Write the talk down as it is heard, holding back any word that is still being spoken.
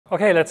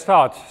Okay, let's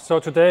start.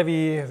 So today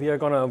we are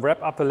going to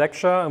wrap up the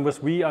lecture, and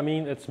with we, I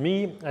mean it's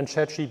me, and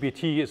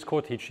ChatGPT is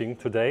co-teaching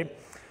today.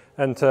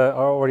 And I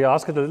already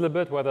asked it a little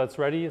bit whether it's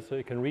ready, so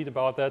you can read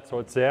about that. So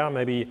it's there.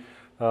 Maybe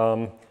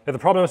the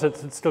problem is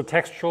it's still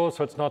textual,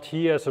 so it's not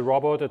here as a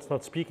robot. It's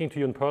not speaking to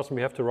you in person.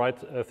 We have to write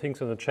things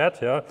in the chat.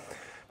 Yeah.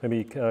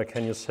 Maybe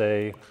can you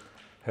say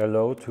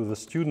hello to the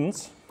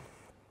students?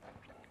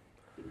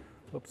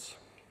 Oops.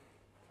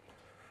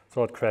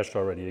 So it crashed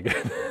already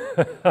again.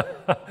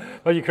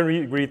 But you can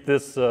read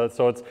this.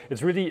 So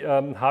it's really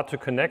hard to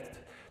connect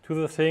to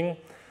the thing.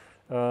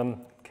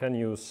 Can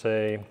you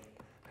say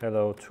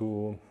hello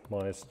to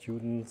my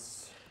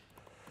students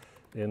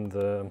in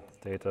the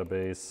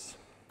database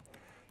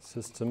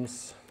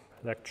systems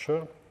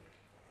lecture?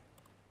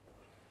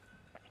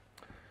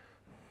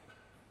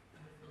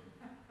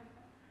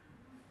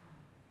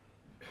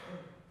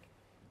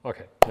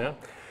 Okay, yeah.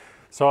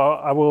 So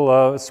I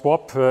will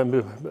swap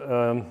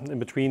in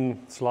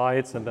between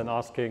slides and then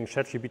asking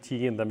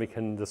ChatGPT, and then we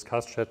can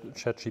discuss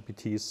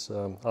ChatGPT's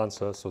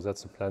answers. So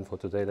that's the plan for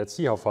today. Let's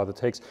see how far it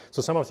takes.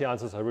 So some of the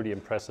answers are really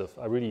impressive.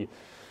 I really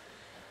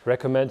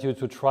recommend you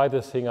to try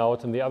this thing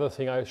out. And the other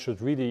thing I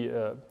should really,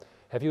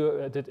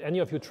 did any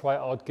of you try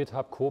out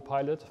GitHub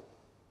Copilot?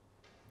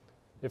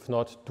 If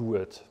not, do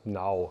it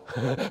now.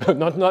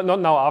 not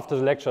now after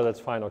the lecture, that's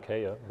fine,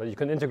 okay. Yeah. But you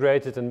can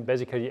integrate it in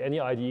basically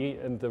any IDE,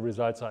 and the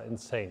results are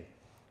insane.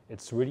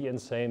 It's really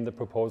insane, the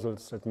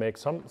proposals it makes.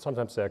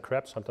 Sometimes they are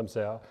crap, sometimes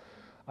they are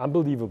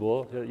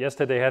unbelievable.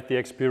 Yesterday I had the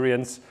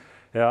experience,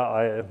 yeah,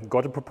 I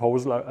got a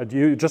proposal.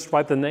 You just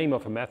write the name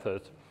of a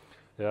method,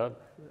 yeah,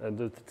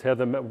 and tell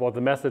them what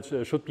the method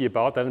should be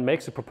about. Then it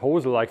makes a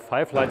proposal like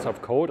 5 lines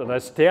of code, and I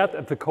stared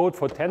at the code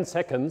for 10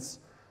 seconds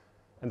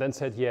and then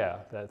said, yeah,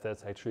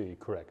 that's actually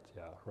correct.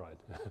 Yeah, right.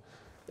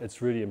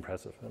 It's really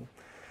impressive.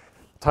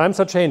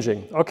 Times are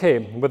changing. Okay,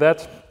 with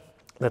that,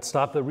 let's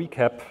start the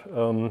recap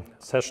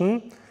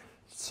session.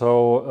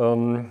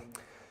 So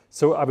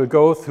I will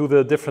go through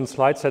the different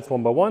slide sets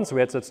one by one. So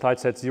we had that slide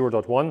set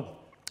 0.1,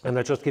 and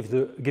I just give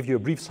you a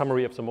brief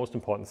summary of the most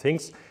important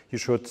things you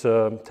should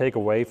take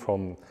away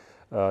from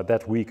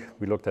that week.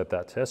 We looked at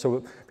that. Yeah?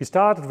 So we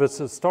started with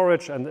the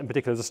storage, and in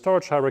particular the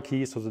storage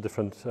hierarchy. So the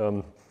different,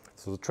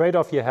 so the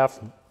trade-off you have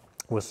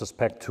with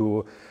respect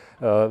to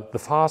the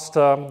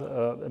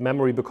faster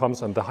memory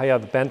becomes, and the higher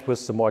the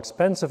bandwidth, the more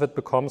expensive it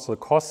becomes. So the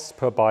costs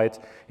per byte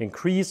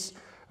increase.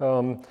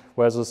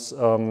 Whereas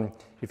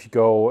if you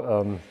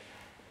go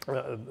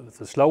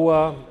the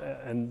slower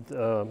and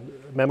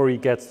memory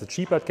gets, the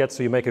cheaper it gets,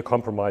 so you make a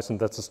compromise, and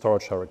that's the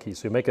storage hierarchy.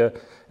 So you make a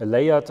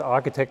layered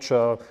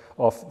architecture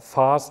of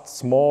fast,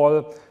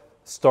 small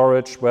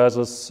storage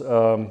versus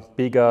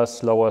bigger,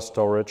 slower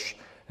storage.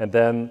 And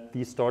then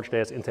these storage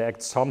layers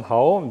interact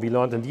somehow, and we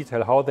learned in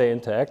detail how they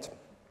interact.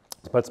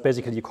 But it's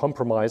basically a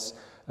compromise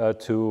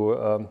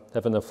to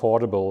have an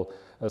affordable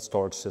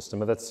storage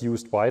system, and that's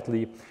used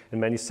widely in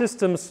many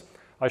systems.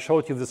 I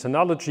showed you this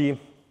analogy.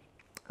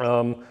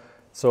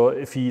 So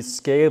if we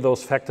scale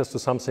those factors to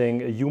something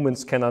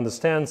humans can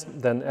understand,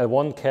 then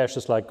L1 cache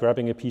is like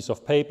grabbing a piece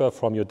of paper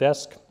from your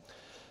desk.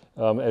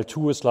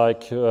 L2 is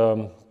like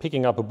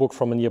picking up a book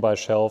from a nearby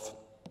shelf.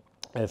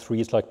 L3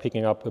 is like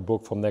picking up a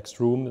book from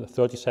next room,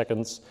 30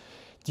 seconds.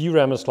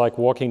 DRAM is like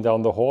walking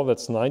down the hall,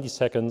 that's 90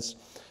 seconds.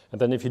 And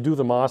then if you do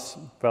the math,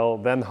 well,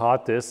 then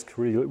hard disk,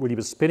 really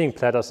with spinning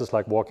platters, is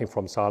like walking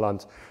from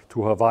Saarland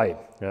to Hawaii.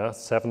 Yeah?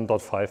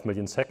 7.5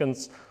 million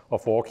seconds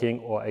of walking,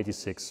 or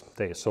 86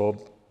 days. So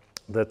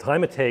the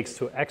time it takes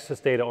to access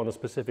data on a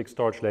specific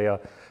storage layer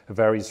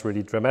varies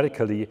really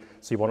dramatically.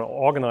 So you want to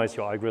organize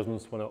your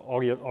algorithms, want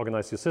to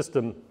organize your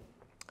system,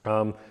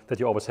 that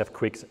you always have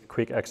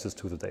quick access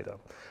to the data.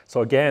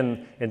 So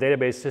again, in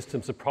database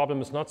systems, the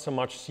problem is not so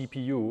much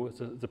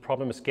CPU, the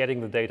problem is getting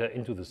the data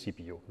into the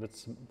CPU.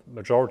 That's the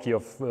majority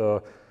of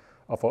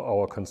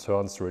our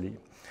concerns, really.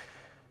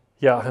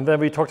 Yeah, and then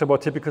we talked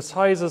about typical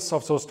sizes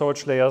of those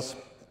storage layers,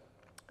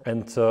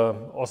 and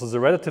also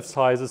the relative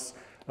sizes.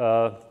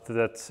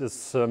 That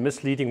is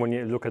misleading when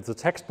you look at the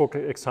textbook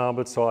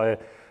example. So I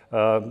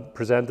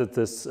presented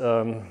this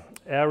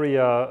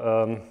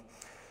area,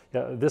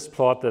 this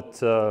plot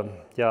that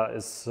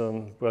is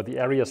where the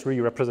areas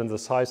really represent the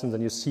size, and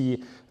then you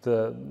see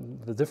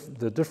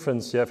the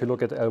difference. Yeah, if you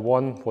look at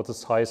L1, what the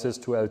size is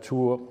to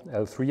L2,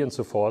 L3, and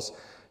so forth.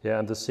 Yeah,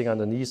 and this thing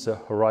underneath the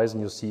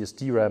horizon you see is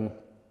DRAM.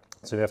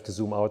 So you have to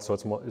zoom out. So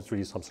it's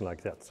really something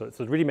like that. So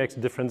it really makes a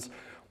difference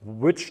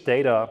which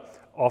data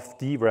of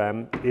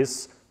DRAM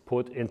is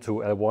put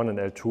into L1 and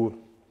L2,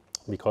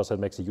 because that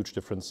makes a huge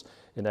difference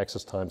in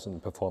access times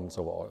and performance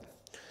overall.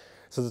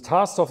 So the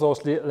tasks of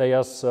those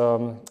layers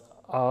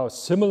are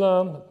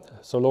similar.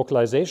 So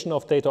localization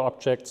of data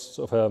objects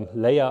of a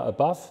layer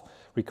above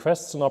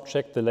requests an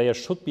object. The layer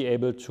should be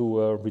able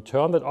to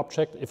return that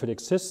object if it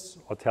exists,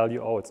 or tell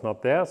you, oh, it's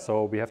not there,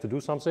 so we have to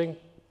do something.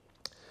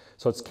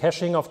 So it's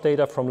caching of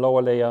data from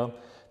lower layer.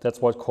 That's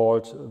what's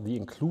called the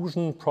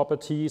inclusion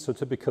property. So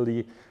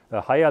typically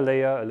a higher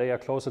layer, a layer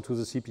closer to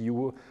the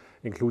CPU,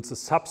 includes a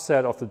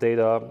subset of the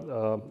data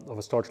of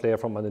a storage layer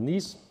from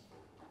underneath.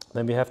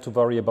 Then we have to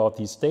worry about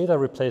these data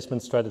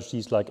replacement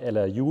strategies like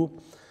LRU.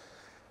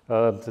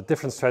 The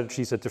different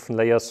strategies at different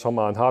layers, some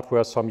are in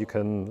hardware, some you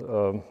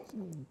can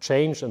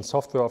change in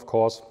software, of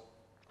course.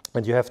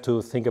 And you have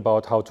to think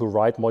about how to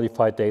write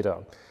modified data.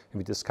 And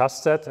we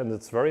discussed that, and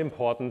it's very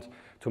important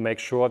to make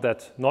sure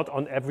that not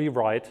on every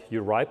write,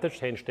 you write the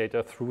change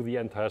data through the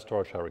entire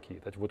storage hierarchy.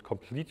 That would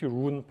completely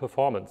ruin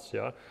performance.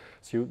 Yeah?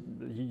 So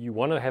you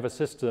want to have a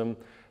system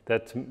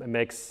that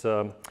makes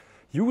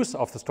use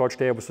of the storage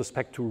data with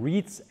respect to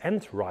reads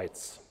and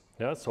writes.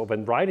 Yeah? So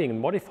when writing and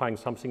modifying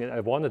something in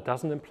L1, it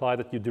doesn't imply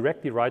that you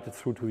directly write it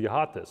through to your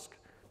hard disk.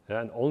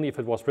 Yeah? And only if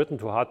it was written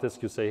to a hard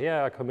disk, you say,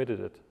 yeah, I committed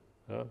it.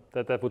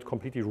 Yeah? That would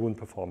completely ruin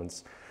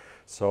performance.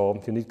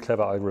 So you need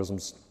clever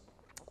algorithms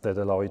that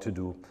allow you to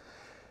do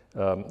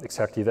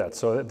exactly that.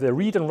 So the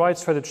read and write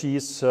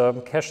strategies,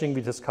 caching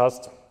we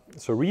discussed.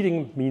 So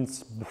reading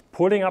means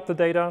pulling up the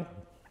data,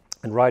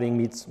 and writing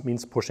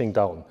means pushing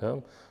down. Yeah?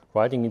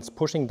 Writing means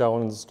pushing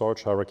down in the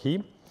storage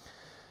hierarchy.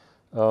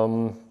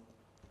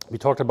 We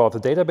talked about the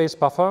database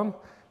buffer.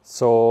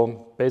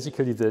 So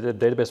basically the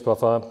database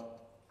buffer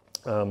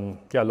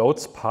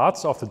loads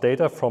parts of the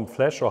data from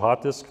flash or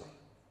hard disk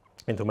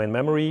into main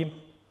memory.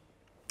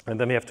 And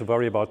then we have to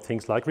worry about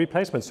things like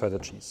replacement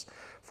strategies,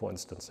 for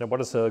instance. And what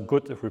is a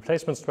good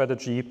replacement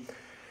strategy?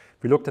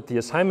 We looked at the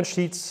assignment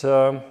sheets.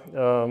 On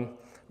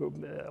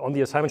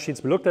the assignment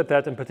sheets, we looked at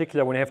that in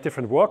particular when you have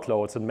different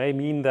workloads. It may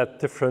mean that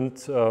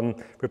different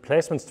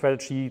replacement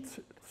strategies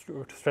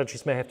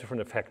may have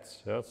different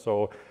effects. Yeah?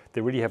 So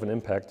they really have an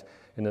impact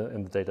in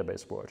the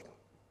database world.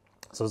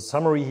 So the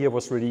summary here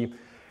was really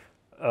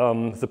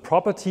the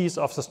properties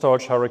of the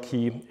storage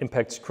hierarchy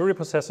impacts query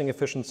processing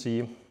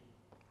efficiency.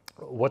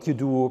 What you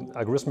do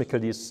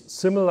algorithmically is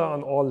similar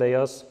on all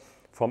layers,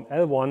 from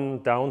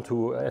L1 down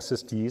to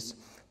SSDs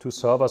to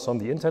servers on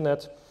the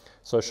internet.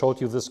 So I showed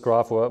you this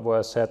graph where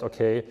I said,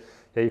 okay,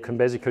 yeah, you can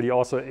basically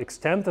also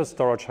extend the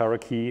storage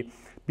hierarchy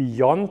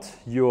beyond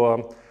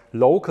your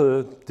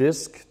local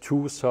disk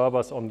to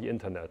servers on the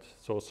internet.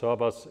 So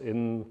servers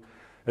in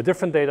a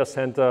different data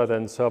center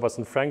than servers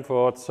in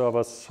Frankfurt,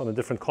 servers on a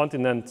different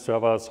continent,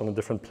 servers on a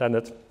different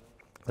planet.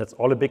 That's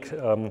all a big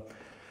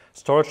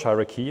storage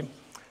hierarchy,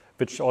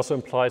 which also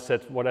implies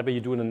that whatever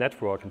you do in a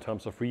network in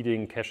terms of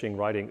reading, caching,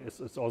 writing,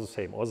 it's all the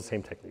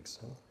same techniques.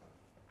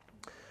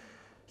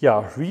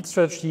 Yeah, read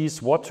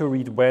strategies, what to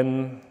read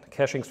when,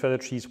 caching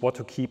strategies, what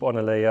to keep on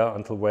a layer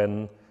until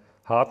when,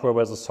 hardware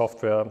versus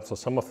software. So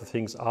some of the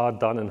things are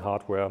done in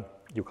hardware.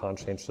 You can't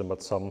change them,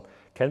 but some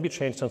can be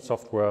changed in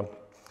software.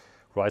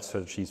 Write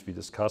strategies we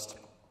discussed.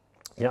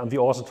 Yeah, and we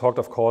also talked,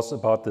 of course,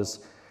 about this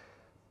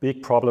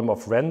big problem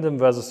of random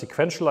versus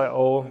sequential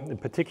I/O, in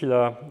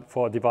particular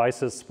for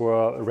devices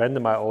where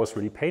random I/O is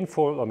really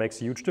painful or makes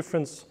a huge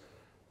difference.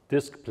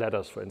 Disk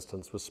platters, for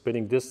instance, with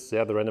spinning disks,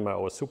 the random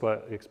I/O is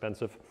super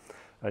expensive,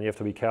 and you have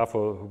to be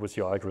careful with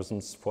your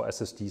algorithms. For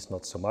SSDs,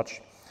 not so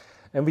much.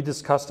 And we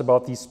discussed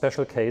about these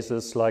special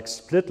cases like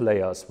split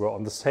layers, where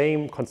on the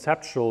same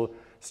conceptual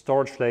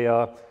storage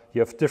layer,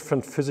 you have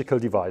different physical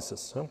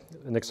devices.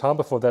 An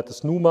example for that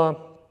is NUMA.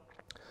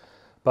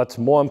 But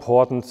more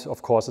important,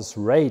 of course, is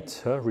RAID,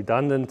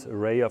 redundant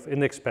array of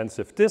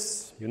inexpensive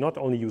disks. You not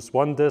only use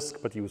one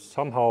disk, but you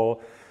somehow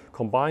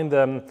combine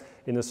them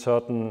in a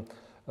certain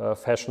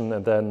fashion,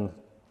 and then,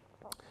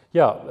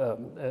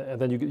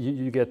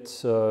 you get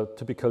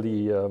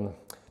typically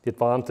the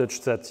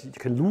advantage that you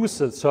can lose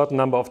a certain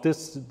number of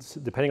disks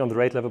depending on the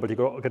RAID level, but you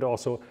get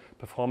also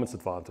performance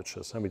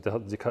advantages. And we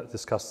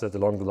discussed that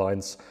along the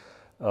lines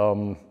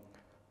of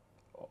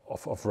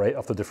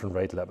the different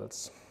RAID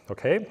levels.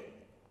 Okay.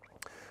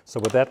 So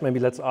with that, maybe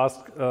let's ask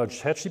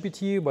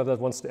ChatGPT whether it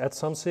wants to add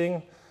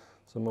something.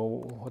 So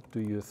what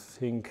do you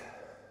think?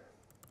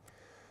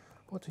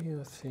 What do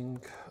you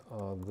think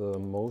are the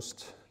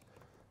most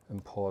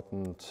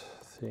important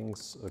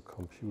things a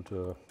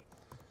computer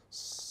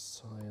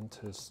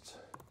scientist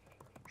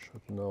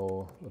should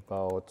know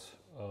about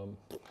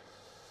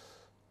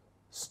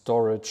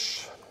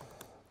storage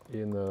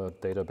in a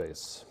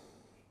database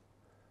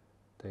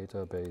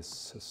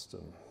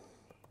system?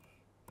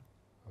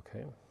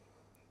 Okay.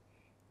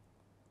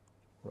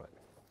 Right.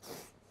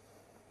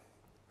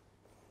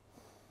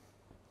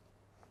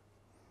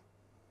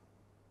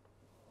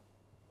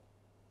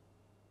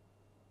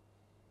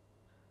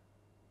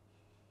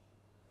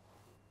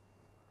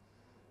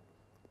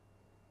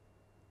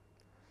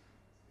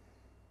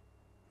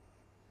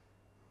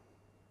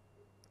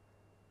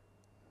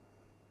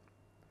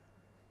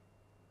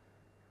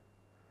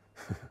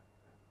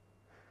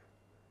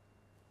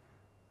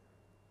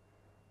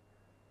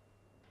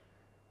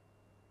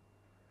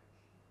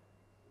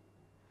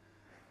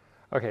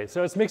 Okay,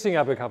 so it's mixing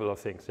up a couple of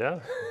things,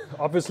 yeah?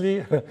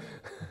 Obviously,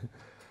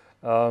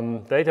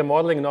 data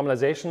modeling and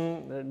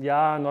normalization,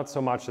 yeah, not so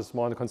much. It's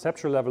more on the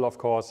conceptual level, of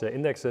course. Yeah,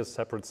 indexes,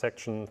 separate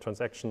section,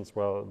 transactions,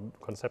 well,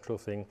 conceptual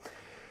thing.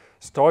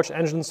 Storage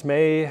engines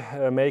may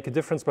make a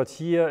difference, but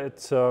here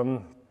it's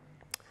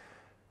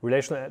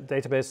relational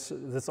database.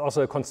 That's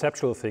also a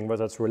conceptual thing,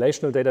 whether it's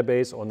relational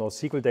database or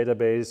NoSQL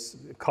database.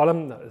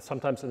 Column,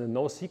 sometimes in a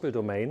NoSQL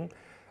domain,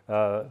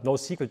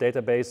 NoSQL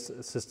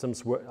database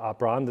systems are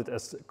branded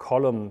as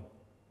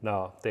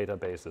columnar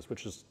databases,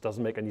 which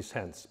doesn't make any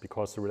sense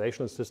because the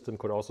relational system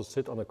could also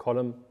sit on a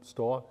column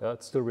store. Yeah,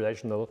 it's still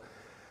relational,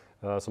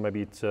 so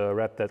maybe it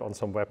read that on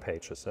some web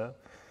pages. Yeah?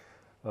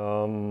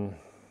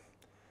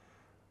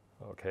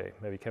 Okay,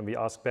 maybe can we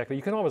ask back?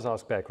 You can always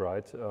ask back,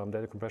 right?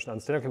 Data compression,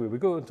 understanding. Okay, we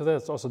go into that.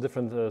 It's also a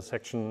different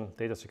section,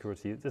 data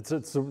security.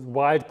 It's a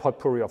wide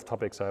potpourri of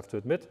topics, I have to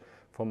admit,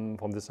 from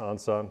this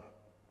answer.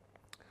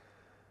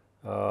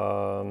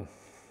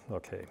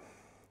 Okay,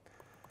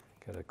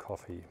 get a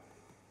coffee.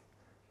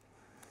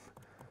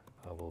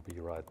 I will be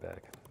right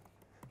back.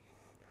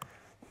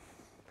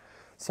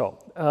 So,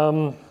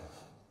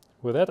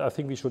 with that, I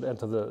think we should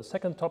enter the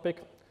second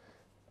topic.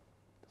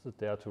 Does it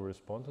dare to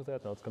respond to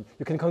that? No, it's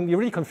you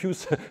really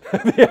confuse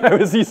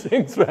with these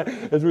things, right?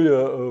 It's really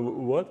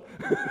what?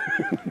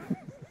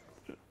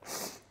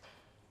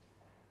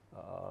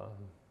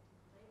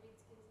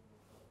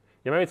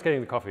 Yeah, maybe it's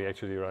getting the coffee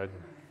actually, right?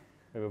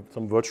 Maybe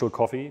some virtual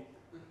coffee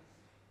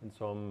in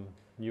some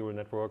neural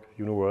network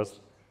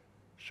universe.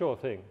 Sure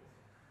thing.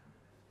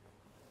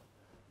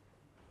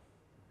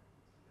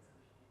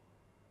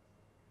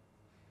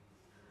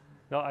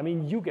 No, I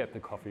mean you get the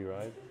coffee,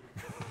 right?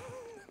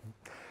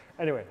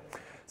 Anyway,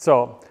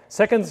 so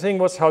second thing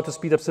was how to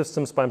speed up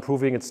systems by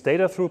improving its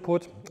data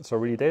throughput, so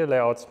really data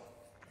layouts.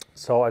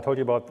 So I told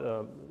you about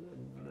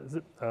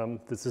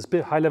this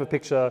high-level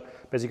picture.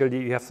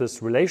 Basically, you have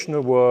this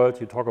relational world.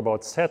 You talk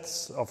about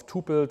sets of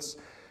tuples.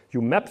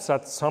 You map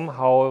that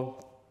somehow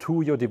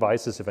to your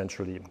devices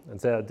eventually. And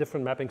there are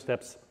different mapping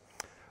steps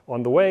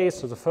on the way.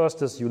 So the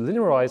first is you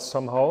linearize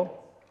somehow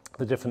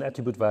the different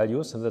attribute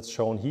values, and that's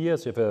shown here.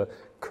 So you have a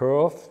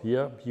curve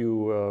here.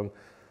 You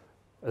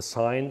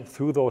assign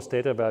through those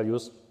data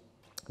values.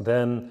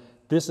 Then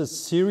this is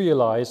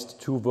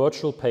serialized to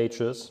virtual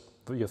pages.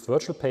 You have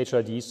virtual page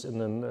IDs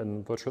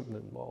in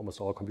almost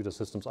all computer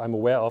systems I'm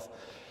aware of.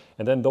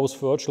 And then those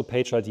virtual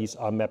page IDs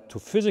are mapped to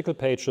physical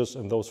pages,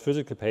 and those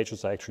physical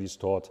pages are actually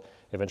stored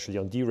eventually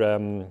on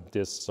DRAM,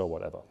 disks, or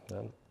whatever. Yeah.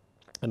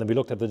 And then we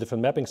looked at the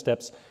different mapping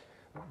steps.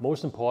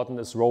 Most important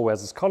is row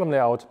versus column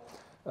layout.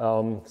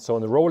 So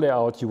in the row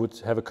layout, you would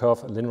have a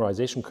curve, a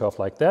linearization curve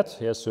like that.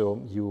 Yeah,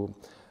 so you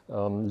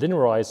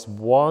linearize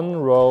one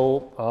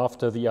row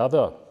after the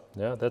other.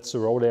 Yeah, that's the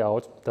row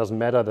layout. Doesn't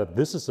matter that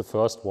this is the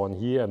first one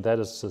here and that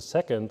is the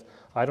second.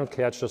 I don't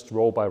care, it's just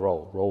row by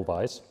row,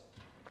 row-wise.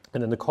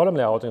 And in the column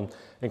layout, in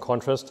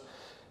contrast,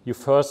 you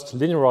first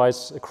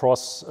linearize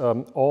across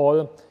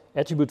all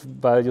attribute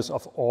values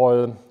of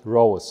all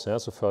rows. Yeah?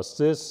 So first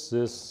this,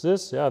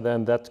 yeah,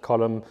 then that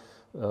column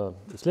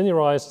is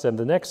linearized, then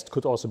the next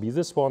could also be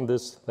this one,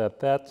 this,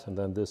 that, and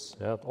then this.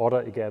 Yeah? Order,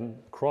 again,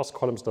 cross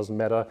columns doesn't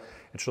matter,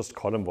 it's just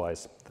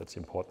column-wise. That's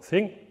the important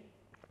thing.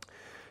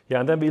 Yeah,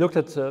 and then we looked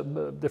at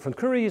different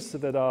queries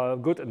that are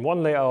good in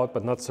one layout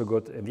but not so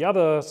good in the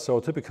other.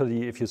 So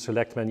typically, if you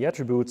select many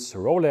attributes, a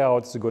row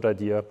layout is a good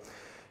idea.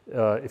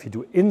 If you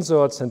do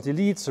inserts and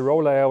deletes, a row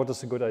layout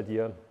is a good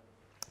idea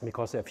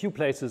because there are few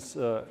places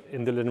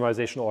in the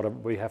linearization order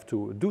where you have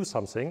to do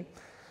something.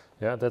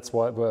 Yeah, that's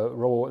why the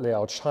row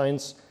layout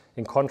shines.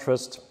 In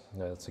contrast,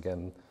 that's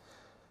again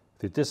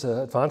the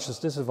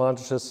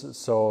disadvantages.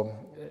 So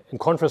in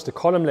contrast, the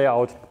column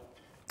layout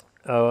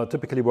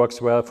typically works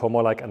well for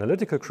more like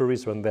analytical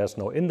queries when there's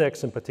no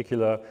index in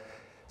particular.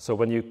 So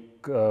when you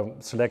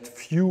select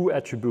few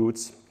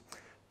attributes,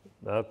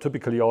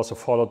 typically also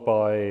followed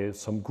by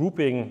some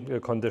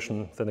grouping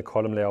condition, then a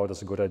column layout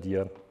is a good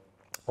idea.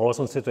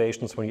 Also in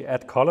situations when you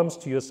add columns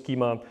to your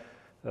schema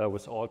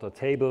with alter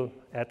table,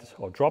 add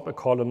or drop a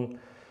column,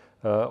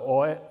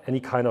 or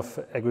any kind of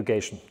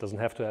aggregation. Doesn't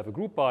have to have a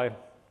group by,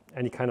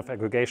 any kind of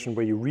aggregation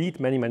where you read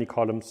many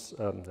columns,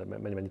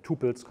 many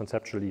tuples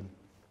conceptually.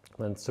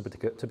 And it's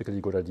typically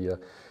a good idea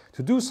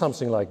to do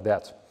something like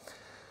that.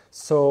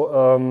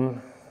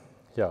 So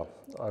yeah,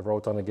 I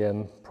wrote down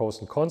again pros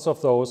and cons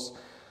of those.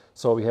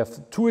 So we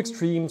have two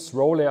extremes,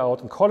 row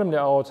layout and column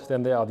layout.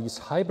 Then there are these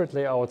hybrid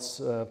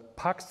layouts,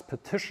 Pax,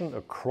 partition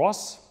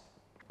across.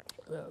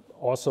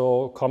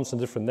 Also comes in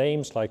different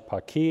names like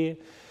Parquet.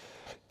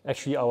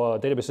 Actually, our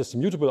database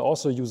system Mutable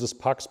also uses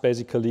Pax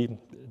basically.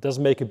 It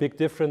doesn't make a big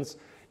difference.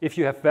 If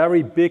you have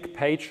very big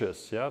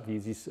pages, yeah,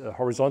 these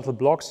horizontal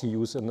blocks you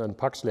use in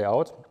Pax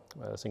layout,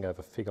 I think I have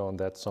a figure on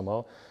that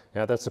somehow.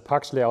 Yeah, that's the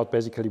Pax layout.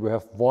 Basically, we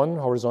have one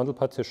horizontal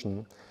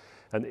partition,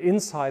 and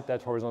inside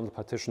that horizontal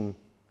partition,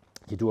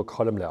 you do a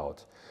column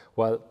layout.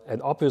 Well,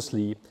 and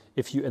obviously,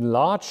 if you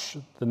enlarge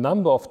the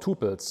number of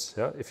tuples,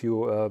 yeah, if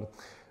you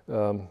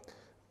the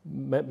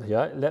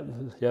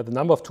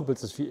number of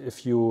tuples,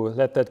 if you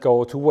let that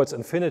go towards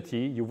infinity,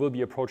 you will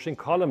be approaching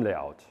column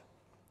layout.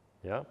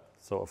 Yeah.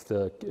 So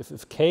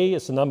if k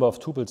is the number of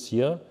tuples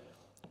here,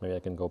 maybe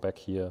I can go back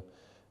here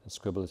and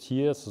scribble it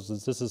here. So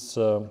this is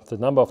the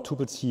number of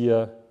tuples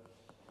here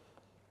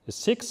is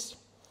 6.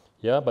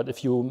 Yeah, but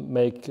if you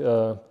make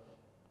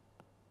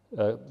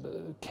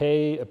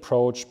k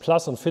approach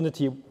plus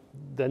infinity,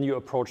 then you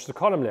approach the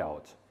column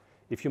layout.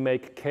 If you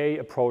make k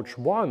approach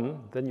 1,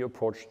 then you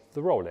approach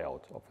the row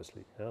layout,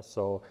 obviously. Yeah,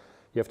 so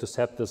you have to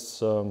set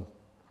this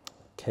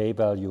k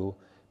value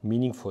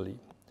meaningfully.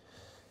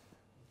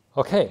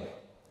 Okay,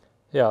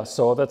 yeah,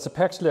 so that's a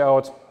PAX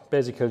layout,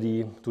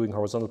 basically doing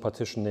horizontal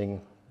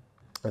partitioning,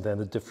 and then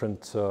the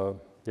different,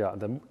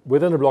 then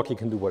within a block you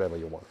can do whatever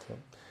you want. Yeah?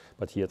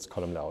 But here it's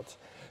column layout.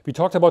 We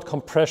talked about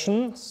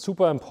compression,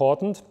 super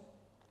important,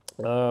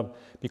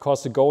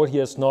 because the goal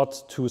here is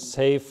not to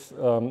save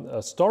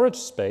a storage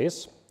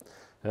space,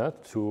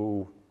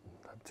 to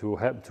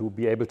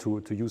be able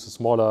to use a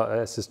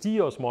smaller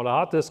SSD or smaller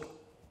hard disk,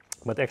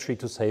 but actually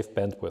to save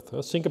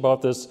bandwidth. Think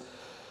about this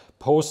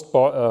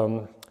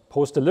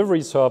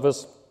post-delivery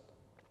service.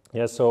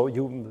 Yeah, so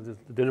you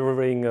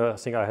delivering, I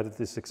think I had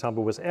this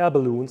example with air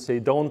balloons. They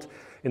don't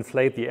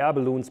inflate the air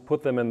balloons,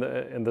 put them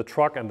in the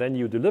truck, and then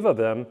you deliver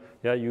them.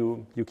 Yeah,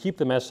 you keep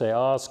them as they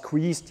are,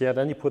 squeezed. Yeah,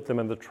 then you put them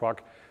in the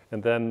truck,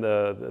 and then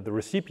the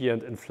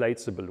recipient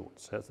inflates the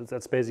balloons. Yeah, so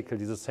that's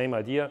basically the same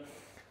idea.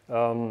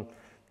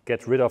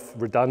 Get rid of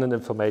redundant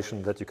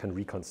information that you can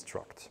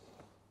reconstruct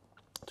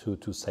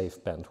to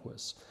save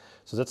bandwidth.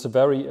 So that's a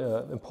very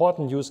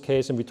important use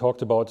case, and we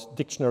talked about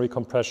dictionary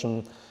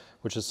compression,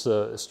 which is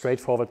a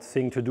straightforward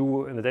thing to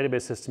do in a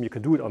database system. You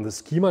can do it on the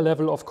schema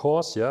level, of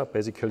course. Yeah,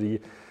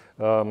 basically,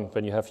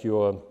 when you have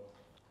your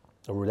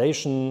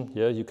relation,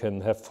 yeah, you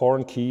can have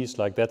foreign keys,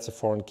 like that's a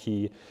foreign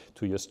key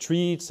to your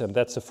streets, and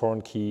that's a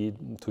foreign key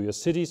to your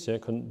cities. Yeah,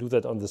 you can do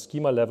that on the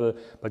schema level,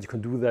 but you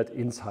can do that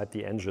inside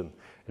the engine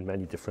in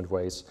many different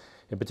ways.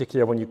 In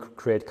particular, when you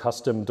create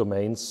custom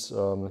domains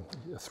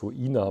through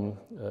enum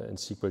in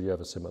SQL, you have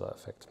a similar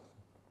effect.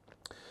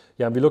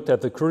 Yeah, and we looked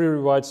at the query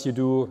rewrites you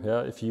do.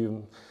 Yeah, if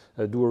you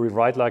do a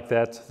rewrite like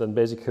that, then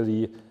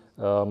basically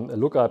a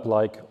lookup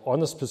like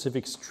on a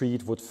specific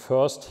street would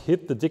first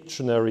hit the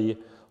dictionary,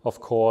 of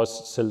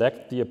course,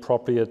 select the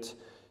appropriate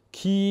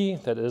key,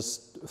 that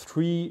is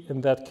 3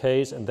 in that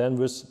case, and then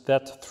with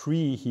that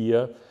 3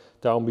 here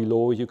down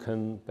below, you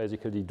can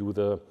basically do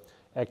the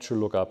actual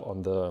lookup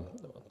on the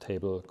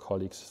table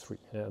colleagues 3.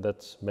 Yeah,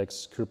 that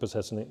makes query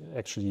processing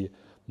actually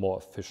more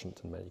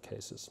efficient in many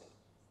cases.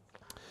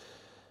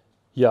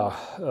 Yeah,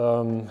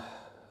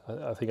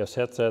 I think I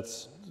said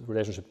that,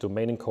 relationship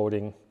domain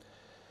encoding.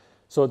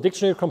 So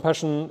dictionary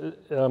compression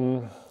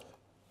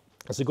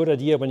is a good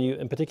idea when you,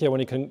 in particular, when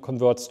you can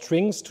convert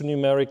strings to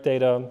numeric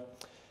data.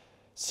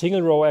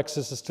 Single row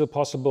access is still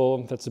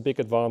possible, that's a big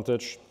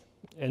advantage.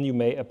 And you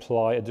may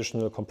apply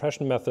additional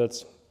compression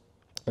methods,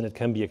 and it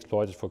can be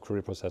exploited for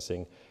query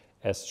processing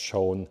as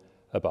shown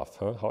above.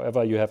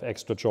 However, you have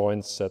extra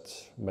joins that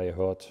may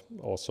hurt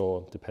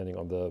also depending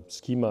on the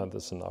schema and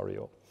the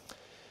scenario.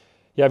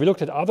 Yeah, we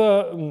looked at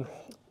other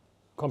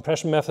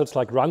compression methods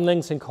like run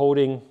length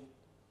encoding.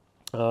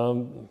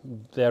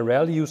 They're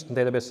rarely used in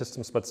database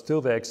systems, but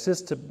still they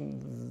exist.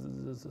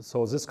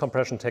 So this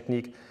compression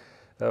technique,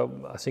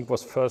 I think,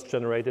 was first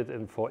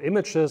generated for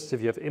images.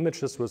 If you have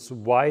images with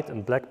white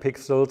and black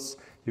pixels,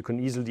 you can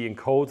easily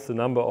encode the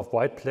number of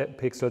white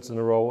pixels in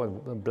a row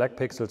and black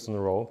pixels in a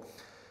row.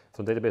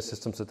 So in database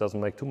systems, it doesn't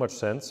make too much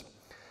sense.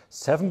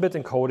 7-bit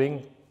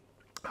encoding,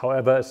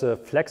 however, is a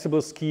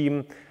flexible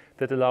scheme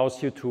that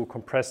allows you to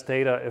compress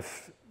data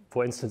if,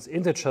 for instance,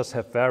 integers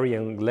have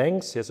varying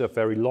lengths. Yes, you have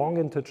very long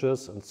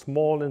integers and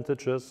small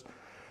integers,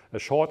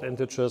 short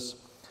integers.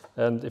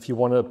 And if you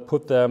want to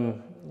put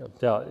them,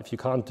 if you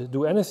can't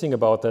do anything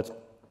about that,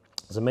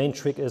 the main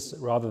trick is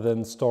rather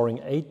than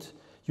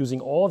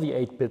using all the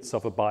 8 bits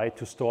of a byte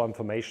to store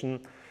information,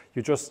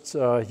 you just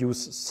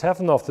use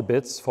 7 of the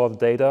bits for the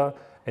data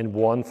and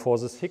 1 for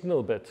the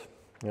signal bit.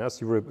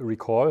 Yes, you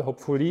recall,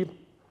 hopefully.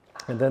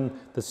 And then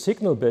the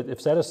signal bit,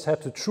 if that is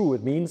set to true,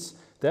 it means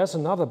there's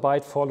another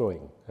byte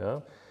following.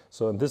 Yeah?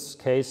 So in this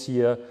case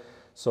here,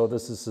 so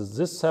this is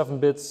this 7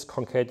 bits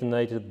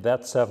concatenated,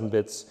 that 7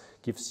 bits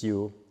gives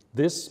you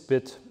this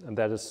bit, and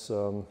that is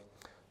the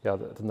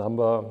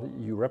number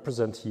you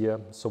represent here.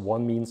 So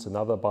 1 means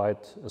another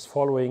byte is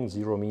following,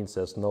 0 means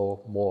there's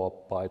no more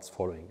bytes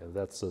following. And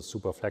that's a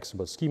super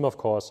flexible scheme, of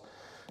course.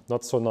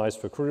 Not so nice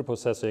for query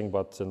processing,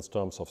 but in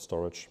terms of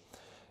storage,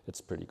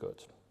 it's pretty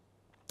good.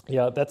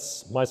 Yeah,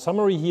 that's my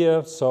summary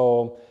here.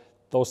 So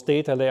those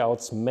data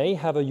layouts may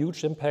have a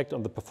huge impact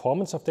on the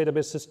performance of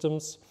database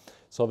systems.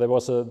 So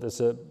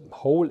there's a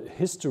whole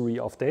history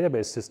of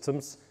database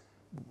systems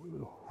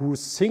whose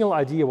single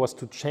idea was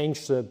to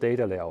change the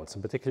data layouts.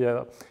 In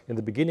particular, in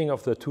the beginning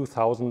of the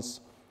 2000s,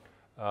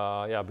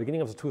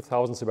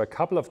 there were a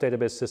couple of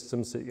database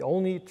systems. The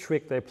only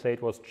trick they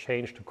played was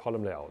change to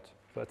column layout.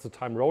 So at the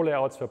time, row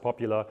layouts were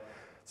popular.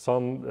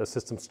 Some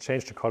systems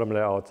changed to column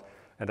layout,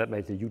 and that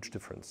made a huge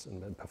difference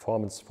in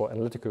performance for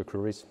analytical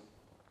queries.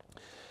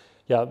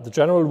 Yeah, the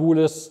general rule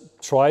is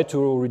try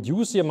to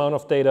reduce the amount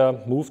of data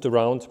moved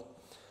around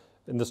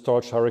in the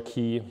storage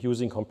hierarchy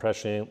using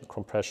compression,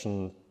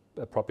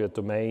 appropriate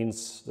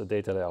domains, the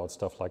data layout,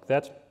 stuff like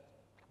that.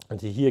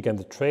 And here again,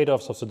 the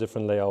trade-offs of the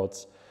different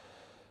layouts.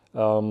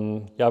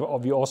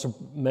 We also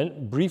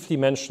briefly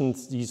mentioned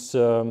these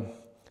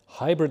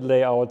hybrid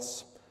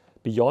layouts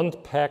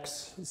beyond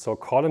PAX, so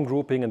column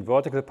grouping and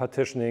vertical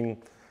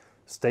partitioning.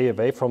 Stay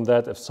away from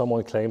that. If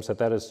someone claims that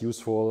that is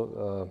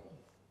useful,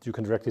 you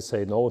can directly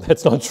say, no,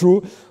 that's not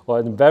true, or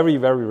in very,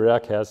 very rare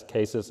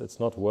cases, it's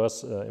not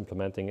worth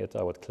implementing it,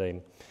 I would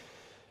claim.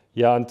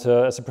 Yeah, and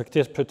as a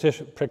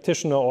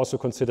practitioner, also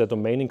consider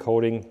domain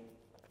encoding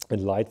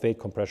and lightweight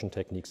compression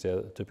techniques.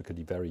 They're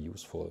typically very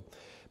useful.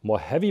 More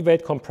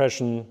heavyweight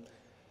compression,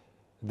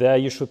 there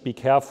you should be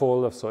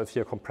careful. So if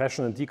your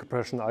compression and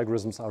decompression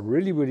algorithms are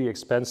really, really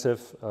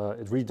expensive,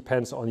 it really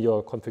depends on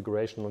your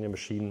configuration, on your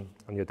machine,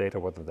 on your data,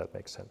 whether that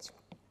makes sense.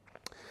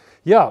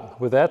 Yeah,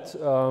 with that,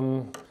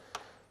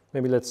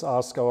 maybe let's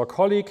ask our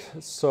colleague.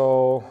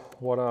 So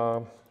what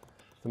are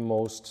the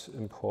most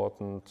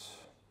important,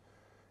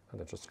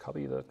 and I just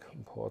copy that,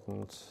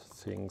 important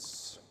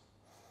things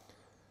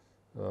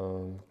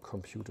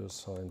computer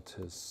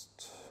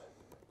scientist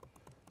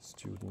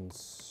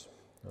students,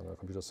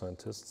 computer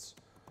scientists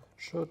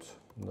should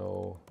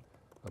know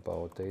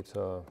about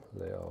data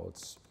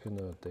layouts in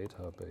a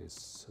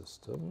database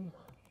system?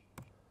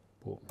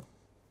 Boom.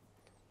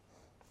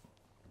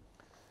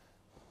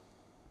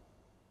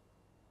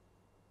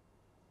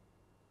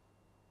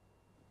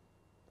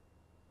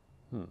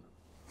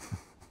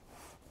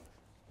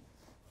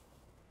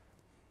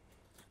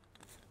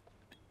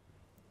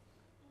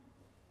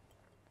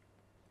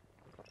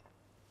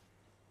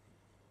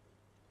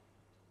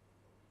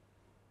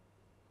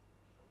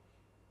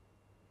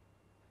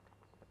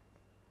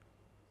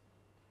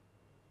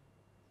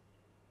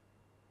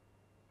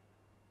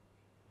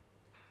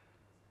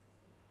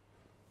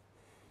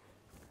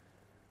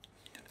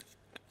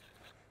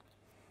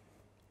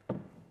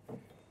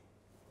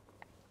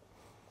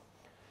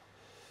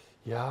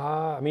 Yeah,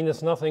 I mean,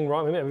 there's nothing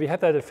wrong. I mean, we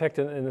had that effect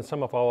in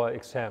some of our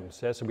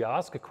exams. Yeah? So we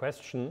ask a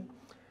question,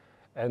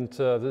 and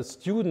the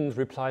student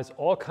replies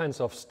all kinds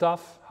of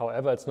stuff.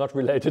 However, it's not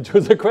related to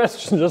the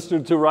question, just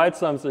to write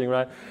something,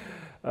 right?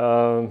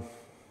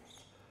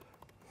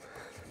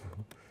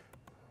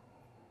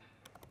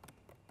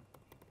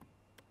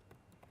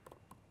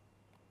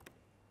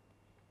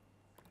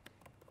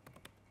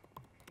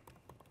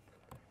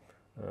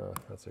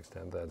 Let's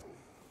extend that.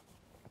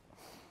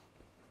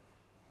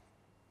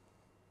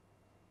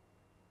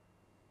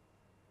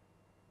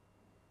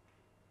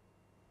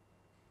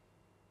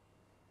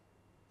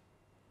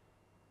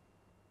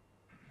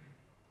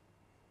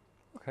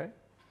 Okay.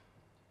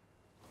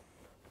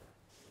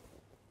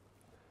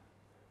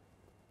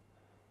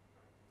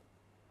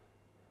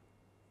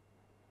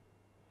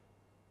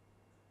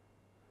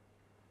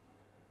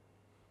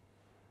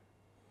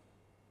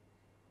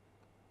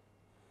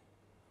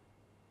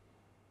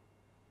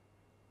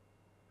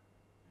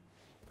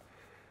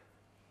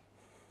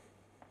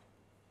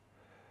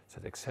 So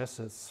it accesses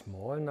a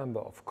small number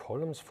of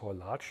columns for a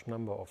large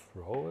number of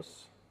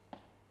rows.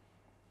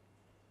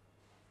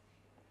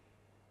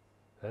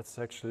 That's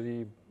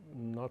actually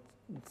not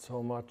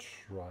so much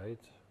right.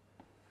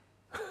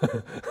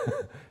 Yeah,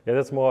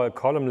 that's more a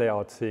column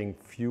layout thing.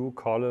 Few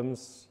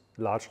columns,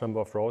 large number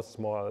of rows is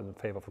more in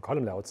favor of a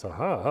column layout.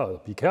 So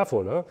be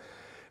careful. Huh?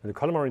 In the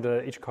column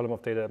oriented, each column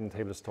of data in the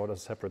table is stored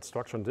as a separate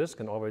structure on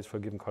disk, and always for a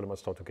given column are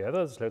stored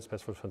together. This layout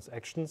specifies for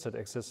transactions that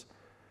access.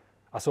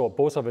 So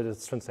both of it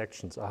is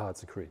transactions.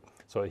 It's a query.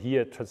 So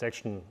here,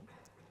 transaction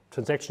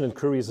and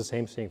query is the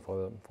same thing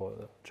for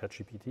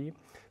ChatGPT.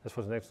 As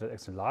for the next,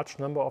 it's a large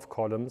number of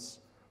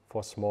columns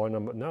for a small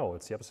number. No,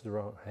 it's the opposite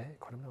around. Hey,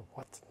 column no.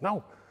 What?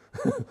 No.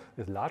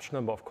 A large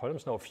number of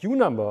columns. No, a few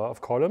number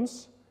of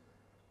columns.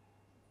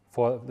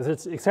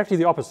 It's exactly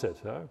the opposite,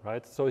 yeah?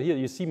 Right? So here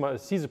you see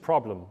the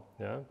problem.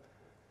 Yeah.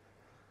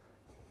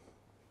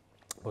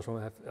 But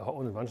we have our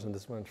own advantage in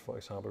this one, for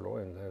example,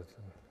 Rowan.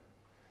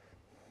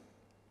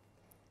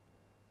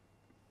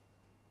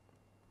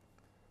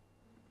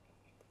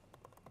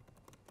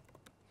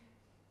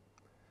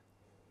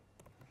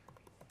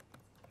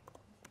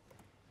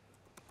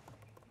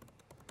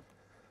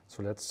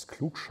 So let's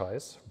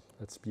klugscheiß.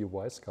 Let's be a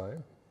wise guy.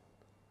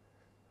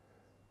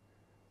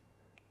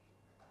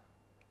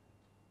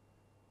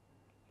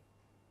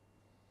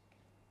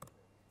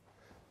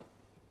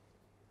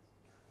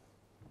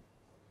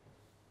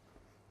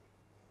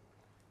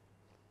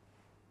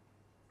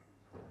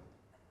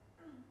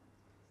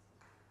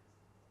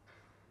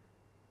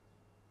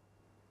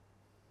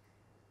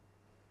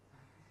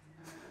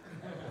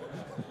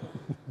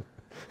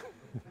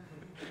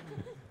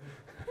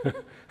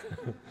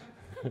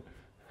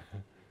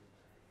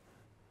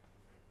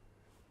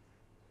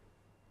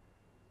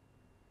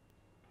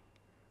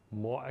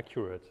 More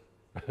accurate.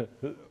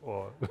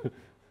 Or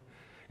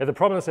yeah, the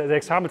problem is that the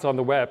examples on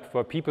the web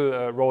where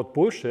people wrote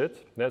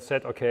bullshit that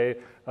said, okay,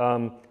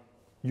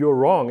 you're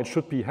wrong, it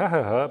should be ha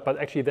ha ha, but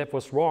actually that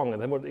was wrong,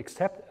 and then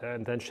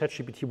then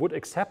ChatGPT would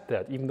accept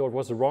that, even though it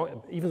was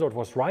wrong, even though it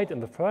was right in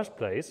the first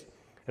place,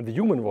 and the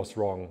human was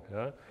wrong.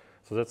 Yeah?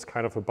 So that's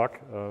kind of a bug,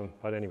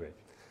 but anyway,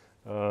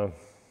 never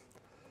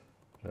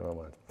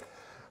mind.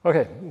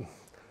 Okay,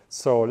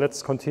 so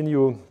let's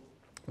continue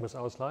with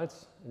our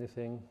slides.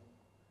 Anything?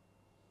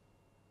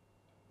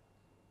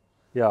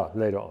 Yeah,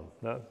 later on.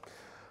 Yeah.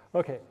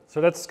 Okay,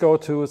 so let's go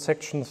to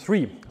section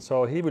 3.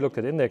 So here we looked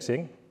at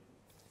indexing.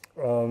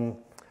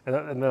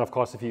 And then, of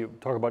course, if you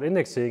talk about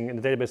indexing in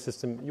the database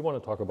system, you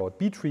want to talk about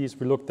B trees.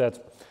 We looked at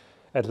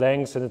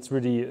length, and it's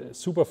really a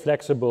super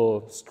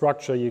flexible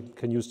structure you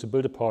can use to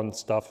build upon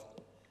stuff.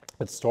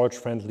 It's storage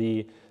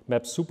friendly,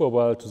 maps super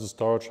well to the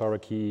storage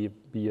hierarchy,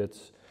 be it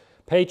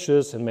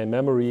pages in main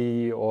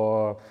memory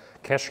or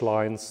cache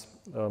lines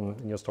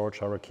in your storage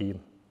hierarchy.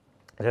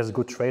 It has a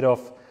good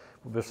trade-off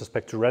with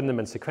respect to random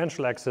and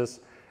sequential access,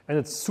 and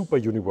it's super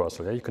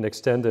universal. Yeah? You can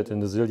extend it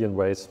in a zillion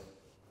ways.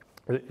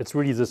 It's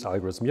really this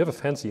algorithm. You have a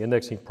fancy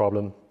indexing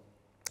problem.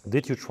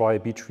 Did you try a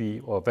B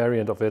tree or a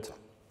variant of it?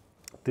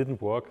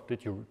 Didn't work.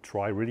 Did you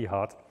try really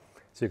hard?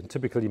 So you can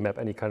typically map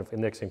any kind of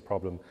indexing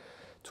problem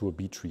to a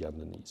B tree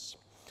underneath.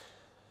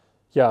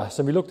 Yeah,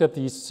 so we looked at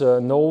these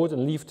node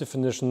and leaf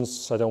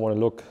definitions. I don't want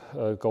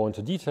to go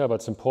into detail, but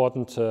it's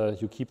important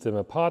you keep them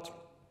apart.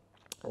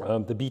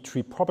 The B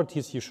tree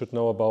properties you should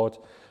know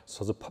about.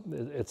 So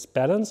it's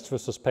balanced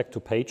with respect to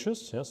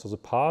pages. Yeah? So the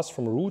path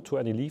from root to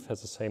any leaf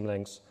has the same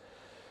length.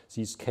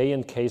 These k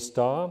and k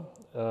star,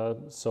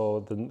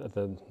 so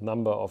the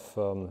number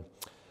of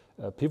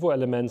pivot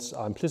elements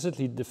are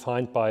implicitly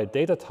defined by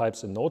data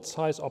types and node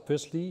size,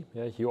 obviously.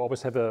 Yeah, you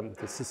always have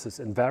this is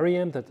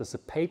invariant, that is a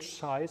page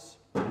size.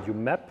 And you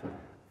map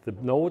the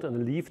node and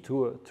the leaf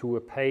to a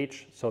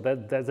page, so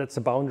that's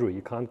a boundary.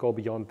 You can't go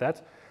beyond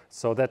that.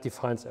 So that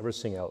defines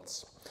everything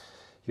else.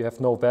 You have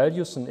no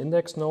values in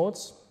index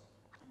nodes.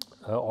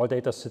 All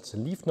data sits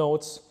in leaf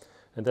nodes,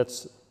 and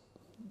that's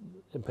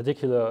in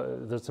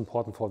particular, that's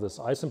important for this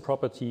ISIN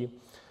property.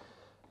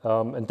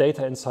 And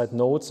data inside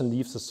nodes and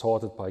leaves is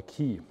sorted by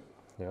key,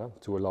 yeah,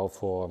 to allow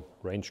for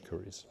range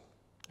queries.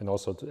 And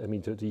also,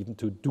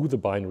 to do the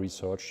binary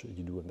search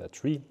you do in that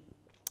tree.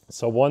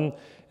 So one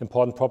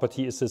important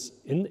property is this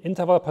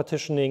interval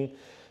partitioning.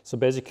 So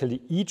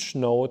basically, each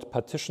node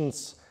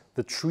partitions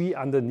the tree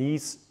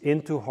underneath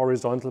into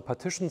horizontal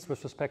partitions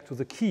with respect to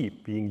the key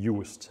being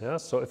used. Yeah?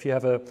 So if you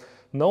have a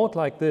node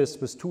like this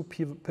with two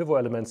pivot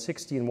elements,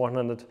 60 and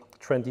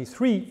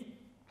 123,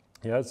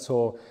 yeah,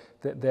 so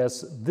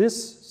there's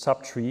this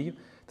subtree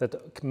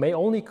that may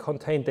only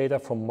contain data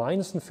from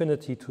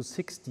 -infinity to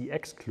 60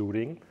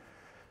 excluding.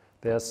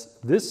 There's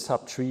this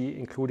subtree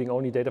including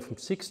only data from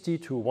 60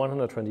 to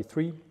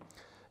 123,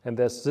 and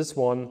there's this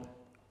one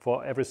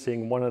for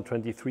everything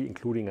 123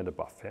 including and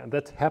above. Yeah? And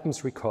that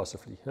happens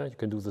recursively. Yeah? You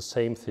can do the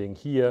same thing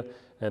here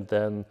and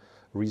then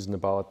reason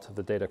about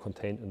the data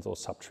contained in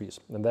those subtrees.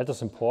 And that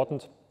is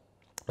important.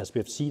 As we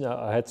have seen,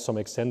 I had some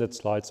extended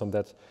slides on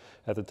that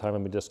at the time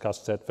when we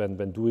discussed that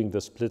when doing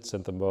the splits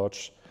and the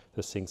merge,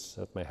 the things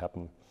that may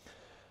happen.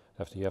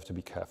 You have to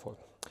be careful.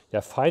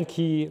 Yeah, find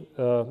key,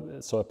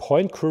 so a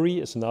point query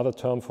is another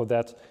term for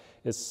that.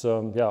 Is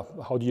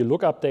how do you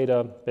look up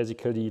data?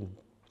 Basically,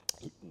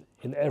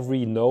 in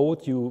every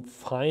node, you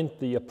find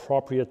the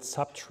appropriate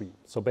subtree.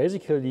 So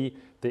basically,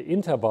 the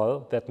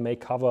interval that may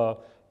cover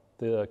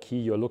the key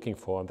you're looking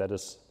for, and that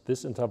is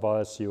this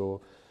interval.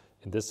 So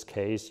in this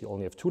case, you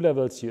only have two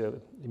levels.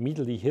 You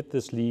immediately hit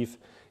this leaf.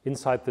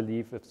 Inside the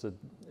leaf, if the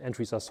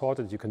entries are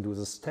sorted, you can do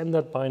the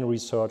standard binary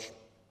search,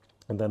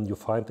 and then you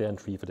find the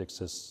entry if it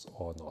exists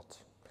or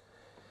not,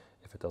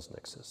 if it doesn't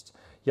exist.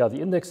 Yeah, the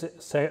index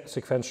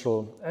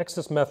sequential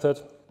access method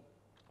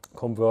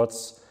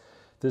converts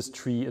this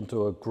tree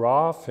into a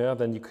graph. Yeah,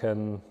 then you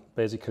can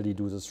basically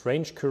do this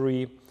range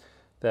query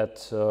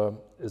that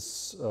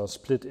is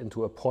split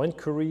into a point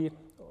query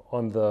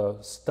on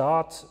the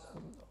start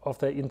of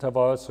the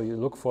interval. So you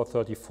look for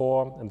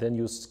 34, and then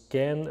you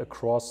scan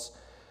across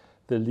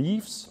the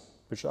leaves,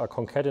 which are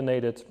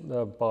concatenated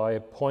by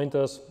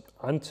pointers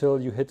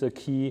until you hit a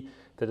key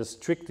that is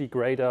strictly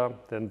greater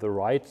than the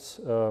right,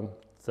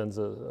 than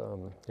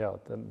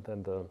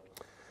the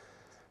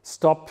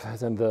stop,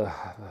 than the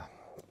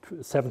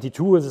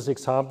 72 in this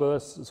example,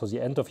 so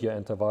the end of your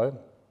interval,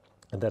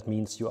 and that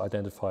means you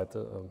identified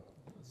the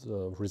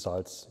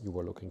results you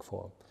were looking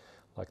for,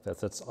 like that.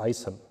 That's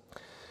ISIN.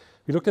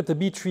 We looked at the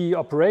B-tree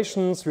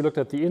operations. We looked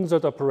at the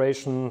insert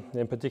operation.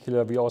 In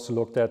particular, we also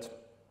looked at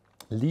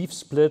leaf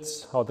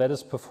splits, how that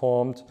is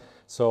performed.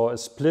 So a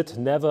split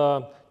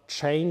never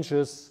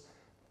changes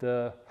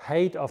the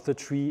height of the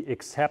tree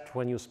except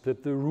when you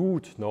split the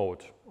root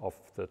node of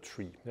the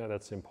tree. Yeah,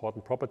 that's the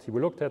important property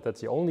we looked at.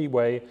 That's the only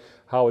way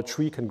how a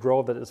tree can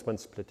grow, that is when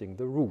splitting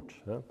the root.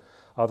 Yeah?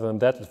 Other than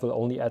that, it will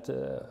only add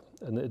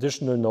an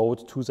additional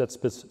node to that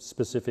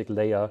specific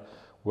layer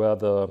where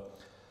the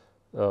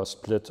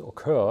split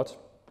occurred.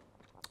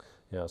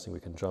 Yeah, I think we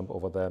can jump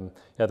over them.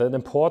 Yeah, then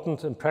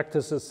important in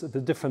practice is the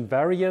different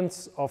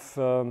variants of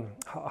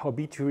how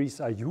B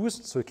trees are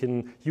used. So you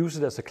can use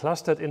it as a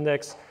clustered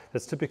index.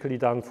 That's typically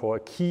done for a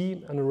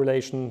key and a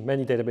relation.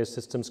 Many database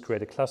systems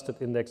create a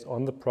clustered index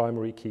on the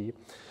primary key.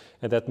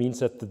 And that means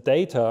that the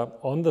data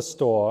on the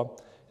store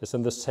is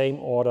in the same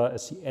order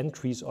as the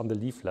entries on the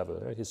leaf level.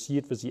 You see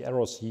it with the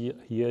arrows here.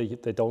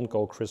 They don't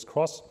go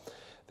crisscross.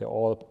 They're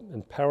all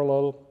in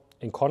parallel.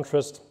 In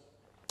contrast,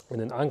 in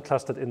an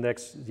unclustered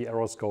index, the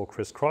arrows go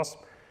crisscross.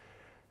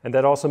 And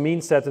that also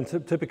means that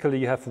typically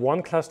you have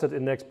one clustered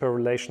index per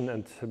relation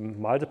and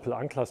multiple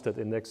unclustered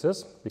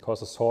indexes,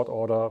 because the sort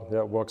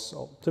order works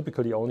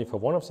typically only for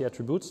one of the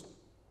attributes.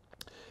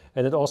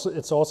 And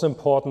it's also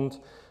important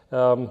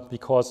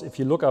because if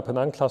you look up an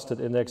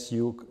unclustered index,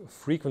 you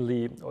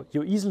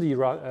easily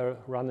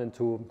run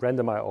into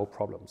random I/O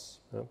problems,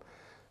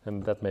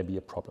 and that may be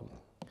a problem.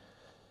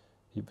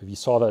 We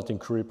saw that in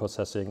query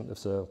processing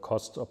if the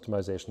cost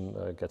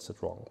optimization gets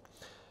it wrong.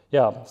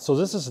 Yeah, so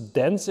this is a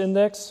dense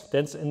index.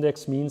 Dense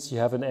index means you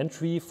have an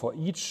entry for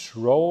each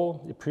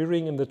row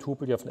appearing in the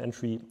tuple. You have an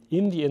entry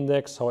in the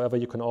index. However,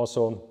 you can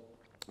also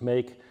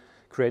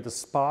create a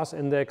sparse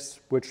index,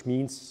 which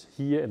means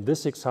here in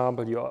this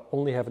example, you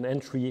only have an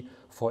entry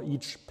for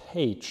each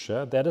page.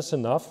 That is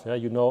enough.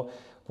 You know,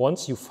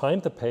 once you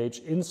find the page,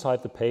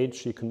 inside the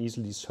page, you can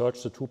easily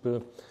search the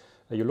tuple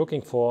you're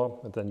looking for,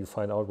 and then you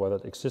find out whether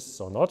it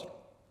exists or not.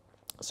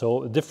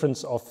 So the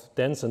difference of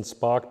dense and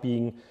sparse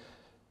being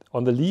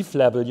on the leaf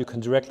level, you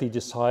can directly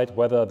decide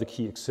whether the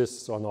key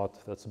exists or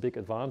not. That's a big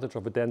advantage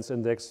of a dense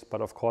index,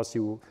 but of course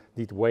you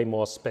need way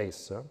more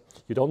space.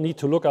 You don't need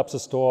to look up the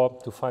store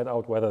to find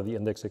out whether the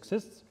index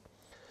exists.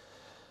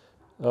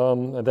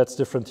 And that's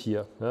different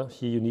here.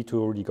 Here you need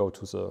to really go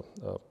to the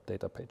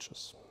data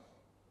pages.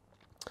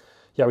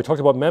 Yeah, we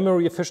talked about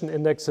memory efficient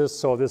indexes.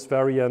 So this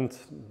variant,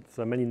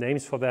 there are many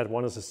names for that.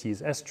 One is a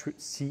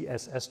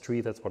CSS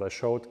tree, that's what I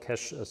showed,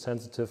 cache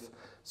sensitive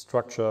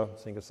structure, I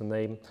think is the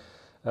name.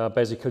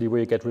 Basically where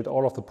you get rid of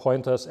all of the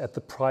pointers at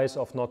the price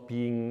of not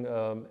being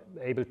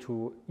able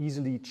to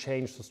easily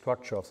change the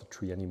structure of the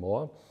tree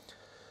anymore.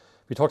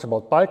 We talked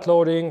about bulk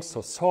loading,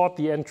 so sort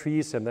the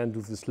entries and then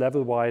do this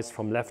level-wise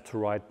from left to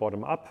right,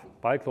 bottom up.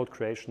 Bulk load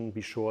creation,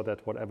 be sure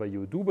that whatever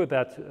you do with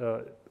that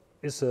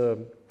is a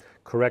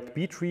correct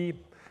B tree.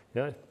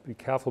 Yeah, be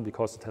careful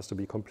because it has to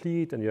be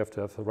complete and you have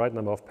to have the right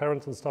number of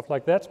parents and stuff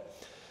like that,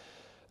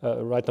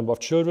 right number of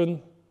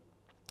children.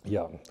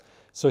 Yeah,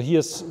 so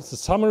here's the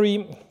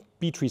summary.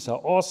 B trees are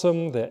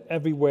awesome, they're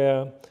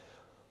everywhere,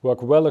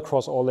 work well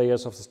across all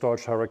layers of the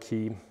storage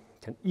hierarchy,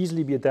 can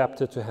easily be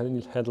adapted to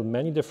handle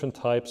many different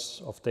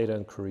types of data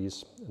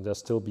inquiries, and they're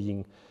still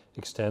being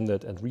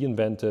extended and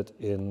reinvented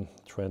in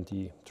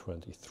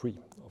 2023,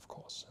 of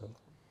course.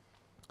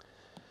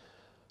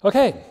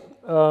 Okay,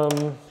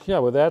 yeah,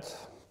 with that,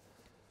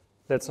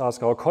 let's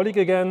ask our colleague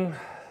again.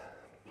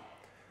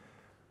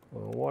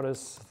 What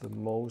is the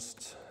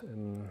most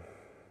important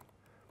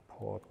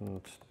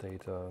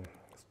data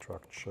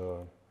structure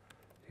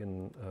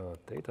in a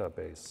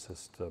database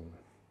system?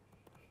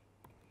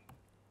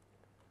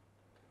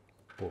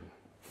 Boom.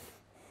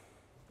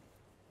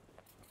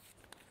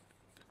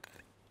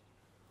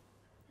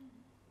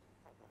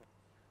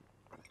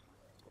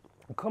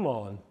 Come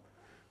on.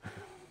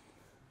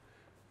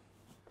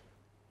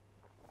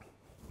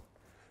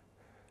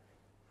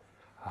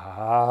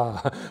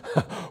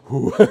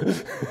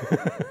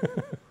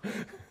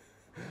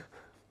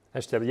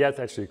 Hashtag, yeah, it's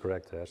actually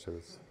correct. Hashtag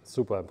is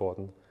super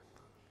important.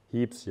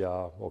 Heaps,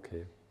 yeah,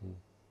 okay.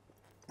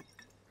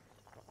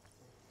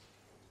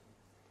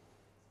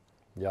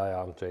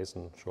 Yeah,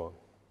 JSON, sure.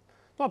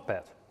 Not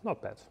bad,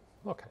 not bad.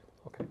 Okay.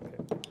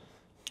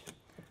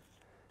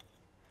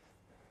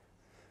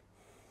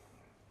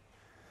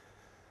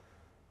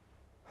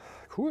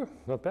 Cool,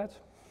 not bad.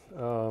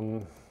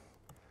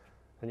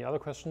 Any other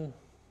question?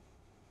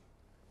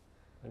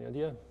 Any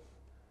idea?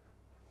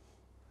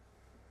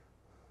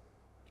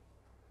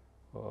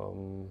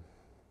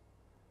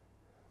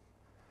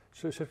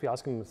 Should we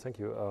ask him? Thank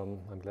you.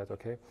 I'm glad.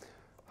 Okay.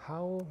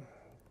 How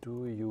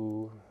do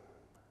you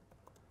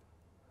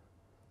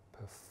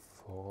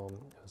perform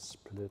a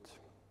split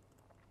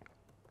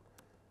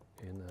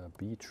in a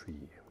B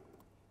tree?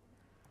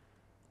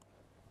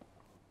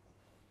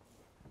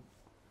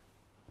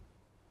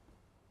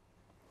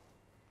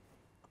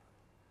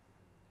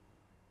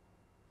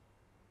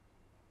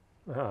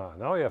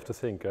 Now you have to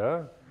think,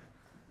 huh?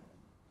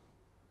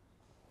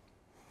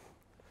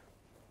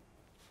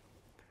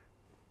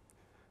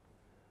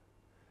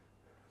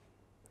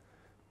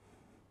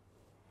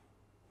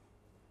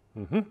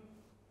 Mm-hmm.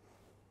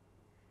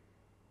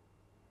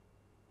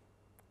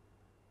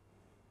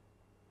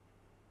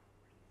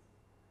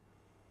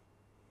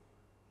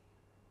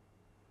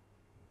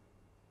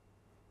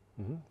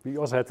 Mm-hmm. We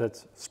also had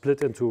that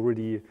split into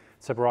really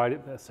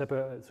separate, so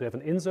you have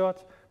an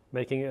insert,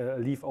 making a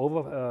leaf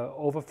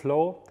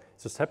overflow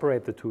to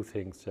separate the two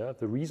things. Yeah,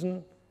 the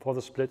reason for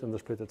the split and the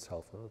split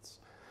itself.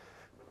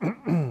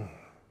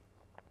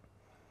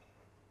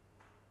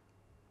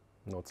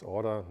 Notes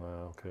order.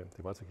 Okay,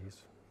 device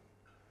keys.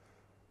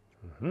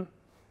 Mm-hmm.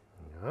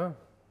 Yeah.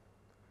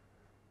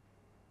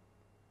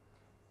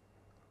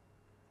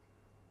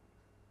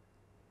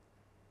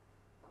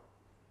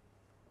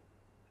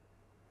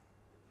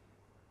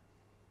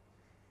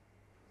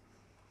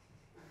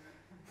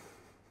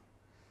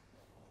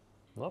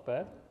 Not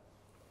bad.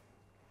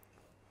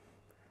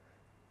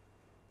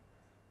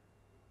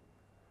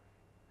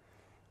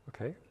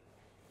 Okay.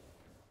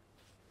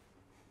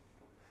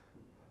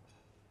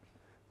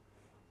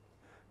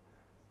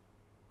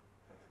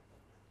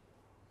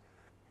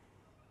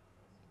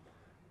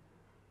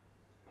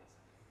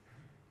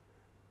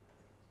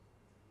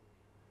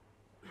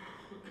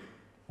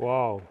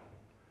 Wow.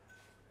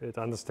 It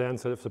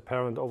understands that if the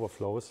parent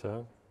overflows, yeah?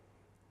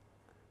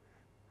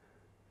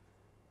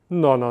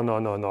 No, no, no,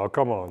 no, no,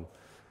 come on.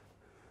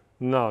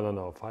 No, no,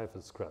 no, 5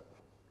 is crap.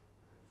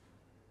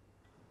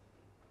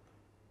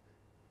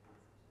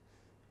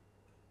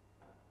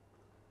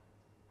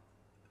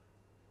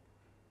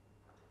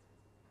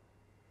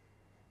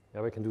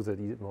 Yeah, we can do that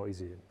more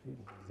easy.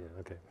 Yeah,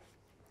 okay.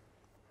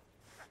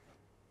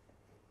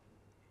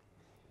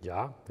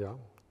 Yeah, yeah,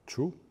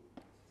 true,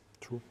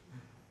 true.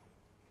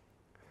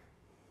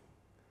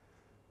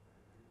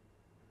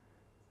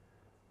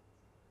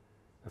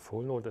 A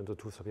full node into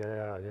 2 sub.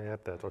 Yeah, you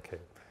had that. Okay.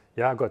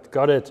 Yeah, good.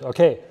 Got it.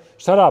 Okay.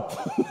 Shut up.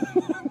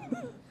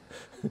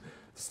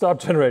 Stop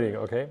generating.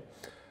 Okay.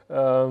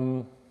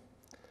 So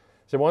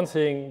one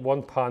thing,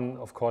 one pun,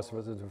 of course,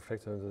 was it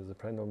reflected the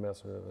print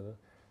mass.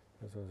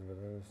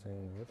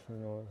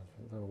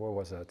 What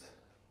was that?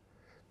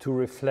 To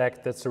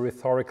reflect. That's a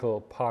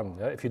rhetorical pun.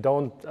 Yeah? If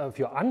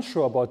you're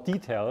unsure about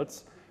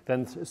details,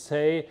 then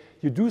say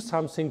you do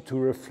something to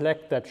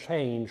reflect that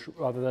change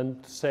rather than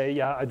to say,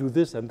 yeah, I do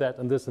this and that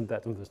and this and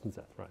that and this and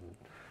that. Right?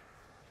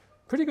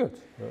 Pretty good.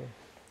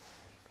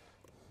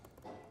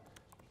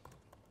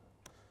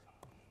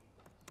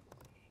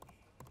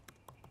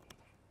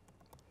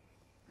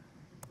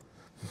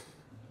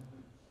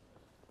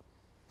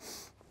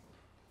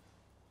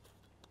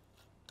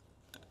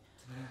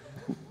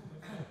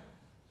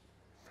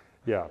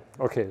 Yeah,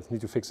 okay,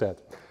 need to fix that.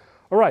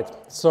 All right,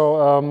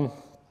 so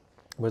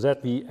with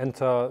that we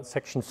enter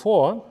section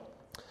 4.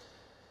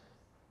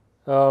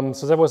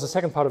 So that was the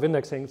second part of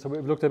indexing. So we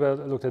looked at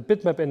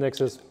bitmap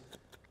indexes.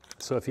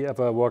 So if you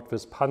ever worked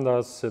with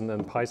pandas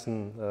in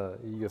Python,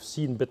 you've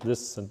seen bit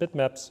lists and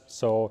bitmaps.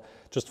 So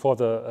just for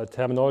the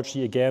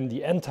terminology again,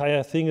 the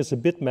entire thing is a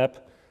bitmap,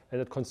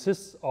 and it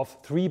consists of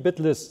 3 bit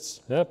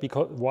lists. Yeah?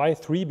 Why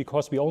 3?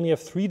 Because we only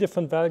have 3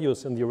 different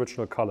values in the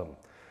original column.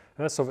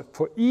 So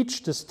for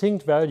each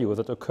distinct value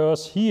that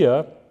occurs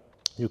here,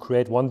 you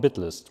create 1 bit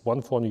list,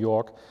 1 for New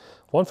York,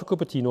 1 for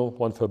Cupertino,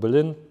 1 for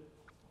Berlin,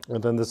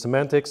 and then the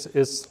semantics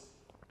is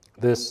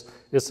this: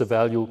 is the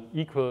value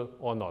equal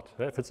or not?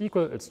 If it's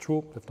equal, it's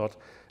true. If not,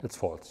 it's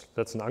false.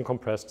 That's an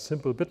uncompressed,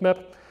 simple bitmap.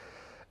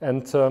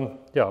 And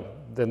yeah,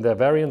 then there are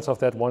variants of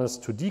that. One is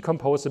to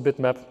decompose a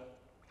bitmap.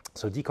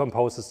 So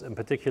decomposes in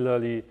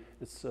particularly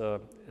is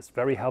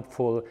very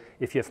helpful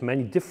if you have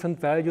many different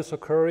values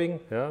occurring.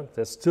 Yeah?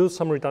 There's still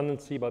some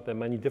redundancy, but there are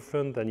many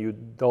different, and you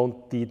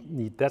don't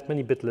need that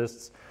many bit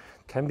lists.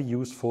 Can be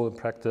useful in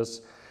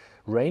practice.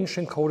 Range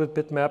encoded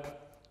bitmap.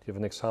 You have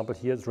an example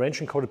here. The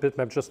range encoded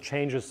bitmap just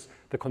changes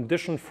the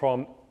condition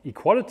from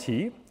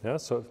equality. Yeah?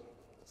 So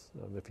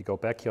if we go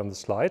back here on the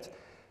slide,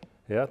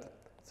 yeah,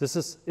 this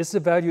is the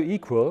value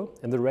equal?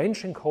 In the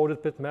range encoded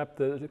bitmap,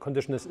 the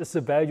condition is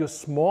the value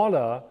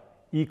smaller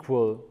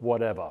equal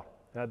whatever?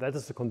 That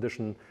is the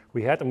condition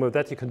we had, and with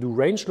that you can do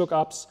range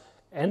lookups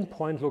and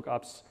point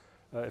lookups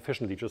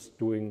efficiently, just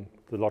doing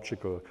the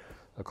logical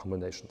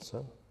combinations.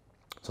 Yeah?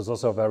 So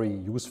those are very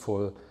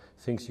useful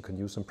things you can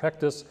use in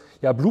practice.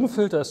 Yeah, Bloom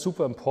filter is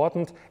super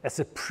important as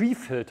a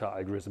pre-filter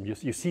algorithm.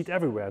 You see it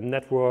everywhere: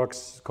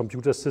 networks,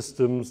 computer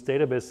systems,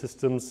 database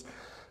systems,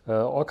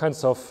 all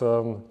kinds of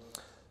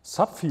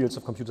subfields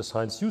of computer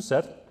science use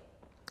that.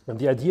 And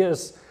the idea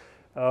is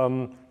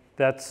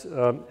that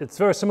it's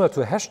very similar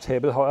to a hash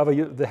table. However,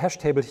 the hash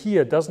table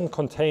here doesn't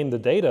contain the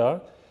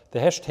data. The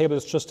hash table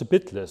is just a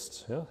bit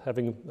list, yeah?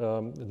 Having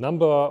a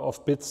number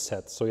of bits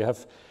set. So you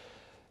have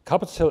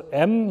capital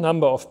M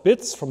number of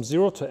bits from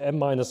 0 to M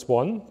minus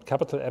 1,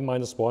 capital M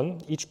minus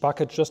 1. Each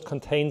bucket just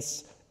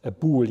contains a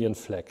Boolean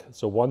flag,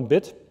 so 1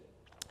 bit.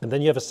 And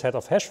then you have a set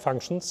of hash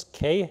functions,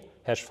 k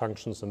hash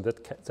functions in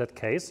that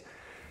case.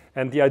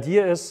 And the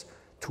idea is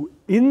to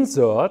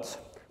insert,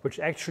 which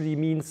actually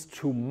means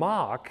to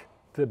mark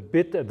the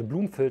bit at the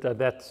Bloom filter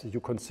that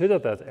you consider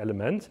that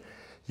element.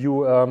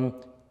 You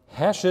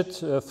hash it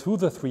through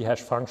the 3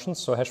 hash functions.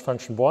 So hash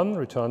function 1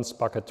 returns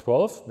bucket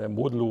 12, the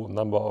modulo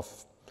number of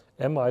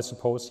M, I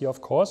suppose, here,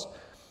 of course.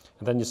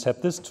 And then you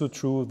set this to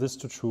true, this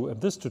to true, and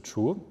this to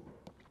true.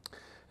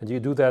 And you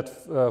do that,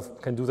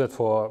 can do that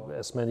for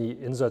as many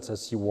inserts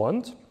as you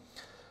want.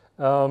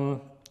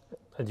 And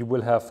you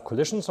will have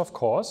collisions, of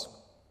course.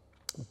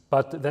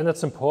 But then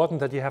it's important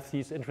that you have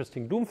these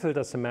interesting Bloom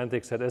filter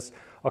semantics. That is,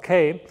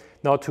 okay,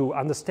 now to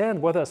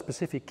understand whether a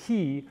specific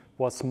key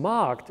was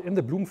marked in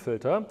the Bloom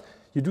filter,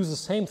 you do the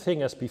same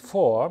thing as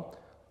before,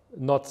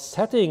 not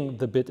setting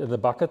the bit in the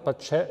bucket, but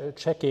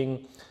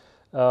checking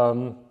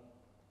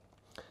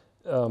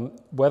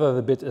whether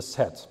the bit is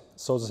set.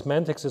 So the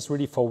semantics is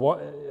really for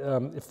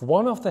if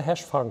one of the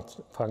hash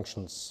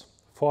functions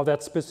for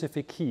that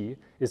specific key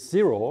is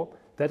 0,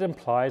 that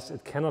implies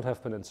it cannot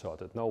have been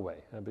inserted, no way,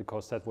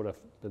 because that would have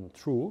been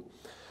true.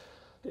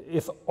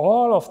 If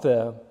all of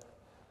the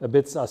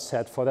bits are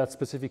set for that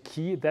specific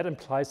key, that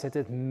implies that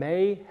it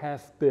may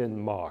have been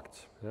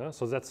marked. Yeah?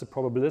 So that's the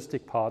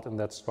probabilistic part in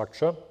that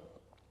structure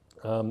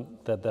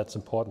that's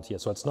important here.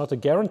 So it's not a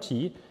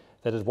guarantee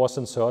that it was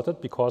inserted,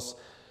 because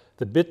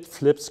the bit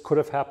flips could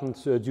have happened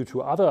due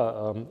to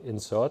other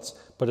inserts,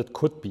 but it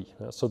could be.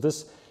 So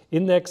this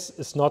index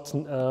is not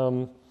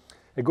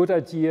a good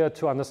idea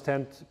to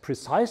understand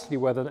precisely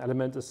whether an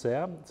element is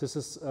there. This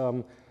is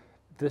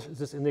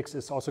this index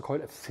is also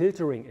called a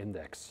filtering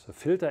index, a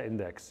filter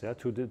index, yeah,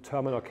 to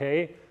determine,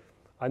 okay,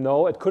 I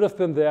know it could have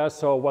been there,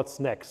 so what's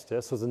next? Yeah?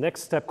 So the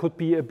next step could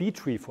be a B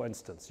tree, for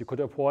instance. You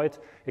could avoid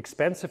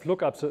expensive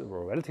lookups,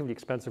 or relatively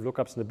expensive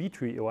lookups in a B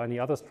tree or any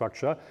other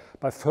structure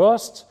by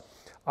first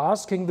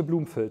asking the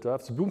Bloom filter.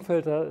 If the Bloom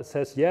filter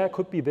says, yeah, it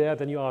could be there,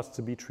 then you ask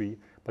the B tree,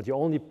 but you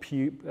only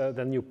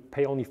then you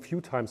pay only a few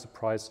times the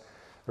price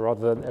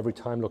rather than every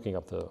time looking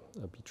up the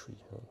B tree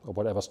or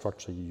whatever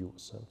structure you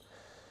use.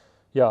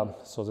 Yeah,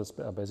 so that's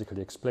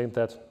basically explained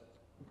that.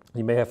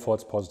 You may have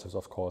false positives,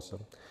 of course.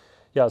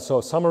 Yeah,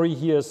 so summary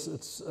here is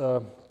it's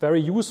a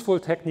very useful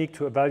technique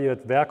to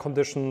evaluate where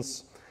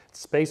conditions. It's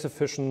space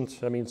efficient.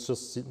 I mean, it's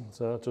just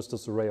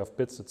this array of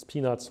bits. It's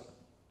peanuts.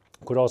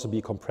 Could also be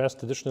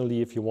compressed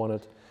additionally if you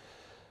wanted.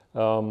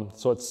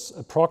 So it's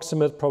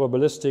approximate,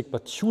 probabilistic,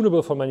 but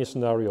tunable for many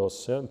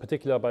scenarios, in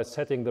particular by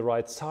setting the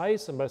right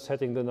size and by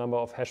setting the number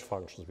of hash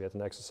functions. We had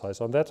an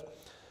exercise on that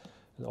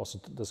and also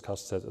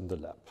discussed that in the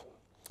lab.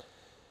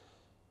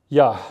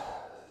 Yeah,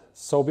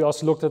 so we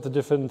also looked at the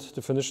different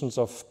definitions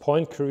of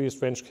point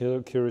queries, range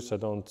queries. I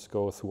don't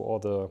go through all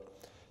the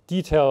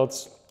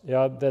details.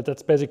 Yeah,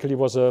 that basically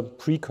was a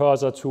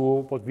precursor to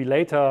what we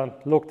later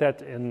looked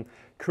at in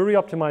query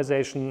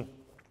optimization.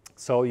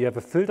 So you have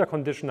a filter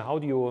condition. How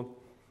do you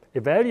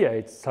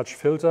evaluate such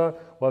filter?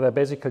 Well, there are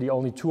basically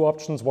only two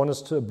options. One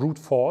is to brute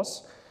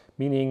force,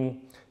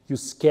 meaning you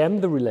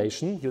scan the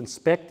relation, you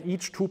inspect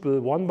each tuple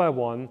one by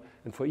one,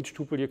 and for each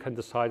tuple you can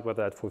decide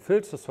whether it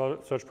fulfills the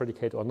search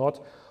predicate or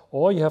not.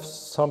 Or you have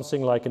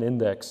something like an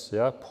index,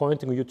 yeah,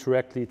 pointing you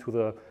directly to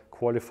the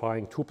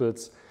qualifying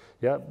tuples,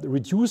 yeah,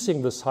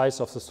 reducing the size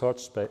of the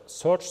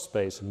search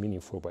space in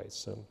meaningful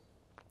ways.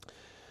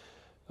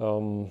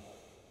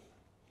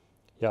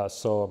 Yeah,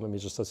 so let me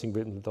just, I think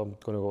we're not going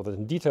to go over that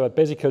in detail, but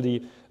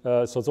basically,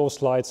 so those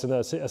slides, and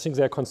I think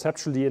they're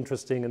conceptually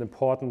interesting and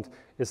important,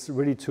 is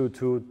really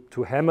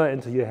to hammer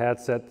into your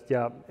heads that,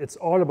 yeah, it's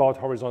all about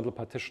horizontal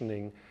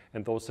partitioning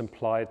and those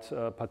implied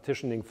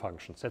partitioning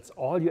functions. That's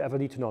all you ever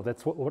need to know.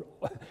 That's what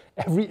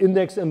every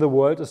index in the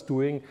world is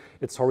doing.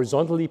 It's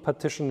horizontally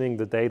partitioning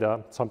the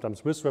data,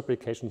 sometimes with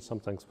replication,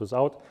 sometimes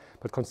without,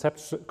 but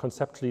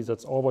conceptually,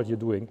 that's all what you're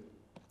doing.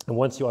 And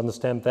once you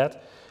understand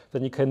that,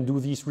 then you can do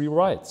these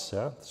rewrites.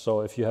 Yeah? So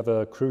if you have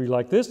a query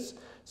like this,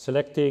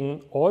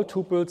 selecting all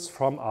tuples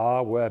from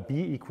R where B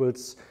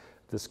equals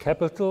this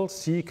capital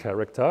C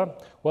character,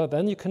 well,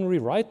 then you can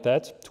rewrite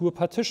that to a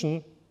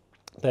partition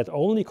that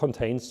only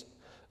contains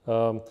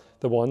the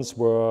ones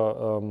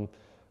where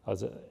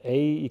A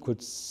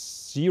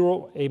equals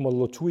 0, A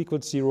modulo 2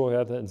 equals 0,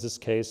 yeah, in this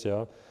case,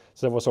 yeah.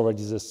 So there was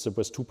already this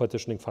with two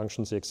partitioning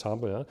functions, the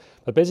example. Yeah?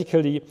 But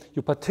basically,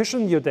 you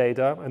partition your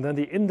data, and then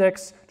the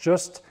index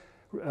just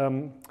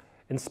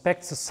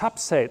inspects a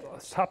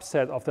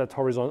subset of that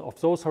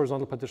of those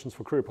horizontal partitions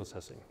for query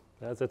processing.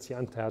 Yeah, that's the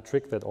entire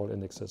trick that all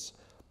indexes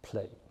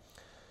play.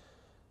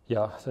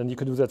 Yeah, then you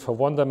can do that for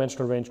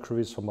one-dimensional range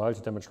queries, for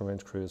multi-dimensional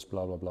range queries,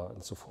 blah blah blah,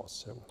 and so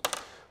forth. Yeah.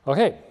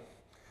 Okay,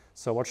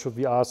 so what should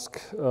we ask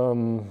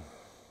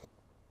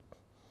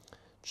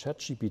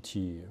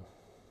ChatGPT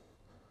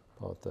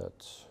about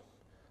that?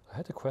 I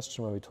had a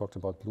question where we talked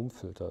about Bloom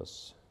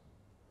filters.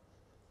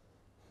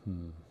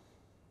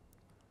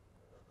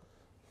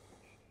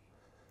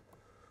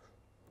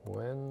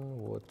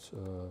 When would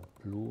a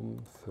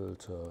Bloom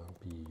filter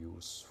be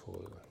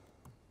useful?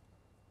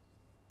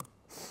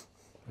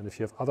 And if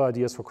you have other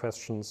ideas for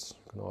questions,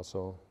 you can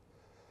also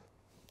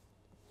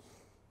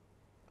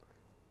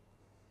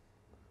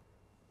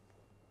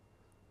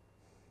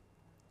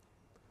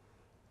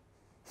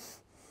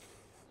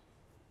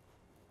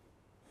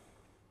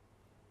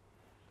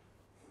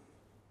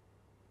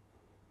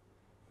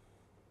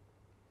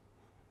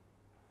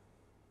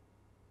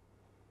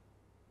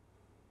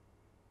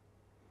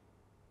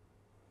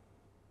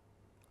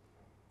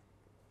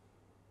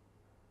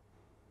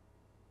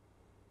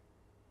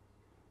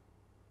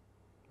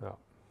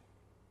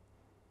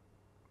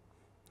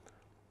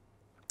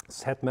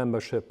set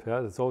membership,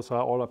 yeah, those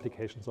are all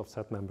applications of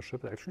set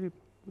membership. Actually,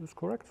 is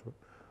correct.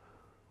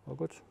 All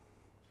good.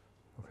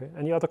 Okay,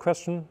 any other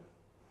question?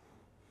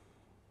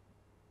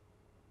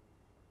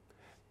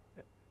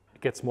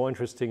 It gets more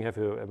interesting. I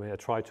mean, I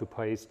try to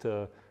paste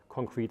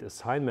concrete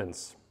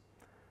assignments.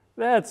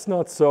 That's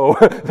not so.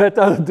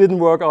 That didn't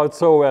work out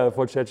so well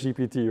for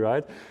ChatGPT,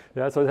 right?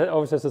 Yeah, so that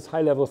always has this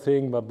high-level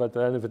thing, but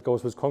then if it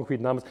goes with concrete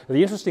numbers, the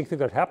interesting thing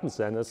that happens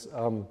then is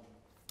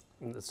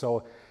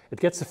so. It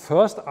gets the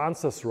first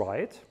answers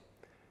right,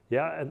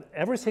 yeah, and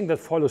everything that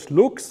follows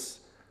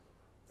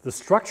the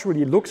structure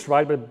really looks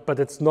right, but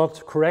it's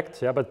not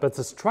correct, yeah, but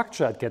the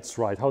structure it gets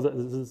right. How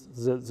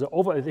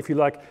if you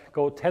like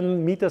go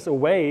 10 meters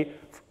away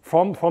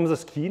from the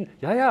screen,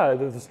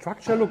 the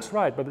structure looks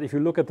right, but if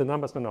you look at the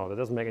numbers, no, that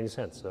doesn't make any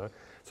sense. So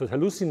it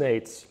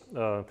hallucinates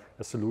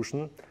a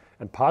solution,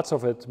 And parts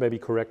of it may be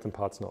correct and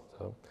parts not.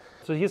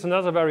 So here's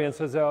another variant.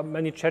 So there are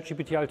many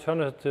ChatGPT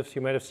alternatives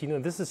you might have seen,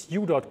 and this is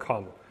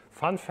u.com.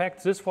 Fun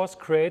fact, this was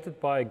created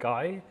by a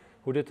guy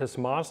who did his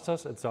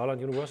master's at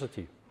Saarland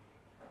University.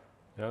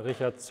 Yeah,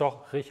 Richard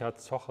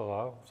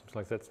Zocherer, something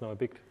like that's now a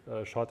big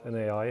shot in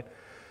AI.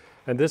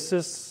 And this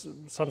is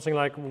something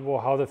like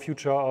how the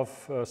future of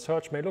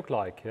search may look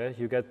like. Yeah?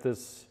 You get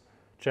this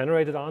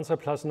generated answer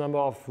plus a number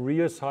of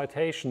real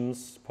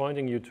citations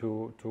pointing you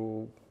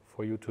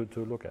for you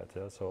to look at.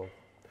 Yeah? So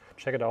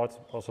check it out,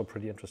 also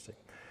pretty interesting.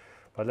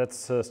 But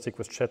let's stick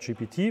with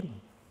ChatGPT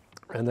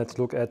and let's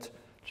look at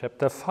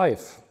chapter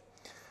 5.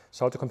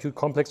 So how to compute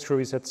complex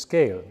queries at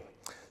scale.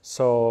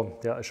 So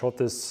yeah, I showed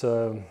this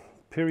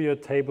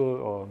period table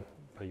or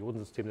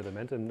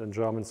Periodensystelelement in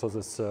German. So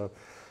this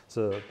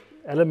the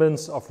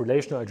elements of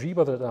relational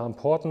algebra that are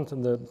important.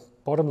 And the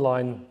bottom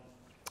line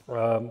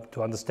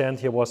to understand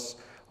here was,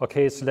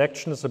 okay,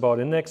 selection is about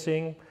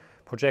indexing,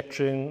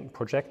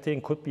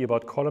 projecting could be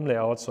about column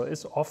layouts, or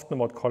is often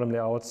about column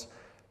layouts.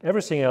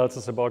 Everything else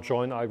is about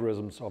join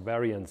algorithms or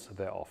variants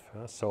thereof.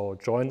 Yeah? So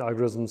join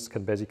algorithms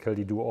can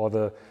basically do all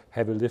the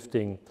heavy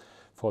lifting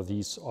for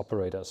these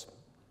operators.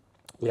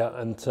 Yeah,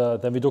 and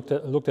then we looked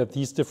at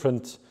these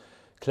different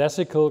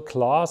classical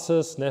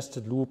classes: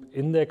 nested loop,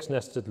 index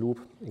nested loop,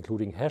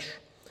 including hash,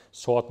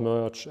 sort,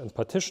 merge, and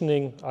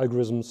partitioning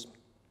algorithms,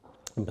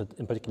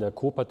 in particular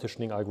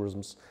co-partitioning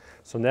algorithms.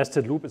 So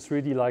nested loop is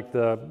really like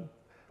the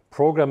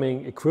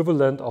programming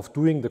equivalent of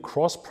doing the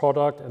cross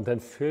product and then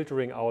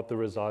filtering out the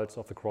results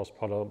of the cross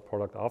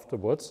product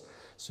afterwards.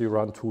 So you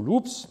run two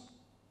loops,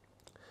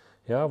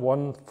 yeah,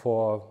 one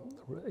for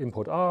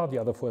input R, the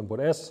other for input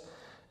S,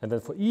 and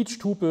then for each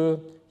tuple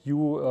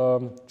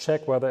you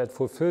check whether it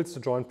fulfills the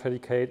join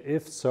predicate.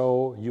 If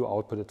so, you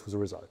output it to the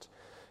result.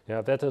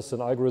 Yeah, that is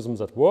an algorithm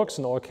that works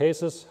in all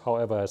cases,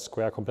 however has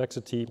square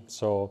complexity,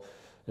 so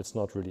it's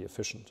not really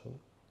efficient.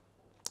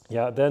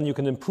 Yeah, then you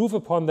can improve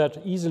upon that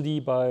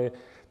easily by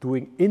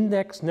doing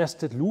index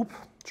nested loop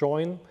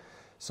join.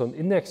 So an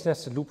index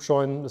nested loop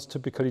join is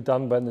typically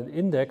done when an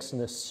index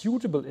and a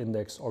suitable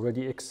index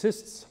already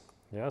exists.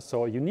 Yeah,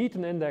 so you need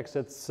an index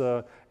that's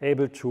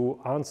able to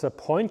answer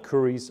point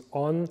queries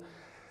on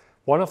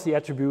one of the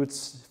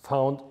attributes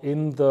found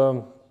in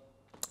the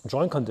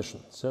join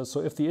condition.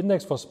 So if the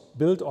index was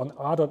built on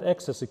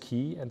r.x as a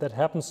key and that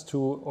happens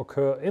to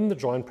occur in the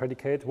join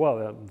predicate,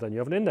 well, then you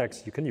have an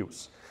index you can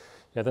use.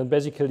 Yeah, then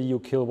basically you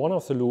kill one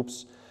of the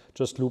loops,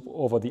 just loop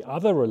over the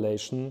other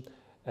relation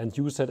and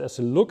use that as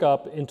a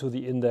lookup into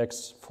the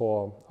index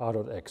for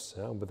r.x.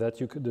 Yeah? With that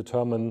you can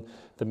determine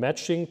the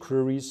matching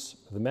queries,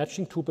 the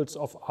matching tuples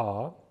of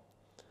R.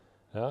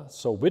 Yeah?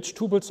 So which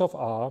tuples of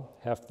R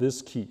have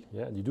this key?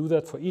 Yeah? And you do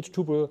that for each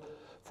tuple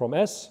from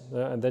S,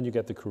 and then you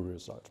get the query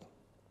result.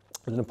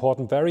 An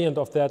important variant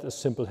of that is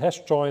simple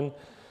hash join.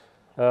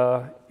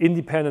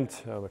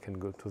 Independent, we can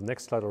go to the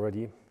next slide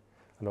already.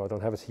 No, I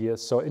don't have it here.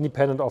 So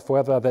independent of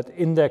whether that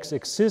index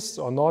exists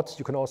or not,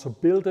 you can also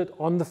build it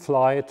on the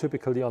fly,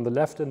 typically on the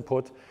left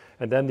input.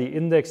 And then the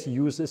index you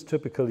use is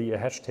typically a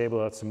hash table.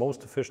 That's the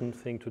most efficient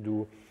thing to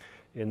do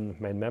in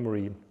main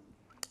memory.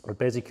 But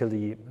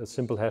basically, a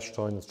simple hash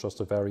join is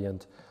just a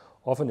variant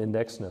of an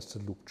index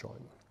nested loop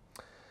join.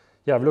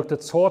 Yeah, I've looked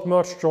at sort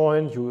merge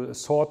join. You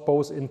sort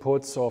both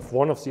inputs. So if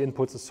one of the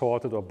inputs is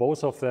sorted or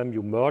both of them,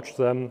 you merge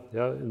them,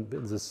 yeah, in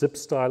the zip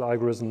style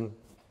algorithm.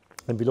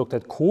 And we looked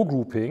at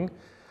co-grouping.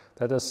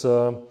 That is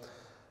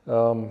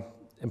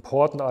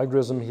important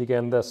algorithm.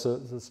 Again, there's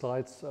the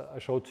slides I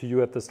showed to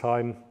you at this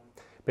time.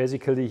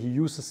 Basically, you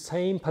use the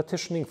same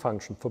partitioning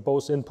function for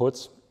both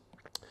inputs.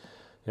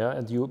 Yeah,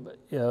 and you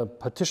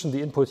partition the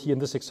input here in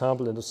this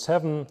example into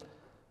 7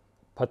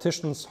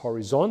 partitions,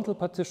 horizontal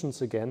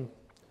partitions again,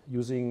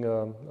 using,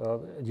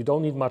 you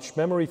don't need much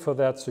memory for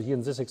that. So here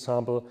in this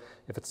example,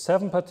 if it's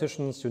 7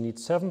 partitions, you need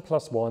 7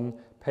 plus 1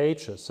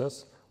 pages.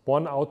 Yes?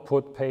 1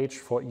 output page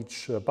for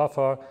each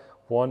buffer,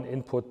 1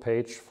 input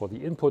page for the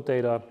input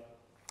data.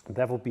 And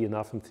that would be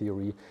enough in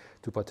theory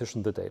to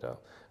partition the data.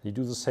 You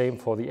do the same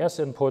for the S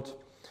input.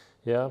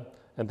 Yeah,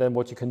 and then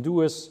what you can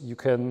do is you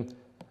can,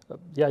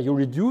 you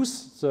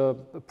reduce the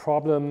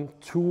problem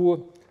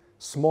to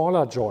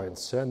smaller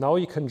joins. Yeah? Now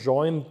you can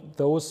join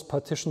those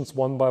partitions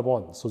one by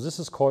one. So this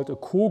is called a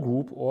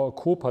co-group or a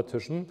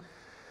co-partition,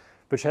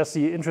 which has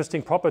the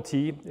interesting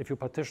property, if you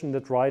partition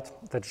it right,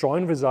 that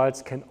join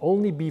results can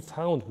only be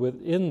found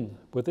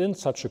within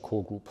such a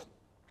co-group,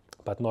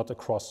 but not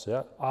across.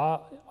 Yeah?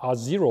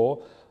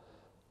 R0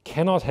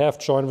 cannot have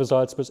join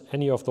results with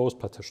any of those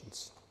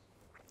partitions.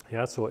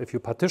 Yeah, so if you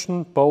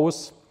partition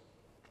both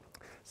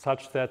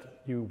such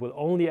that you will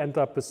only end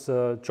up with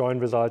join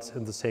results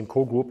in the same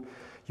co-group,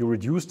 you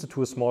reduce it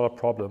to a smaller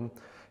problem.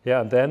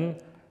 Yeah, and then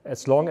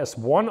as long as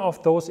one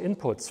of those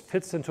inputs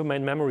fits into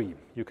main memory,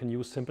 you can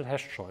use simple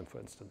hash join, for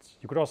instance.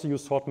 You could also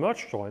use sort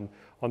merge join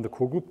on the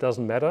co-group,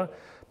 doesn't matter,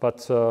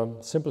 but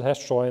simple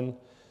hash join,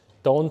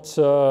 don't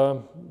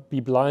be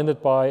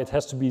blinded by, it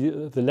has to be,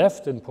 the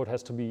left input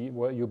has to be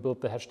where you build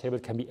the hash table,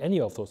 it can be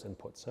any of those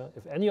inputs.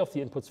 If any of the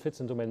inputs fits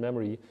into main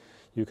memory,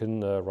 you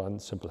can run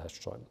simple hash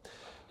join.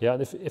 Yeah,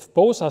 and if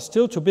both are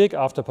still too big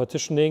after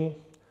partitioning,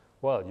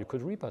 well, you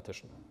could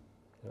repartition.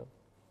 Yeah,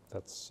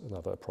 that's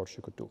another approach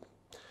you could do.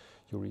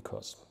 You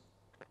recurse.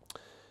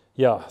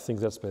 Yeah, I think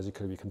that's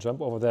basically, we can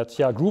jump over that.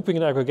 Yeah, grouping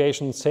and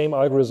aggregation, same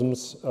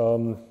algorithms.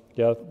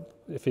 Yeah,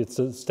 if it's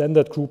a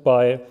standard group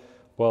by,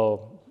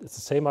 well, it's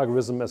the same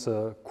algorithm as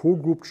a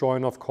co-group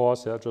join, of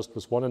course, yeah, just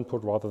with one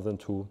input rather than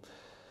two.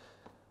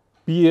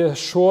 Be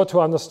sure to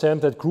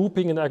understand that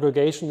grouping and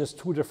aggregation is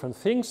two different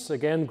things.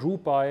 Again,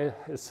 group by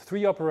is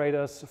three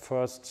operators.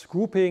 First,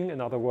 grouping,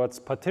 in other words,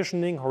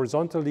 partitioning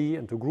horizontally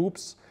into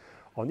groups.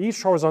 On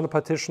each horizontal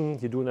partition,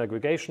 you do an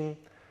aggregation.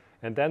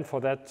 And then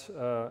for that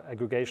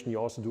aggregation, you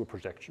also do a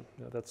projection.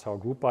 Yeah, that's how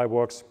group by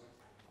works,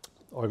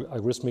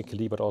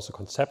 algorithmically, but also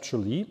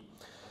conceptually.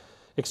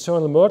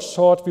 External merge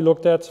sort we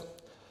looked at.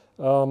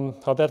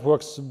 How that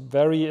works,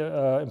 very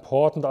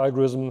important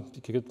algorithm.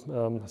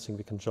 I think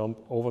we can jump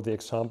over the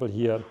example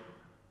here.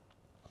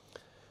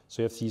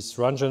 So you have these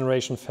run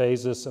generation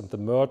phases and the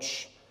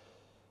merge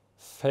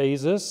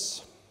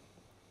phases.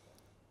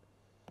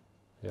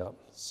 Yeah,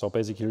 so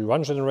basically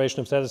run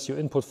generation, if that is your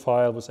input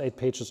file with 8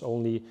 pages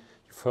only,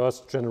 you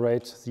first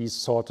generate these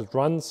sorted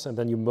runs and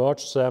then you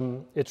merge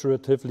them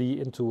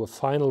iteratively into a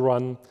final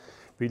run.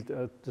 We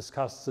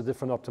discussed the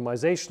different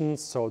optimizations,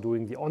 so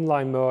doing the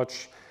online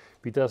merge.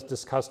 We just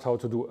discussed how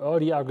to do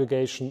early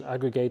aggregation,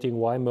 aggregating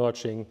while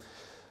merging,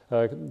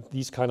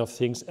 these kind of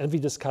things. And we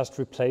discussed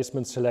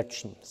replacement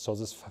selection. So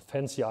this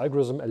fancy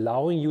algorithm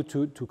allowing you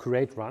to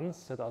create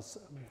runs that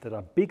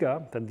are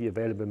bigger than the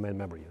available main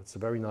memory. It's a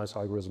very nice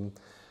algorithm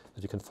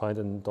that you can find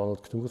in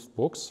Donald Knuth's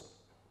books.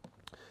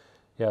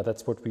 Yeah,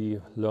 that's what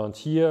we learned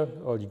here.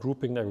 Early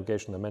grouping and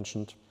aggregation I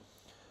mentioned.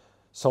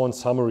 So in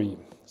summary,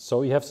 so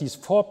we have these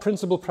 4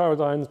 principal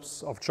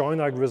paradigms of join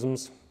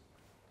algorithms.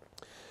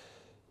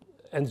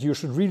 And you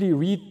should really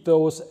read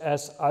those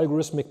as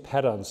algorithmic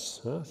patterns.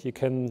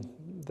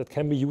 That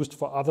can be used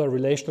for other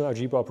relational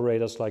algebra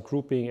operators like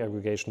grouping,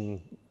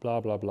 aggregation, blah,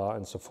 blah, blah,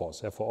 and so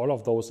forth. For all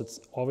of those, it's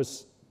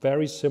always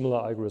very similar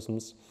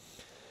algorithms.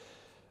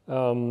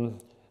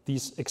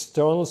 These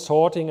external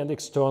sorting and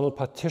external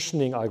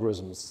partitioning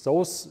algorithms,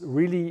 those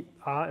really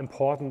are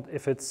important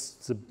if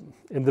it's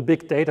in the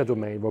big data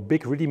domain, where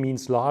big really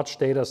means large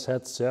data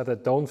sets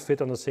that don't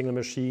fit on a single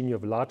machine. You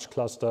have a large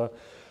cluster.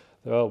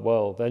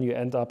 Well, then you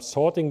end up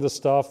sorting the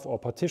stuff or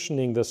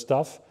partitioning the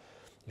stuff.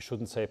 You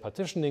shouldn't say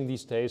partitioning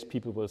these days.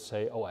 People will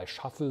say, oh, I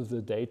shuffle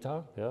the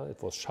data. Yeah,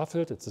 it was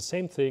shuffled. It's the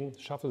same thing,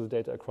 shuffle the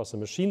data across the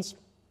machines.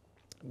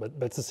 But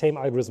it's the same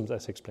algorithms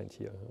as explained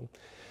here.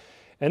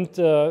 And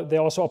there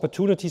are also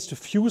opportunities to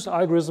fuse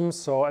algorithms.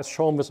 So as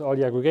shown with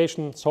early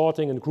aggregation,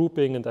 sorting and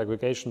grouping and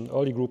aggregation,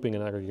 early grouping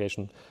and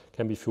aggregation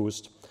can be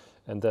fused.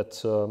 And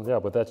that,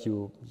 with that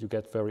you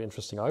get very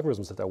interesting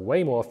algorithms that are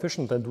way more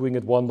efficient than doing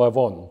it one by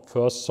one.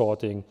 First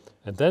sorting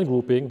and then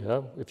grouping.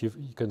 Yeah? If you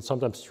can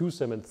sometimes use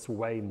them, and it's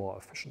way more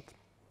efficient.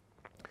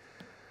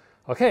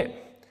 Okay,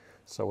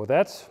 so with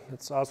that,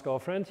 let's ask our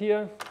friend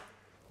here.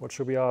 What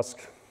should we ask?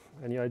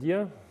 Any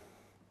idea?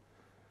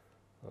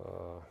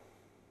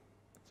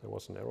 There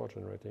was an error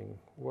generating.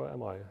 Where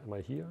am I? Am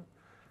I here?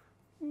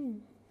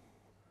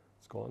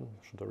 It's gone.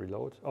 Should I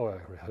reload? Oh,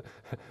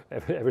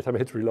 every time I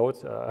hit reload,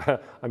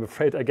 I'm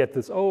afraid I get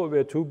this, oh,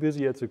 we're too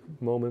busy at the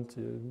moment.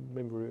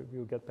 Maybe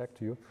we'll get back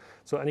to you.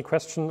 So any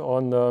question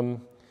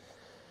on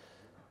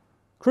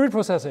query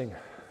processing?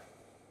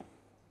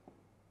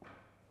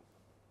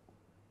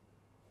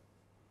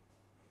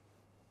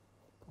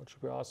 What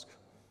should we ask?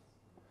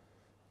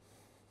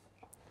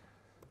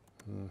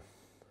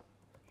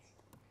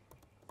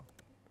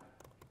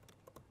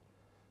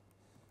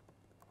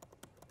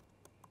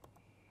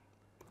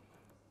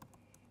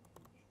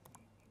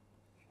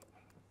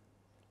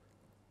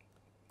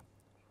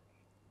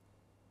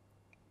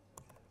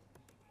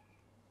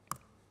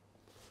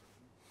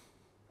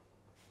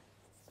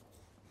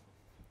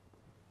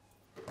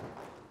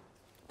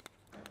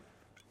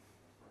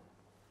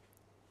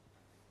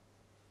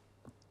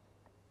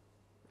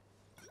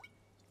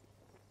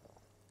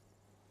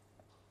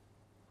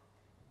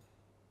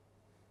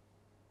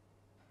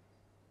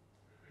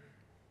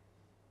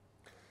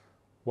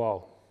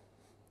 Wow,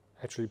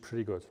 actually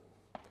pretty good.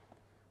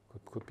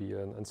 Could be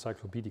an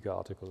encyclopedic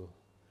article.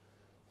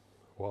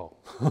 Wow,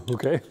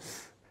 okay.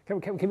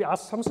 Can we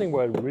ask something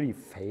where it really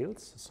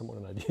fails? Is someone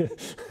an idea?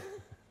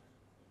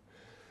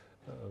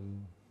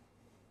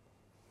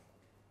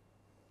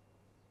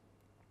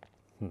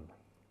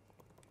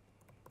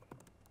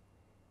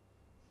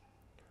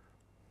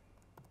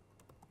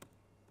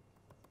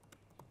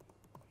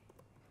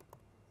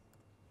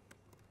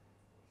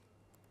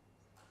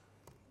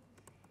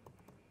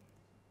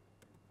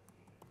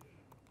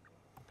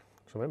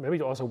 So maybe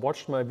you also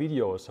watched my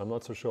videos. I'm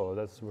not so sure.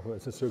 That's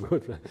so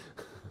good.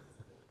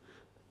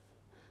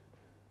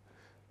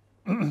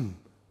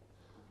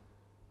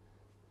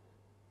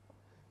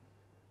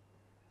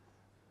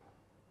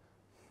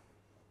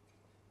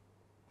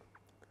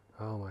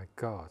 Oh my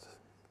God.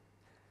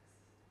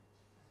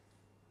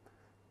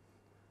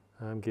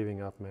 I'm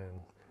giving up,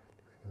 man.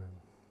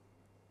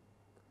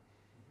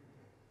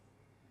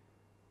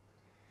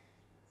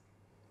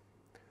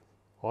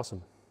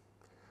 Awesome.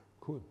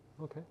 Cool.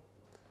 Okay.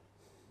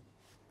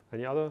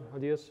 Any other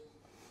ideas?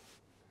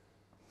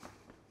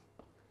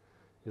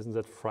 Isn't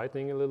that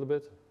frightening a little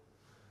bit?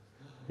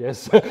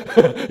 Yes.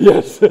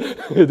 Yes,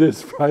 it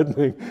is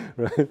frightening,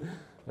 right?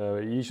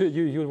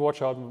 You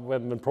watch out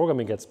when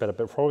programming gets better,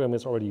 but programming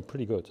is already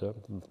pretty good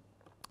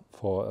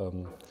for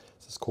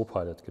this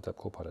Copilot, GitHub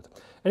Copilot.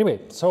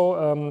 Anyway,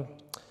 so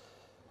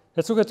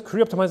let's look at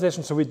query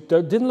optimization. So we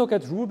didn't look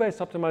at rule-based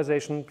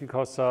optimization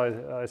because I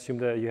assume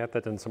that you had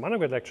that in some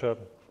undergrad lecture.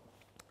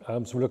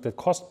 So we looked at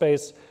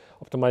cost-based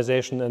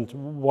optimization, and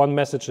one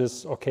message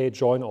is, okay,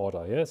 join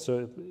order. Yeah?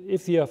 So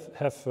if you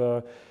have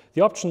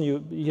the option,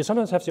 you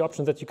sometimes have the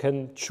option that you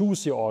can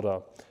choose the order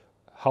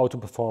how to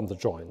perform the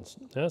joins.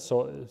 Yeah?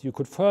 So you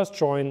could first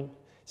join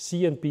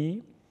C and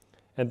B,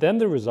 and then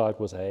the result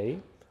was A,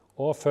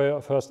 or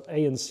first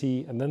A and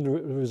C, and then the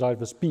result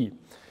was B.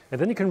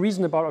 And then you can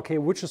reason about, okay,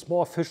 which is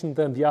more efficient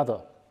than the other.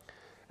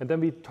 And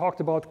then we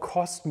talked about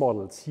cost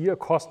models. Here, a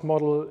cost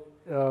model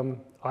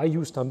I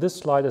used on this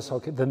slide is,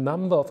 okay, the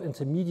number of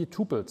intermediate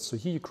tuples. So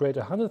here you create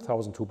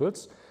 100,000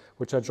 tuples,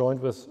 which are joined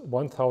with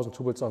 1,000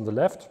 tuples on the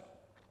left.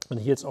 And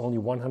here it's only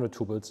 100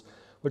 tuples,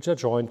 which are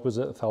joined with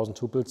 1,000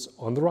 tuples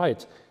on the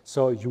right.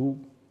 So you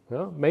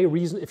may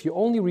reason, if you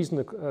only reason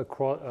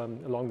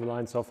along the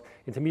lines of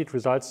intermediate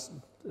results,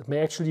 it may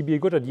actually be a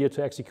good idea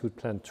to execute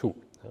plan 2.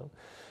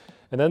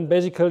 And then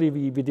basically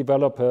we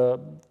developed a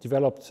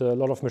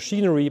lot of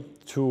machinery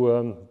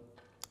to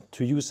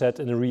use that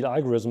in a real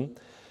algorithm.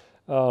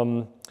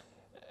 That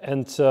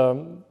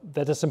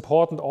is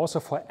important also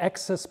for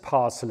access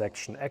path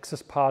selection.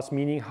 Access path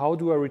meaning how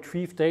do I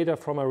retrieve data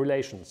from my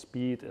relations,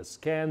 be it a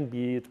scan,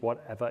 be it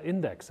whatever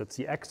index. It's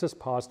the access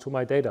path to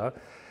my data.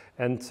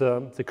 And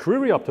the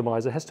query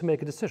optimizer has to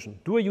make a decision.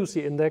 Do I use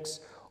the index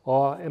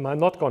or am I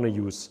not going to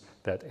use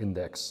that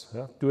index?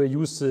 Yeah? Do I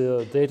use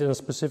the data in a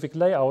specific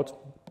layout?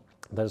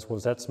 That is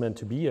what that's meant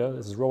to be.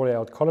 This is row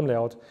layout, column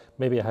layout.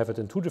 Maybe I have it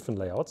in 2 different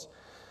layouts.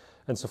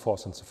 And so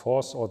forth and so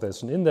forth, or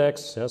there's an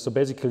index. Yeah? So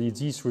basically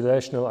these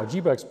relational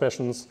algebra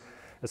expressions,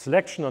 a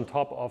selection on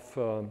top of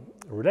a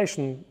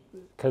relation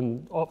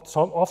can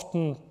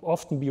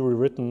often be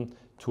rewritten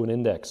to an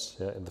index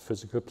in the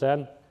physical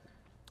plan.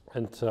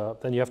 And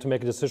then you have to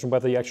make a decision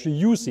whether you actually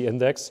use the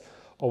index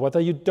or whether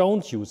you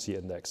don't use the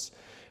index.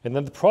 And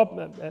then the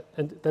problem,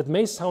 and that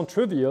may sound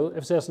trivial,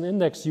 if there's an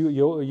index,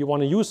 you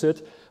want to use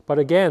it. But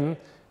again,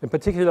 in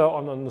particular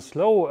on a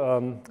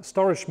slow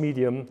storage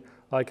medium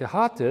like a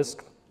hard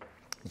disk,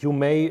 you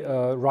may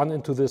run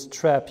into this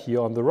trap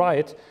here on the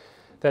right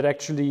that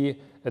actually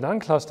an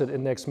unclustered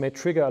index may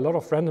trigger a lot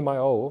of random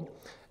I/O.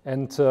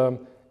 And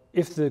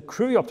if the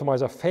query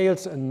optimizer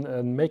fails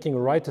in making a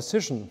right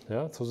decision,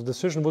 so the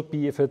decision would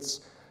be if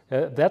it's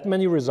that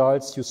many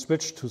results, you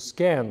switch to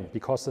scan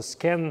because the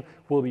scan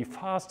will be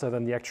faster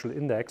than the actual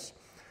index.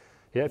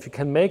 Yeah, if you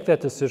can make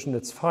that decision,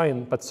 it's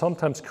fine. But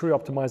sometimes query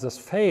optimizers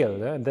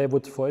fail, and they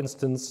would, for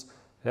instance,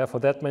 for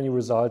that many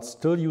results,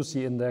 still use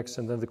the index,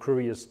 and then the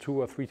query is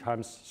 2 or 3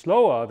 times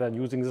slower than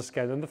using the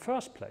scan in the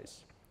first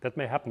place. That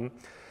may happen.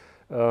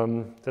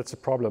 That's a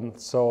problem.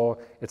 So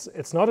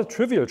it's not a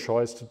trivial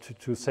choice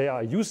to say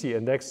I use the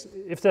index.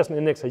 If there's an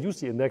index, I use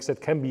the index. That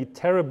can be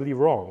terribly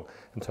wrong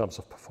in terms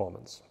of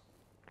performance.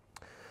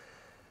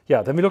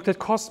 Yeah, then we looked at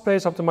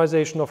cost-based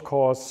optimization, of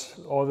course,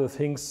 all the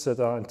things that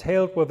are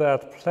entailed with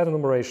that, plan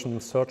enumeration,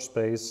 search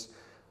space,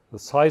 the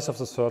size of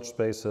the search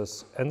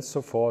spaces, and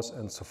so forth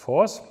and so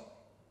forth.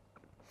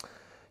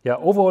 Yeah,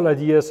 overall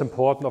idea is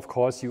important, of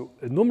course. You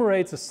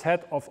enumerate the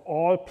set of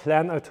all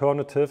plan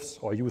alternatives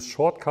or use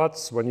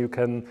shortcuts when you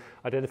can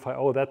identify,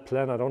 oh, that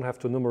plan I don't have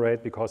to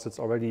enumerate because it's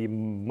already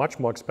much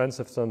more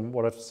expensive than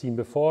what I've seen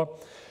before.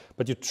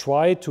 But you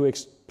try to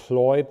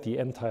exploit the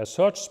entire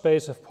search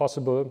space if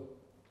possible.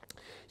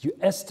 You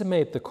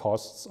estimate the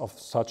costs of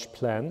such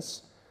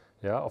plans,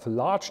 of a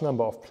large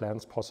number of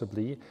plans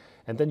possibly,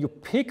 and then you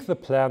pick the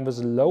plan with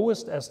the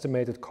lowest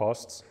estimated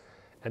costs,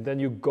 and then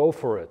you go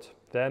for it.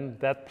 Then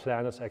that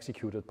plan is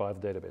executed by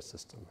the database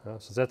system.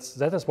 So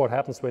that is what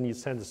happens when you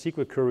send a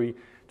SQL query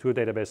to a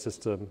database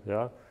system.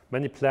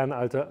 Many plan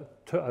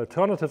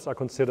alternatives are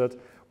considered.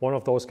 One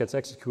of those gets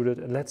executed,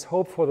 and let's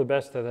hope for the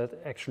best that that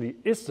actually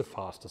is the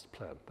fastest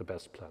plan, the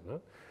best plan. The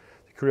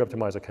query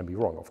optimizer can be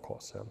wrong, of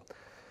course.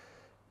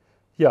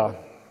 We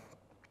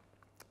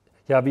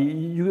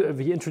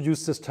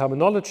introduced this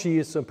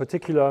terminology. So in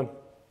particular,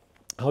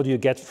 how do you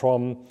get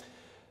from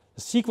a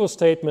SQL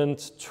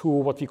statement to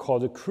what we call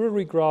the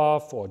query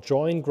graph or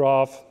join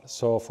graph?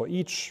 So for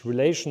each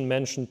relation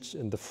mentioned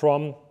in the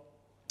from,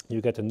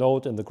 you get a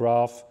node in the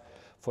graph.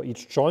 For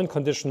each join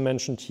condition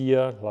mentioned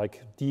here,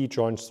 like D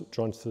joins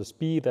this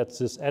B, that's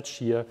this edge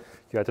here,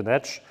 you get an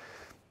edge.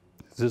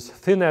 These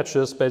thin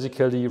edges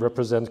basically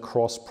represent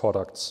cross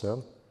products.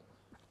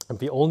 And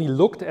we only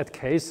looked at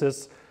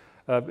cases,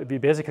 we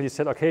basically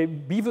said, okay,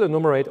 we will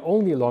enumerate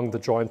only along the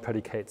join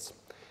predicates.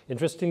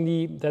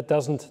 Interestingly, that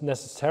doesn't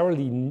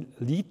necessarily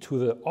lead to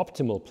the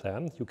optimal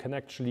plan. You can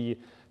actually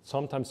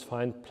sometimes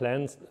find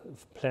plans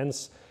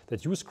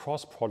that use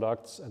cross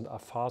products and are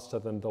faster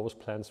than those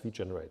plans we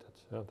generated.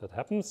 That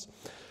happens.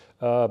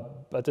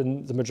 but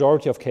in the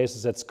majority of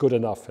cases, that's good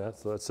enough. Yeah?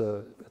 So it's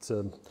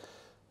a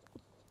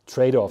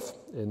trade-off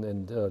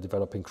in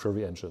developing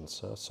query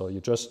engines. So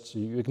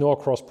you ignore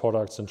cross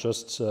products and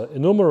just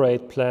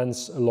enumerate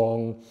plans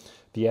along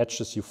the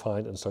edges you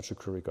find in such a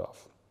query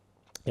graph.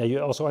 Yeah,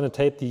 you also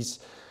annotate these.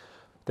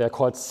 They're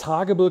called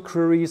saggable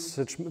queries,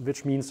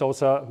 which means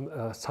those are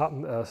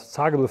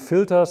saggable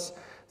filters.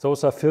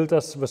 Those are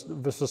filters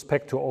with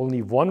respect to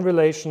only one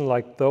relation,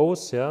 like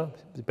those. Yeah,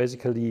 you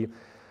basically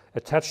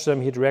attach them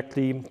here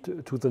directly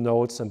to the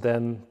nodes, and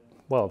then,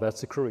 well,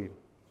 that's the query.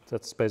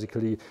 That's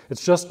basically,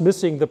 it's just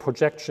missing the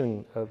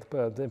projection,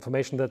 the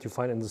information that you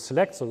find in the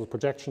select. So the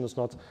projection is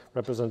not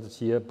represented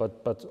here,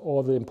 but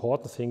all the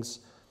important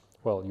things,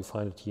 well, you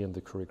find it here in the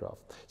query graph.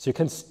 So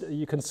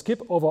you can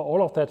skip over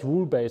all of that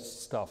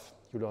rule-based stuff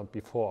you learned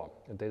before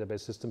and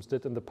database systems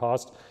did in the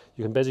past.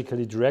 You can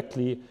basically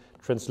directly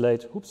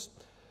translate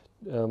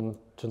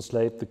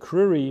the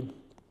query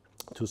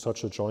to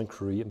such a join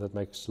query, and that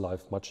makes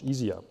life much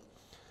easier.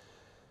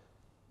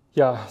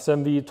 Yeah,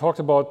 then we talked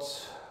about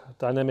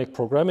dynamic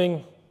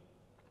programming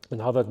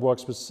and how that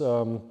works with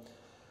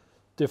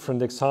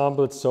different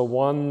examples. So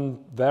one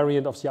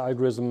variant of the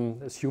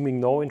algorithm, assuming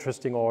no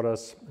interesting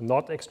orders,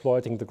 not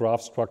exploiting the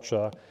graph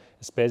structure,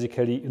 is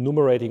basically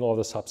enumerating all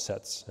the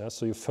subsets. Yeah?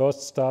 So you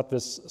first start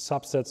with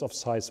subsets of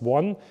size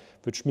 1,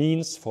 which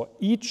means for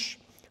each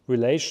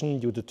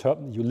relation you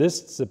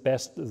list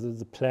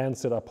the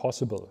plans that are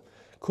possible.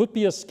 Could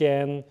be a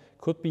scan,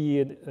 could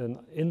be an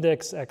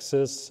index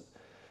axis,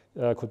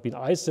 could be an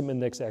ISIM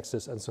index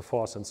axis, and so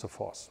forth and so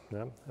forth.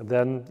 Yeah? And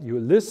then you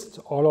list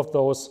all of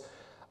those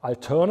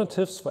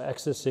alternatives for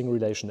accessing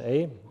relation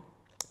A,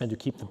 and you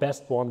keep the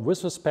best one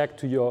with respect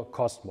to your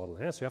cost model.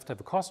 Yeah? So you have to have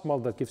a cost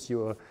model that gives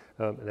you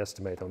an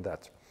estimate on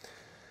that.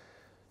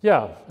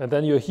 Yeah, and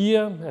then you're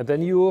here, and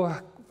then you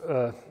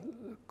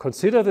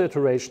consider the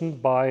iteration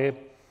by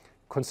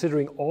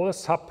considering all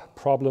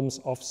sub-problems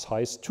of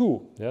size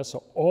 2. Yeah?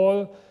 So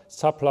all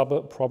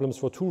sub-problems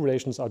for two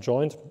relations are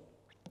joined.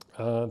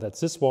 That's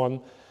this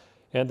one.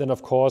 And then,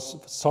 of course,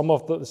 some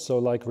of the, so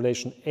like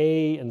relation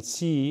A and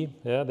C,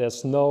 yeah,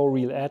 there's no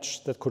real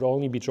edge that could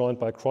only be joined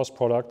by a cross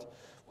product.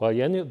 Well,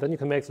 then you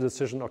can make the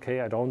decision,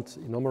 okay, I don't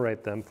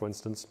enumerate them, for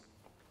instance,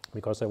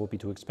 because that would be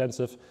too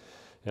expensive.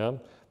 Yeah?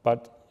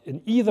 But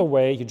in either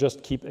way, you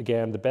just keep,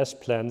 again, the best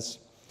plans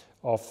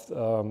of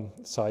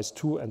size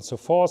 2 and so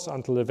forth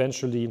until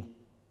eventually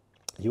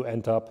you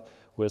end up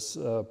with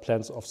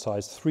plans of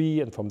size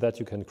 3, and from that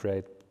you can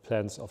create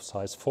plans of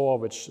size 4,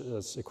 which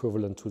is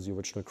equivalent to the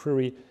original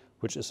query,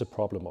 which is a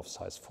problem of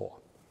size 4.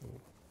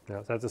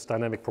 Yeah, that is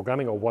dynamic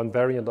programming, or one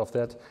variant of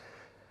that.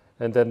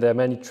 And then there are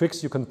many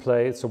tricks you can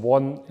play. So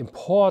one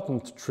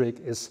important trick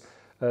is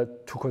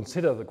to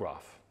consider the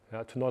graph,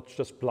 to not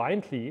just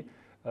blindly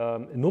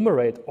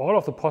enumerate all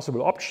of the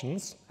possible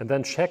options and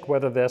then check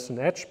whether there's an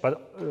edge,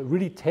 but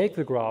really take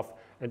the graph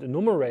and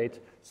enumerate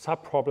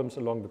sub-problems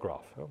along the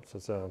graph.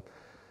 So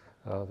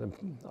the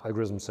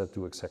algorithms that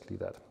do exactly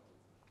that.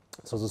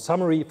 So the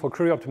summary for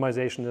query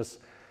optimization is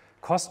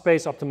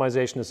cost-based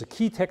optimization is a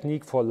key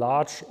technique for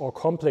large or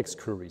complex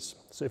queries.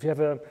 So if you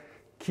have a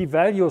key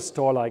value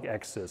store-like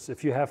axis,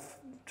 if you have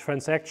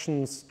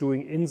transactions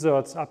doing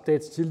inserts,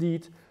 updates,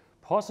 delete,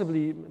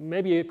 possibly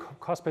maybe a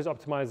cost-based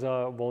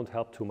optimizer won't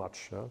help too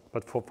much.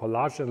 But for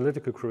large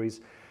analytical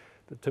queries,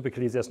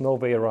 typically there's no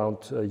way around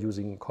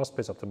using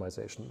cost-based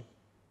optimization.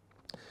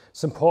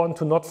 It's important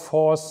to not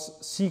force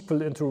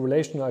SQL into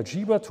relational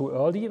algebra too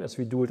early, as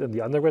we do it in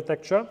the undergrad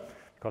lecture,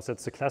 because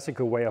that's the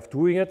classical way of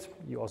doing it.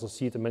 You also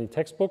see it in many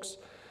textbooks.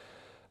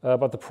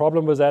 But the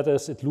problem with that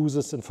is it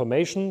loses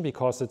information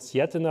because it's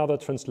yet another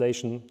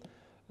translation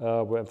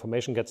where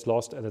information gets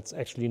lost, and it's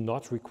actually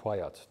not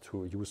required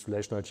to use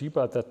relational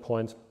algebra at that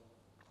point.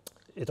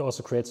 It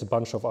also creates a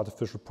bunch of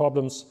artificial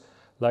problems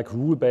like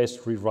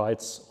rule-based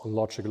rewrites on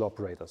logical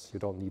operators. You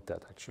don't need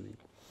that actually.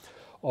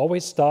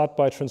 Always start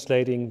by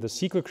translating the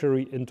SQL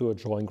query into a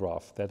join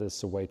graph. That is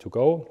the way to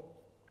go.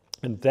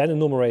 And then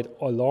enumerate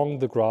along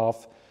the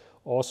graph,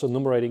 also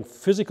enumerating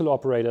physical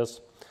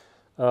operators.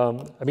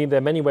 I mean, there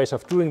are many ways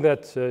of doing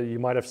that. You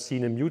might have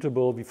seen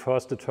immutable. We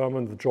first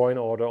determine the join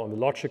order on the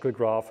logical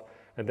graph,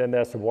 and then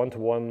there's a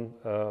one-to-one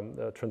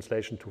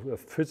translation to a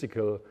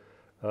physical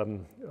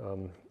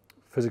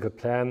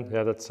plan.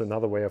 Yeah, that's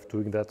another way of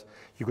doing that.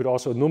 You could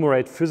also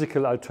enumerate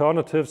physical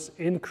alternatives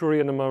in query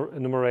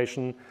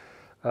enumeration,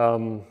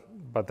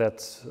 but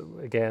that,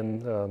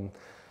 again,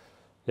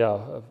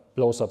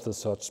 blows up the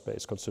search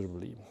space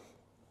considerably.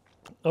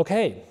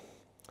 Okay.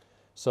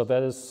 So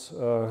that is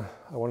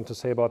I wanted to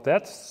say about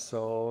that.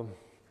 So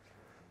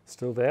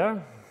still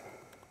there?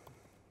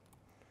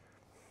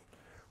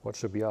 What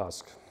should we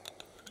ask?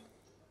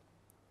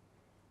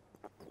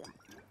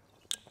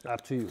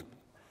 Up to you.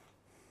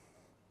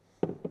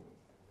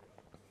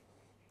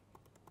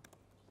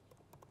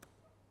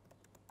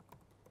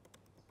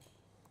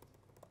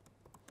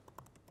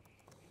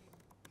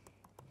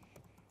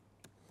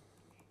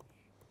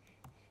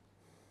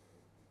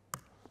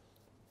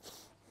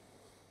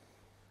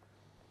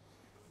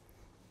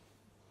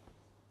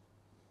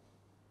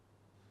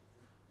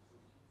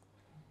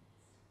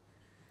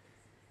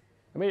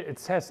 mean, it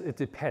says it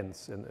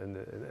depends in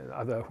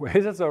other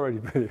ways. That's already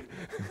pretty.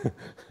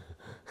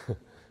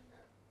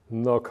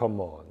 No,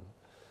 come on.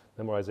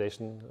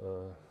 Memorization.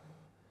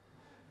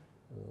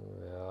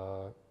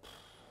 Ja.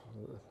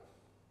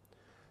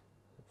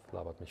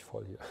 Labert mich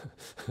voll hier.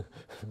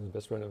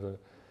 Best friend of the.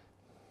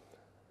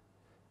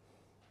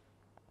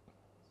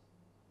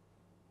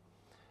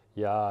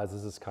 Yeah,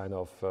 this is kind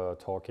of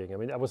talking. I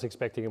mean, I was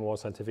expecting a more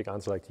scientific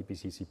answer like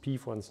TPCCP,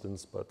 for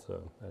instance, but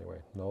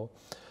anyway, no.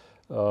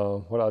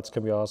 What else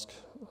can we ask?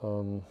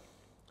 What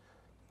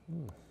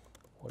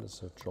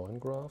is a join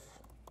graph?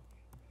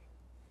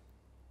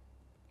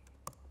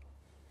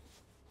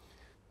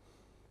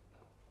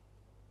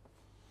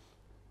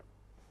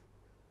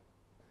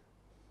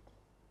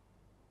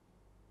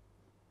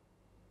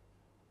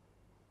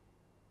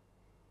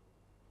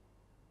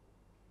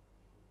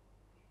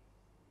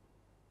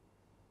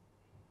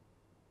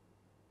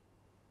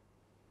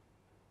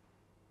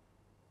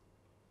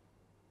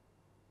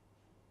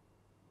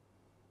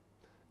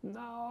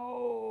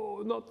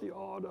 No, not the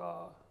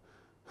order.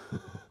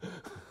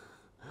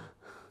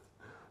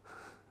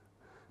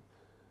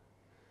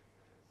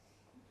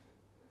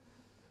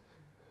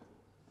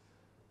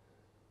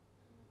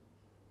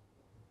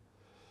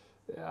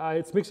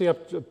 It's mixing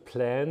up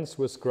plans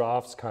with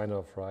graphs, kind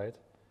of, right?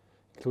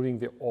 Including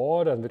the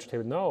order in which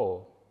table.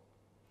 No.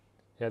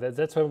 Yeah,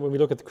 that's when we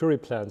look at the query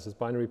plans, this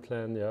binary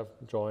plan, yeah,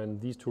 join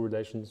these two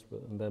relations,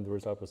 and then the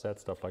result was that,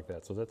 stuff like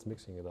that. So that's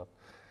mixing it up.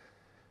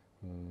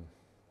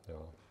 Yeah.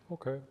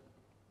 Okay.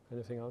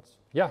 Anything else?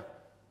 Yeah.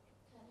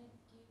 Can you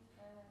give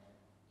a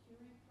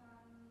query plan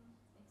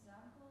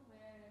example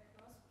where a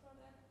cross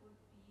product would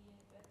be a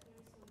better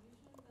solution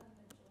than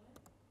the join?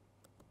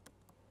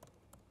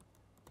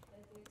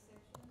 Like the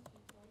exceptions you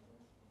told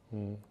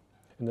us?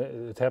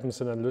 And it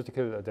happens in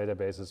analytical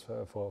databases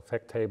for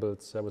fact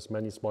tables. There was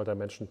many small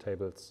dimension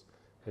tables.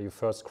 You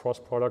first cross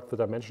product the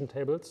dimension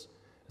tables.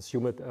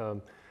 Assume a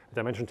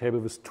dimension table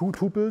with 2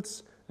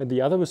 tuples and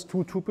the other with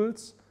 2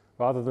 tuples,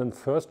 rather than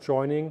first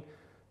joining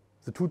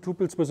the 2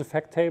 tuples with a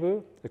fact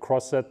table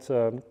across that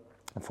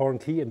foreign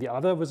key and the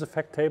other with a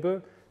fact table.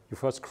 You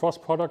first cross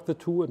product the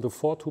 2 into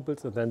 4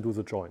 tuples and then do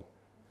the join.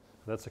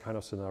 That's the kind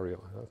of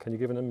scenario. Can you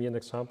give me an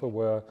example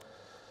where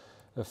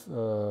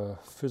a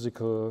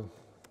physical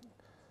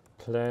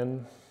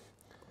plan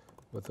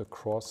with a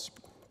cross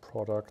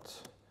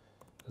product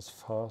is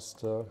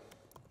faster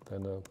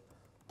than a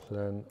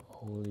plan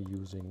only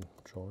using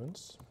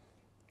joins?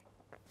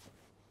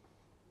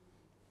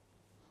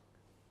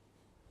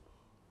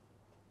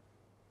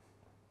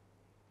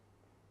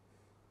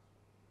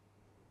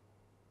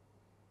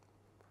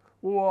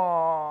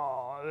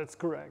 Wow, that's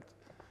correct.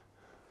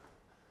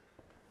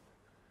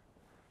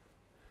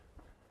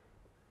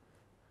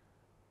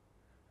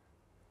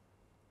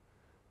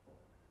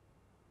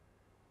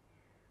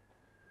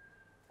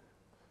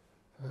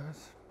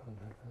 That's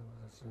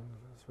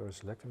very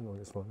selective. No,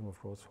 it's not number of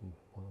rows from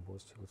one of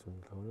both tables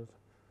included.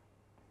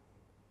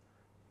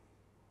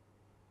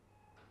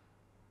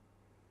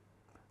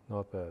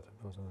 Not bad.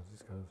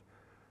 These kind of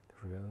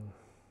different.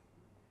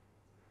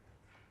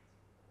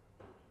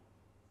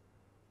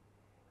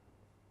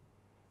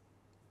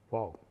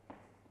 Wow.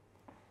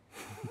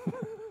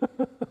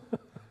 I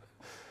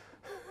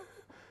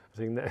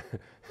think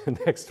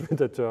next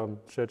winter term,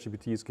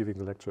 ChatGPT is giving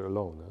the lecture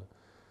alone.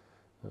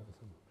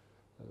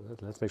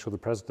 Let's make sure the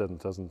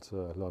president doesn't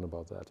learn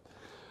about that.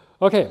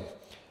 Okay,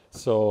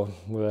 so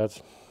with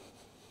that,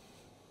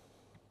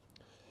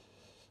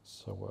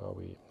 so where are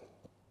we?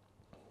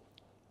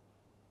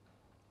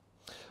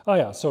 Oh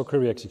yeah, so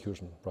query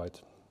execution, right.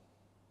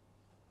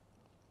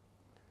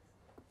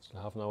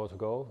 Still half an hour to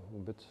go, a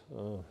bit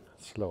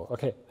slow.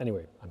 Okay,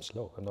 anyway, I'm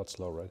slow, I'm not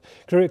slow, right?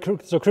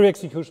 So query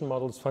execution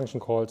models, function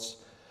calls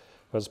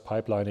versus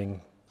pipelining.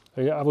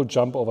 I will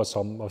jump over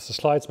some of the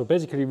slides, but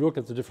basically we look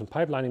at the different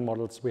pipelining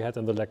models we had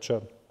in the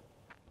lecture.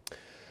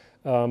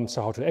 So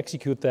how to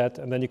execute that,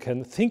 and then you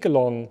can think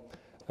along,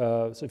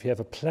 so if you have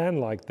a plan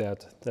like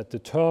that, that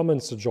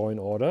determines the join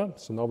order.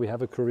 So now we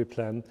have a query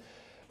plan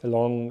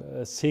along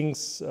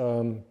sinks,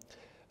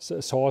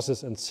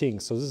 sources and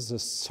sinks. So this is a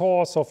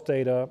source of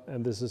data,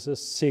 and this is a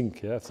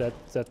sink. Yeah? If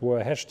that were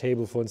a hash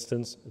table, for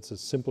instance, it's a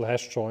simple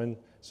hash join.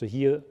 So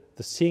here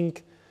the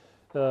sink,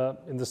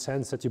 in the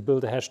sense that you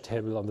build a hash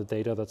table on the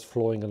data that's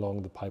flowing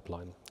along the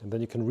pipeline. And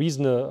then you can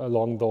reason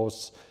along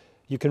those.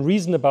 You can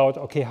reason about,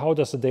 okay, how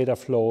does the data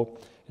flow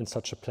in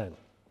such a plan?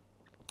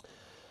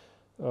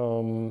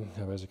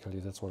 Yeah, basically,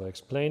 that's what I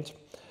explained.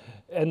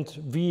 And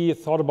we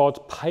thought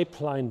about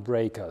pipeline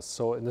breakers.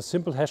 So in a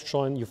simple hash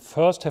join, you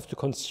first have to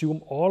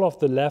consume all of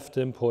the left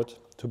input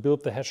to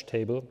build the hash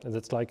table. And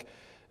it's like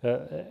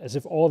as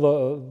if all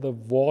the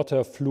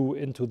water flew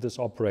into this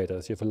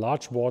operator. So you have a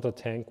large water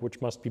tank,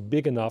 which must be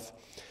big enough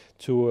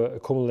to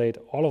accumulate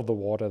all of the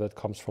water that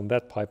comes from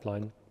that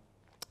pipeline.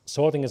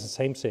 Sorting is the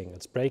same thing.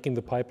 It's breaking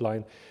the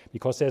pipeline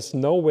because there's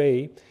no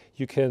way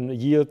you can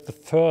yield the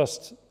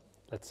first,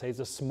 let's say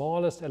the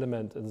smallest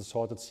element in the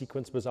sorted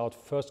sequence without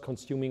first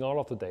consuming all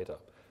of the data.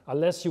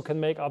 unless you can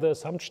make other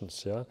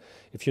assumptions. Yeah?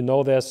 If you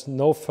know there's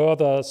no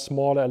further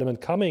smaller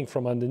element coming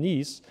from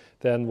underneath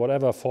than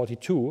whatever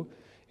 42,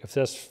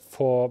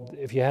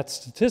 if you had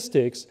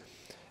statistics,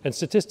 and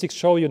statistics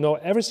show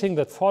everything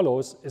that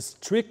follows is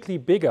strictly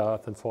bigger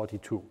than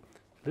 42.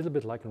 A little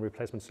bit like in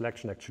replacement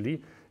selection,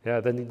 actually. Yeah,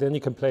 then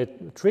you can play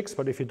tricks,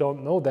 but if you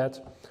don't know that,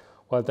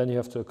 well, then you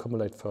have to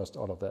accumulate first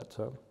all of that.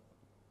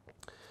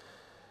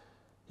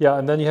 Yeah,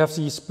 and then you have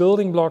these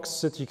building blocks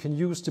that you can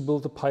use to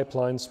build the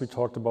pipelines. We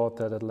talked about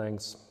that at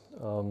length.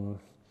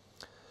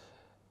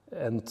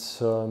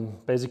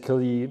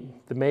 Basically,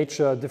 the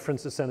major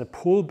difference is then a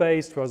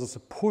pull-based versus a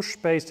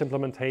push-based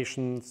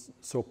implementation.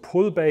 So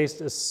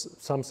pull-based is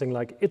something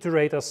like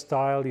iterator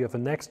style. You have a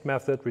next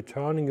method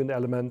returning an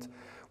element,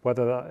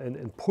 whether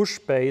in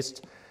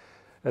push-based,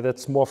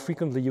 that's more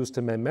frequently used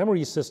in main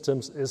memory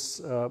systems,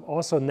 is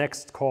also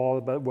next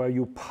call, but where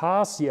you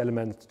pass the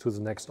element to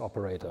the next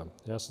operator.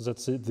 Yeah, so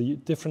that's the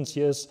difference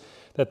here is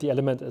that the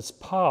element is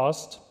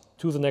passed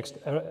to the next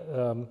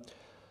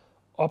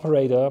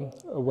operator,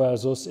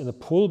 whereas in a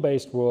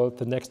pull-based world,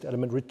 the next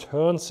element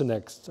returns the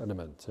next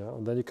element. Yeah?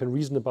 And then you can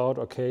reason about,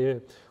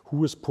 okay,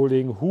 who is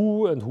pulling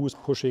who and who is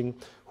pushing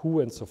who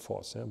and so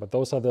forth. Yeah? But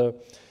those are the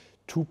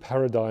two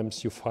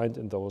paradigms you find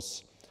in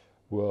those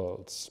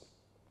worlds.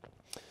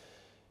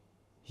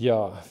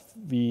 Yeah,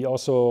 we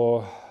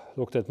also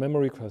looked at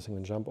memory. I think we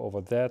can jump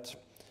over that.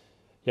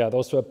 Yeah,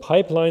 those were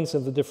pipelines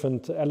and the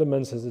different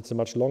elements. It's a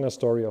much longer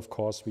story, of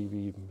course.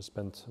 We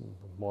spent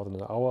more than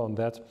an hour on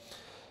that.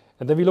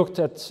 And then we looked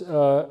at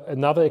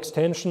another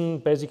extension,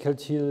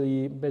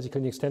 basically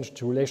an extension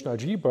to relational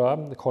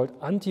algebra called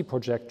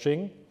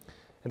anti-projection.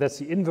 And that's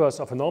the inverse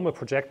of a normal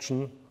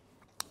projection.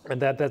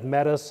 And that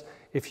matters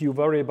if you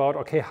worry about,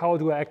 okay, how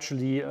do I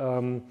actually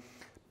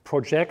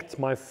project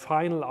my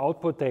final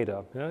output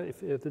data? Yeah?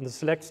 If in the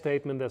select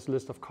statement there's a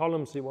list of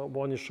columns you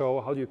want to show,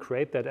 how do you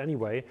create that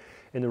anyway?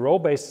 In a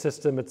row-based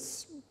system,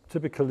 it's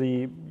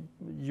typically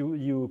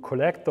you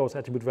collect those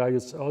attribute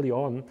values early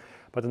on,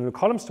 but in the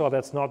column store,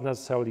 that's not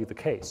necessarily the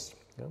case.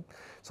 Yeah?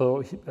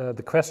 So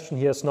the question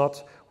here is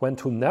not when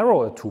to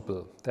narrow a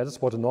tuple. That is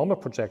what a normal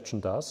projection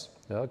does,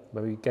 yeah?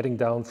 When we're getting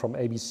down from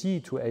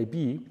ABC to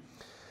AB.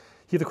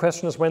 Here the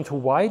question is when to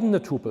widen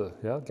the tuple,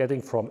 yeah?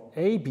 Getting from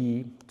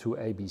AB to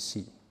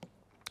ABC.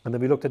 And then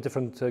we looked at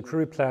different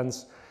query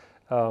plans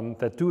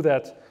that do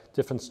that,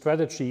 different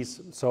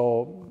strategies.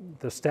 So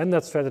the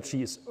standard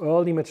strategy is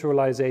early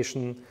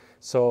materialization.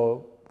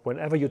 So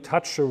whenever you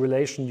touch a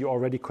relation, you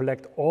already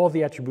collect all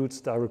the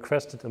attributes that are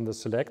requested in the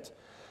select.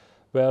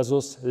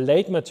 Versus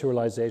late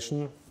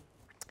materialization,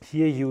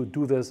 here you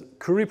do this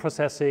query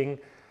processing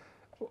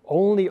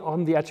only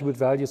on the attribute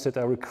values that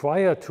are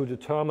required to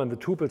determine the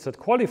tuples that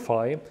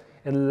qualify.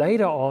 And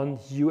later on,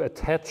 you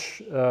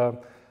attach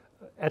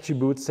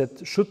attributes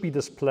that should be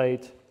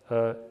displayed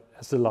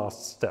as the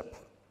last step.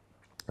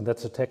 And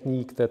that's a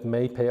technique that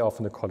may pay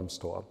off in a column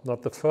store.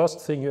 Not the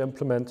first thing you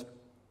implement,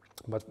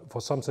 but for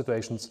some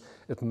situations,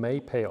 it may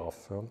pay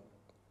off. Yeah?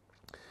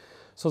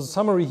 So the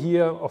summary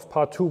here of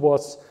part 2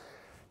 was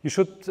you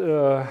should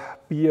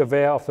be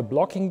aware of the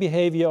blocking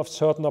behavior of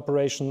certain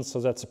operations.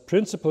 So that's a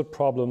principal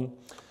problem,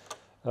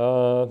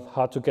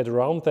 hard to get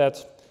around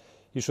that.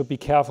 You should be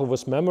careful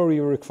with memory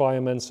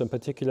requirements, in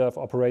particular if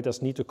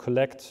operators need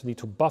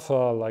to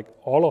buffer like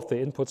all of the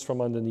inputs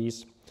from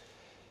underneath.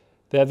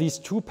 There are these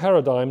two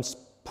paradigms,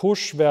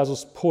 push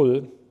versus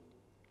pull,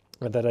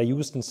 that are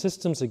used in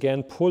systems.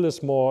 Again, pull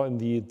is more in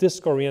the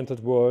disk-oriented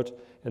world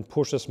and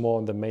push is more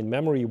in the main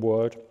memory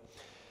world.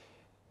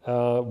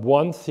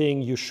 One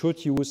thing you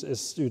should use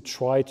is to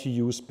try to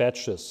use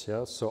batches.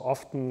 Yeah? So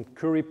often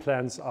query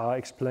plans are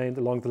explained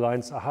along the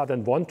lines,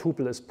 then one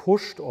tuple is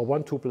pushed or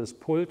one tuple is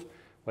pulled,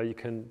 where you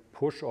can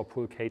push or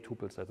pull k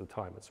tuples at a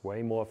time. It's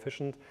way more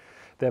efficient.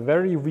 There are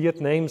very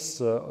weird names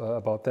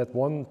about that.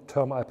 One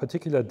term I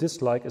particularly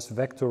dislike is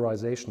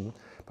vectorization,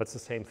 but it's the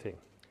same thing.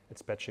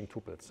 It's batching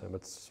tuples, and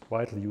it's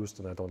widely used,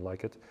 and I don't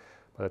like it.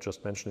 But I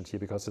just mentioned it here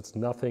because it's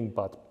nothing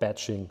but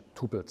batching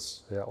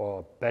tuples, yeah,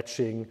 or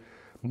batching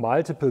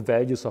multiple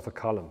values of a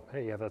column.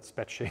 Hey, yeah, that's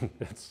batching.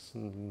 It's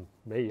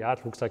yeah,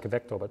 it looks like a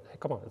vector, but hey,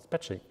 come on, it's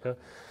batching. Yeah?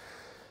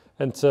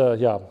 And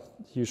yeah,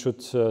 you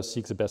should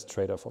seek the best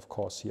trade-off, of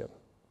course, here.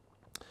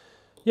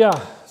 Yeah,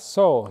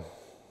 so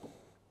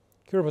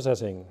query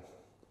processing.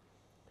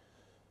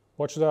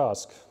 What should I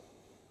ask?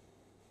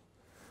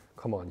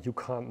 Come on, you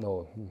can't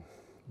know.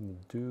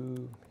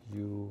 Do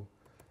you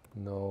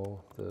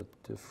know the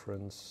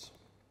difference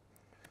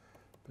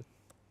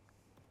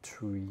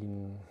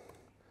between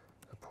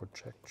a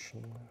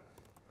projection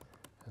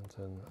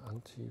and an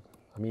anti?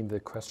 I mean, the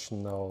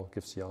question now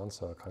gives the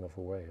answer kind of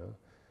away.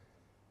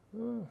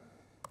 Huh?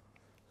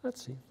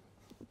 Let's see.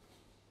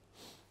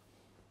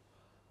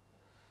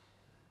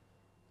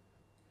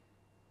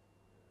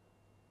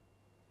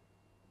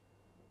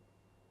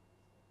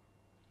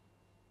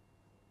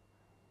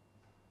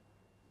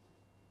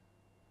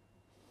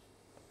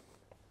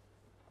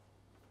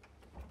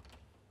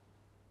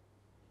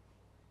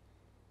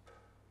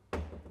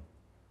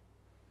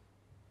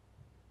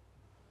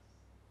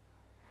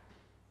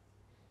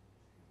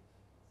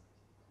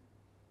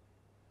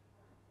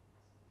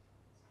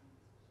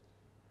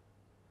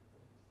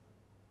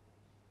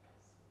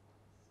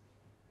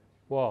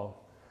 Wow.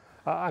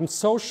 I'm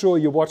so sure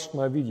you watched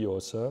my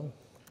videos, huh?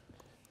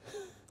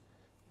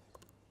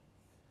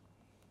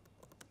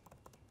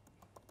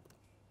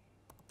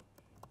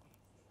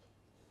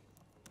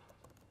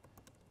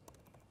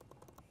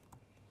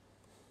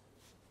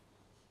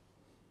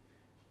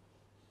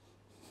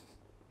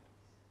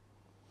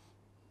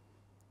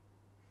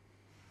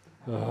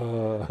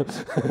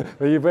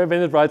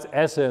 When it writes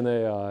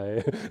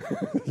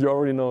SNAI, you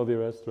already know the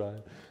rest,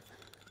 right?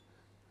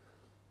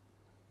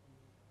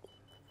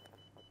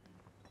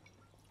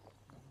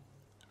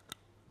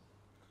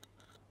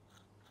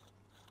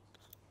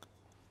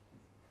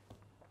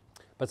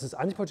 But this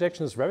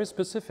anti-projection is very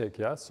specific,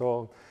 yeah?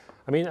 So,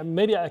 I mean,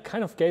 maybe I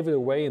kind of gave it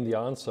away in the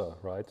answer,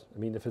 right? I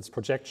mean, if it's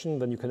projection,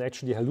 then you can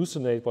actually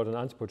hallucinate what an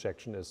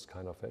anti-projection is,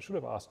 kind of. I should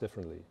have asked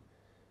differently.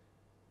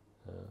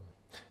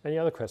 Any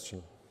other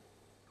question?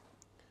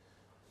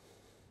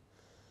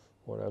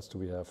 What else do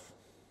we have?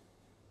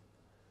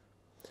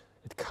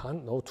 It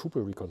can't know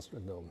tuple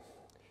reconstruction. No.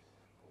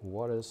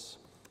 What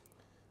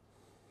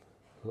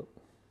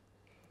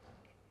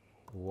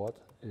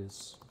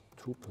is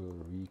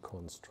tuple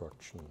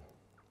reconstruction?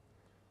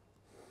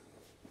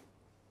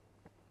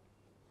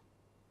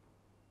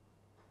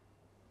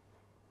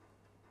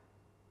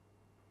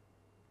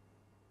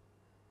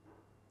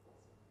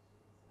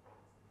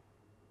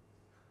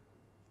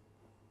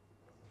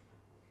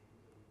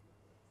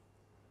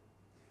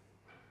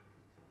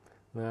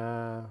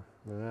 No.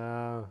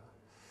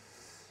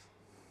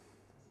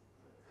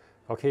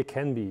 Okay,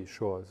 can be,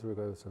 sure.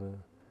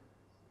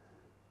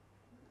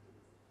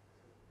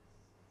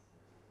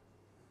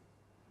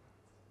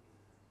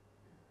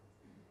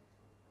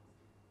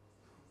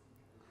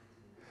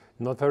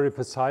 Not very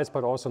precise,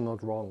 but also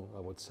not wrong,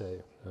 I would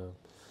say.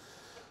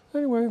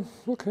 Anyway,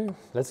 okay.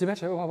 Let's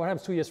imagine what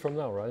happens 2 years from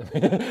now, right?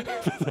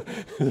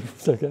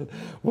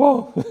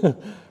 Whoa,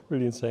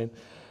 really insane.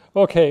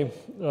 Okay.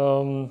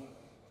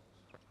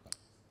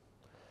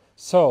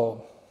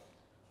 So,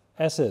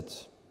 acid.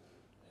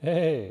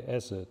 Hey,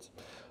 acid.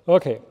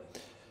 Okay.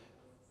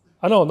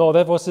 No,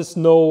 that was this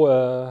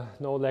no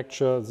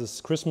lecture, this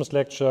Christmas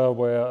lecture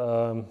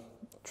where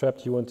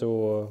trapped you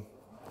into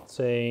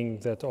saying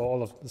that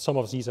some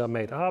of these are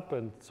made up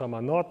and some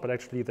are not, but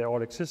actually they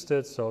all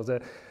existed. So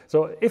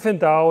if in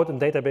doubt in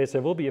database,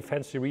 there will be a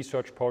fancy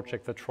research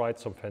project that tried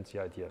some fancy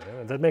idea.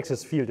 Yeah? And that makes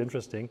this field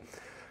interesting.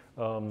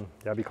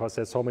 Yeah, because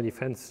there's so many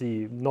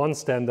fancy,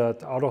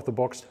 non-standard,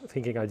 out-of-the-box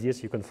thinking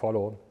ideas you can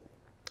follow,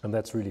 and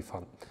that's really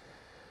fun.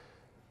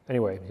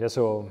 Anyway, yeah,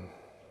 so...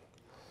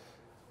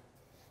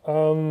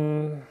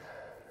 then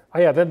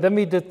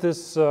we did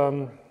this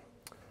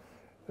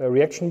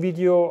reaction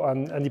video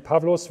on Andy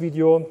Pavlov's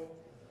video.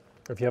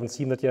 If you haven't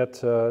seen that yet,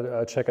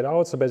 check it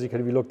out. So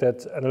basically, we looked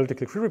at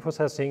analytical query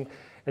processing,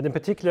 and in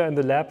particular in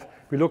the lab,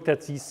 we looked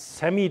at these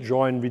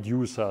semi-join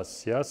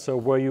reducers. Yeah, so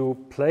where you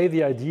play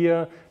the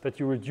idea that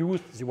you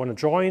want to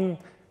join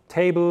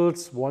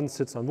tables. One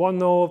sits on one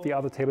node, the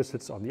other table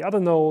sits on the other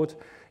node,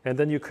 and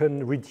then you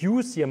can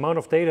reduce the amount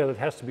of data that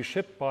has to be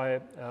shipped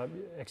by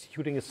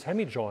executing a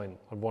semi-join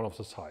on one of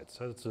the sides.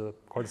 So it's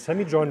called a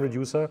semi-join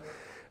reducer.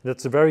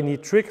 That's a very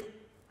neat trick.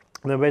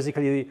 And then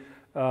basically,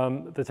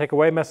 the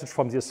takeaway message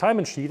from the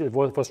assignment sheet, it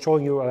was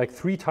showing you like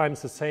 3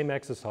 times the same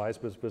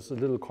exercise with a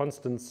little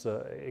constants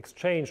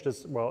exchanged.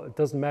 Well, it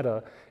doesn't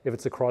matter if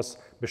it's across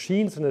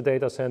machines in a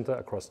data center,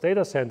 across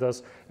data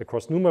centers,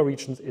 across NUMA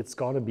regions, it's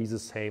going to be the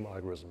same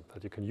algorithm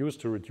that you can use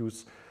to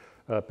reduce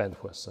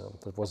bandwidth.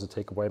 That was the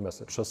takeaway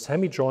message. So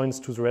semi-joins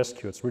to the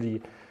rescue. It's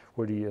really,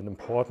 really an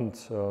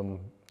important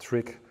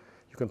trick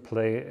you can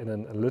play in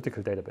an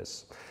analytical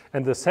database.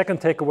 And the second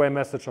takeaway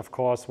message, of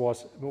course,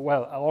 was,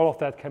 well, all of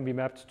that can be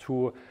mapped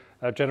to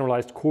a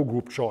generalized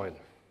co-group join.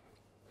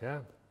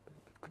 Yeah,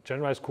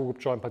 generalized co-group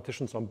join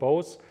partitions on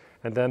both.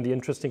 And then the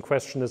interesting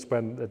question is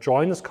when the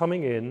join is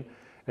coming in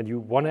and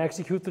you want to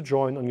execute the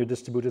join on your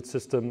distributed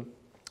system,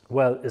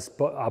 well,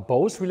 are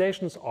both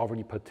relations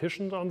already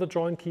partitioned on the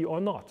join key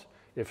or not?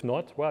 If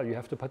not, well, you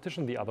have to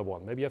partition the other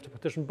one. Maybe you have to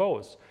partition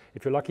both.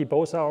 If you're lucky,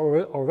 both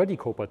are already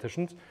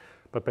co-partitioned.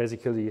 But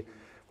basically,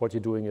 what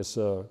you're doing is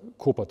a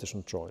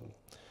co-partitioned join.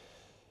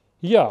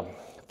 Yeah,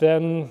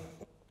 then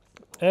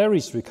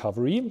Aries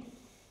recovery.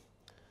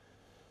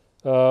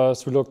 So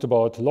we looked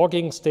about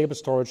logging, stable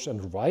storage,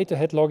 and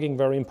write-ahead logging,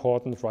 very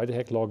important,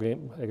 write-ahead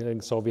logging.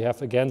 So we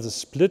have, again, the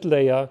split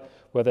layer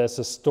where there's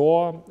a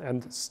store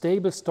and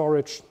stable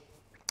storage.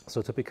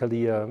 So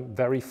typically a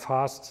very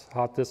fast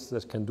hard disk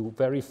that can do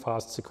very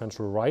fast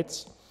sequential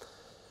writes.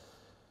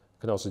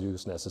 You can also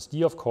use an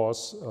SSD, of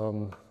course,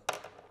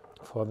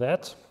 for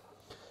that.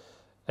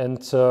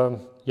 And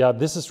yeah,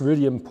 this is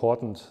really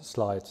important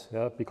slide,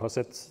 yeah, because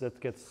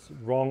that gets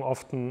wrong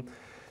often.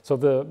 So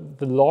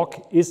the log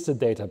is the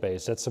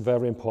database. That's a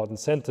very important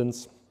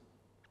sentence.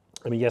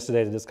 I mean,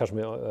 yesterday the discussion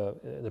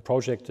in the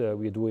project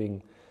we're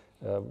doing,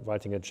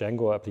 writing a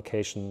Django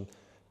application.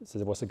 So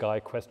there was a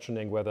guy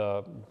questioning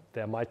whether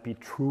there might be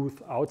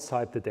truth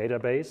outside the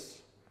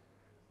database.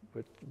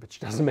 which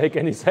doesn't make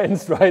any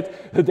sense,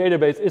 right? The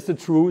database is the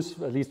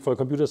truth, at least for a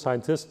computer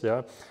scientist,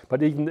 yeah.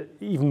 But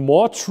even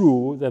more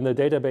true than the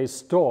database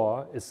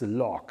store is the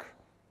log.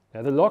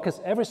 Yeah, the log is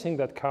everything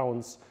that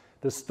counts.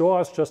 The store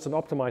is just an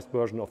optimized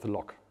version of the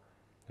log.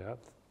 Yeah?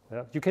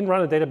 Yeah? You can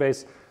run a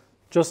database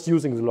just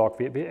using the log.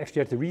 We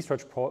actually had a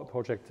research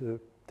project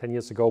 10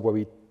 years ago where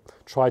we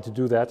tried to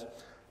do that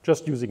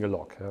just using a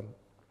log. Yeah?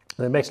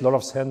 And it makes a lot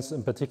of sense,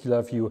 in particular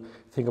if you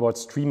think about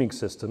streaming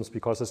systems,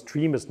 because a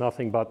stream is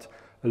nothing but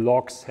a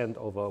log sent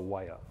over a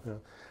wire. Yeah?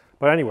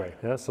 But anyway,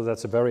 yeah, so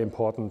that's a very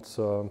important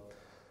thing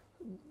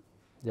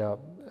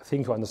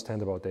to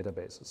understand about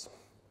databases.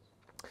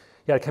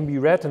 Yeah, it can be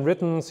read and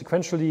written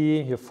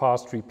sequentially, you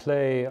fast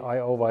replay,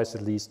 IO-wise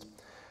at least.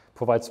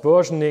 Provides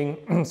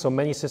versioning, so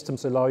many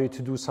systems allow you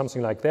to do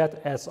something like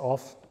that as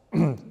of.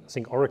 I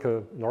think in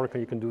Oracle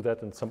you can do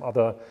that, and some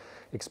other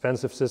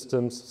expensive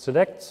systems.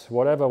 Select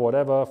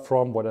whatever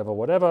from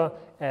whatever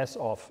as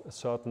of a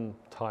certain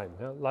time.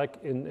 Yeah? Like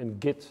in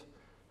Git,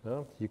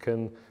 yeah? You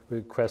can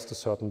request a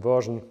certain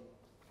version.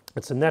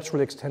 It's a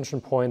natural extension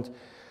point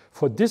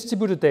for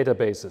distributed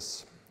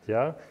databases.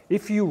 Yeah?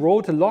 If you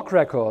wrote a log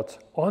record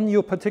on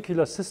your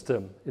particular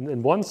system,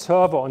 in one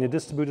server on your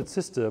distributed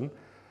system,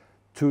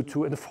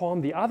 to inform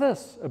the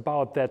others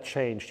about that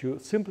change, you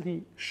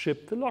simply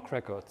ship the log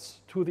records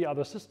to the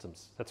other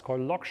systems. That's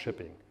called log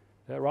shipping.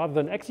 Rather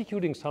than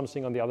executing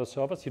something on the other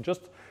servers, you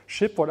just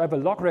ship whatever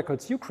log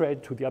records you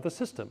create to the other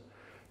system.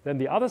 Then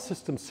the other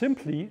system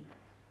simply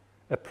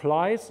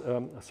appends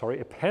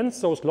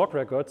those log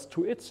records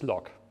to its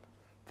log.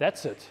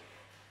 That's it.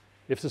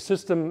 If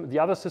the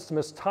other system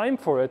has time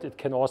for it, it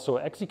can also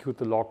execute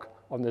the log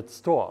on its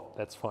store.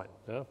 That's fine.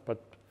 Yeah?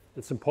 But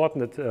it's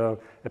important that it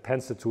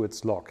appends it to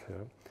its log.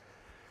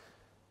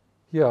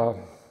 Yeah,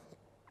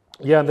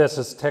 and this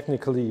is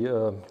technically,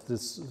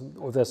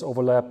 there's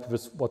overlap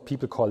with what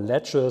people call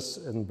ledgers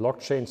in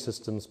blockchain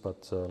systems,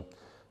 but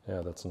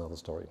yeah, that's another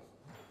story.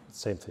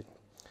 Same thing.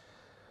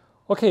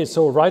 Okay,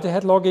 so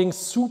write-ahead logging,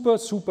 super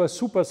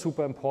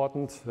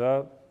important.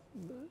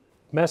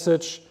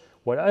 Message.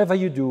 Whatever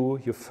you do,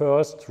 you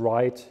first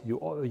write,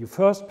 you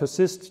first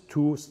persist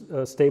to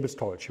stable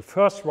storage. You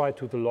first write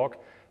to the log,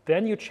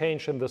 then you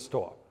change in the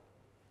store.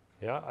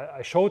 Yeah,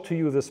 I showed to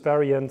you this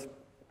variant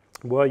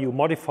where you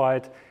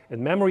modified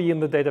in memory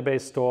in the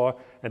database store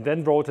and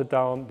then wrote it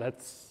down.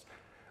 That's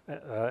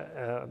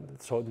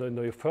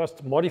you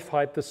first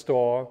modified the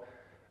store,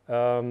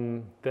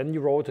 then you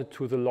wrote it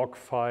to the log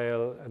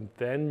file, and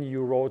then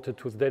you wrote it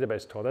to the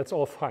database store. That's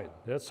all fine.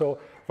 Yeah? So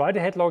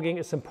write-ahead logging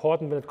is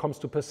important when it comes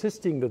to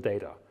persisting the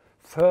data.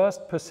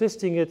 First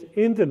persisting it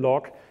in the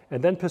log,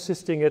 and then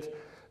persisting it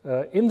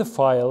in the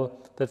file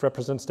that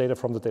represents data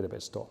from the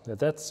database store. Yeah,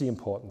 that's the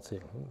important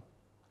thing.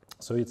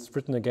 So it's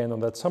written again on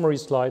that summary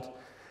slide.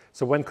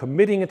 So when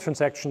committing a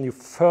transaction, you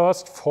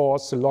first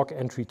force the log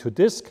entry to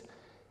disk,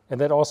 and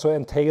that also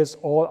entails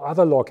all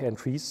other log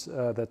entries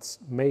that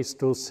may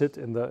still sit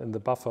in the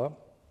buffer.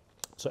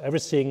 So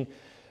everything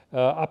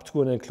up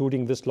to and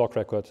including this log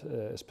record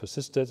is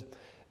persisted.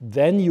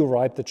 Then you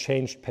write the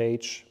changed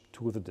page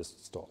to the disk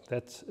store.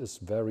 That is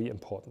very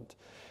important.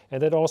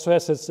 And that also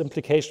has its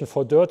implication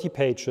for dirty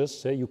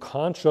pages. You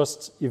can't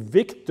just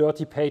evict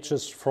dirty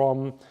pages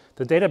from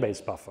the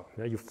database buffer.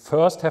 You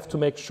first have to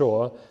make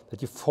sure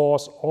that you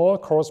force all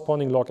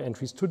corresponding log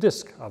entries to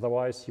disk.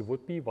 Otherwise, you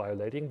would be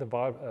violating the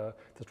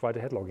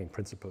write-ahead logging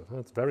principle.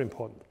 That's very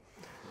important.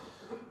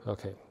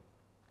 Okay.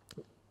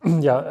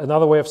 Yeah,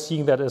 another way of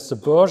seeing that is the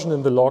version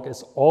in the log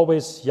is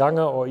always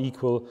younger or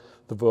equal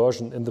the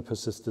version in the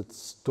persisted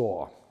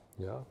store,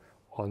 yeah,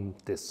 on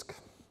disk.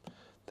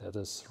 That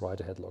is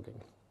write-ahead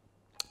logging.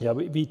 Yeah,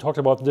 we talked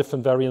about the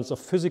different variants of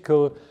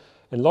physical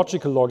and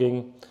logical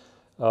logging.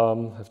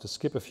 I have to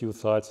skip a few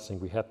slides. I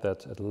think we had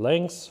that at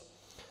length.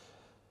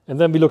 And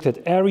then we looked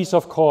at ARIES,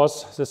 of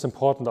course, this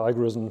important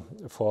algorithm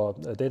for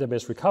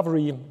database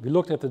recovery. We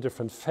looked at the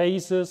different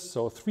phases,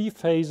 so 3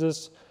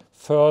 phases.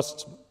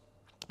 First,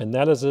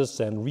 analysis,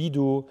 then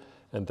redo,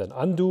 and then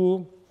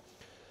undo.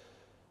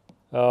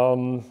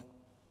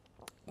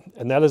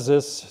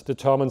 Analysis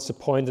determines the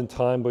point in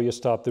time where you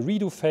start the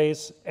redo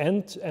phase,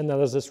 and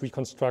analysis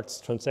reconstructs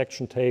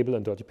transaction table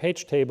and dirty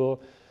page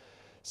table.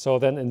 So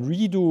then in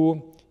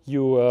redo,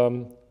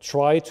 you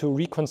try to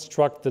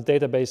reconstruct the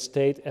database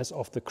state as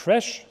of the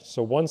crash.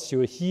 So once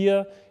you're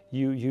here,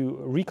 you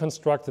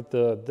reconstructed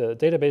the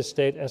database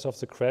state as of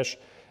the crash,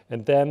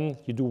 and then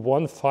you do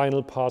one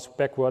final pass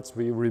backwards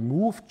where you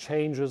remove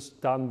changes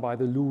done by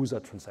the loser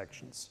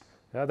transactions.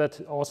 Yeah,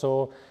 that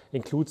also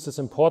includes this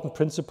important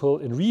principle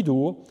in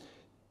redo.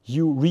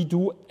 You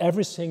redo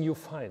everything you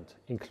find,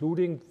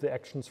 including the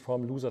actions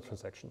from loser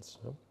transactions.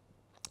 Yeah?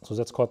 So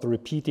that's called the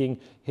repeating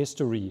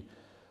history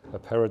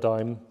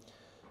paradigm.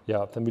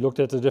 Yeah, then we looked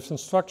at the different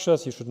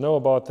structures. You should know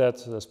about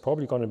that. There's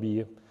probably going to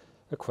be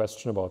a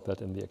question about that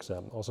in the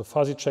exam. Also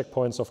fuzzy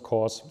checkpoints, of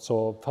course.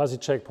 So fuzzy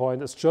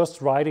checkpoint is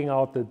just writing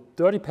out the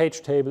dirty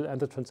page table and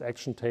the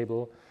transaction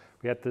table.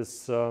 We had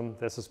this,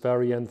 there's this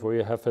variant where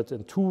you have it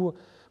in 2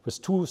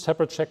 with two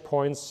separate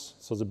checkpoints.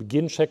 So the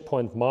begin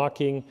checkpoint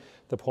marking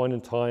the point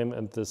in time,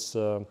 and this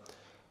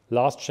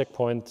last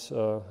checkpoint,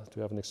 do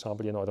you have an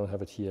example here? No, I don't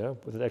have it here,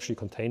 but it actually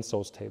contains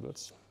those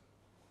tables.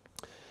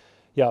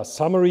 Yeah,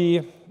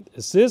 summary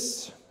is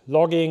this.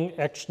 Logging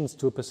actions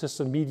to a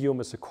persistent medium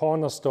is a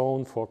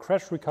cornerstone for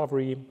crash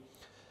recovery.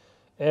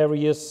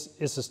 Areas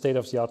is a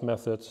state-of-the-art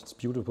method. It's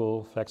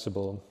beautiful,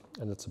 flexible,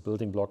 and it's a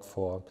building block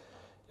for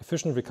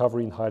efficient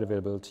recovery and high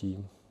availability,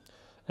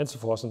 and so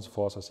forth and so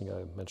forth. I think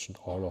I mentioned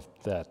all of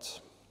that.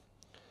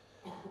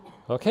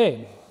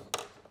 Okay,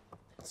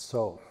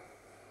 so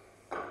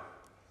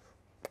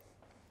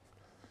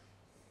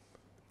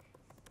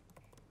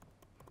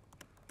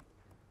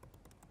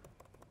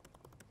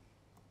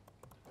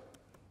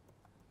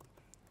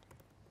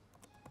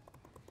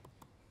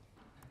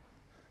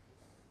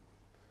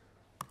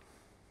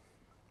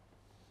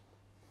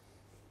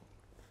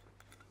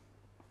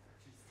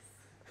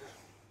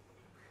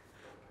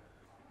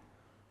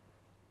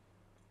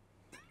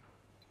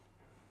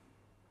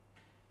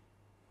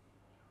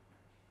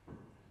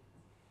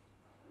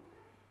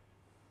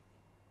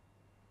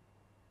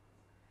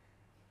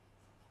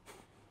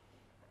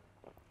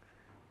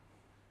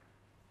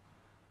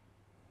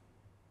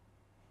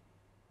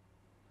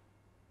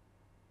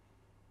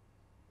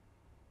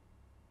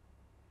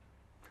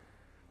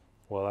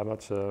well, I'm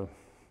not a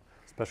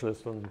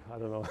specialist on, I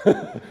don't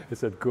know,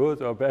 is that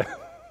good or bad?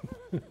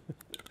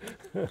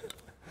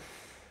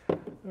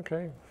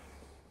 Okay.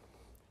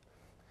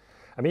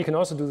 I mean, you can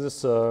also do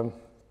this,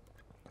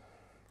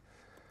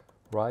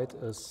 write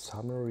a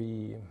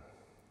summary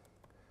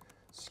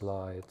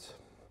slide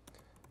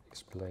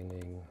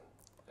explaining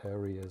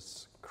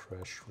areas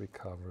crash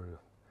recovery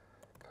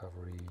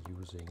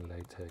using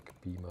LaTeX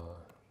Beamer.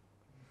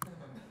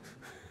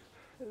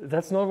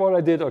 That's not what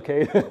I did,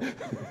 okay?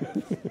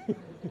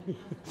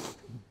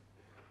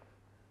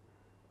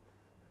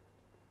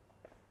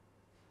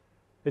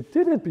 It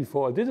did it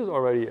before. I did it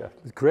already.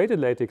 It created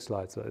LaTeX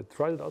slides. I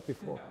tried it out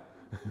before.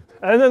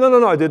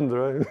 No, I didn't.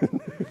 Right?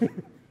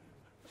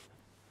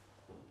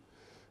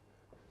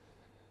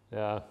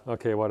 Yeah,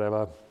 okay,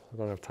 whatever. I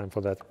don't have time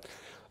for that.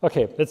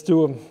 Okay, let's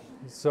do,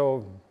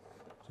 so,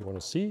 you want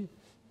to see?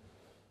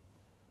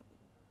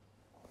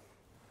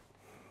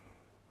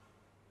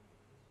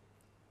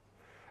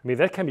 I mean,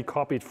 that can be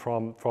copied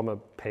from a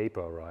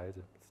paper, right?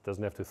 It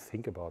doesn't have to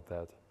think about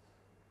that.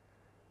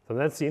 So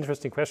that's the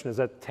interesting question. Is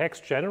that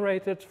text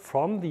generated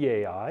from the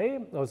AI,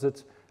 or is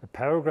it a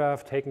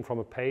paragraph taken from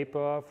a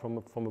paper, from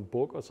a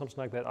book or something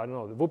like that? I don't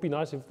know. It would be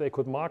nice if they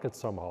could mark it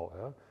somehow.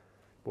 Yeah?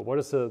 But what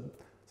is the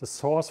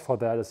source for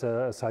that? Is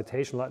a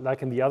citation,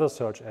 like in the other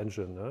search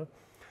engine. Yeah?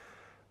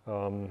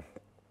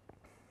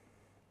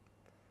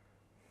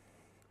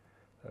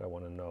 That I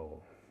want to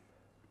know.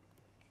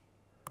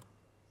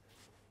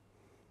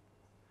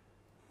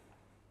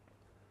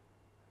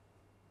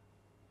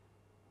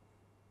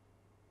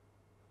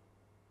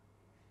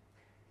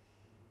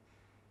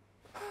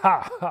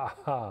 Ha ha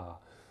ha.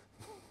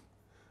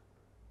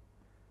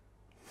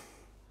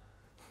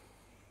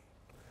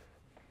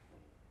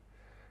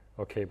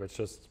 Okay, but it's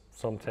just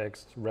some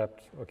text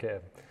wrapped. Okay.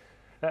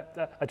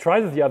 I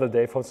tried it the other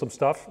day for some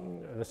stuff.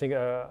 I think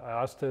I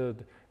asked to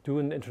do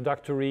an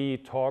introductory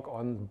talk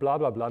on blah,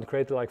 blah, blah, and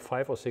created like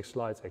 5 or 6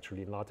 slides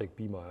actually in LaTeX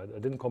Beamer. I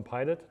didn't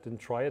compile it, didn't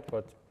try it,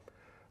 but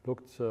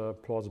looked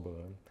plausible.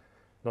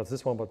 Not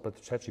this one, but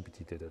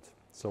ChatGPT did it.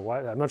 So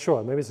why, I'm not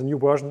sure. Maybe it's a new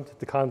version.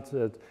 They can't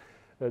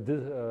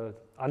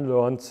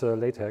unlearned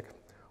LaTeX,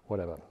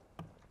 whatever.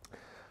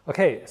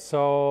 Okay,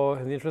 so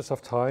in the interest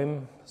of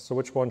time, so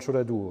which one should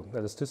I do?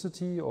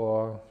 Elasticity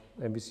or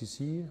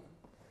MVCC?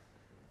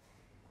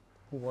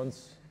 Who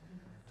wants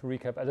to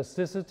recap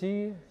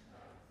elasticity?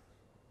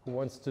 Who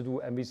wants to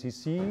do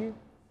MVCC?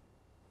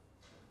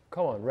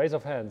 Come on, raise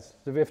of hands.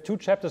 So we have 2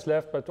 chapters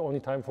left, but only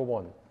time for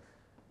 1.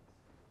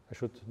 I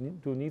should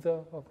do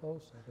neither of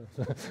those?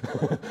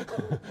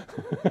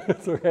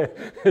 It's okay.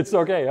 It's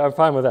okay. I'm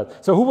fine with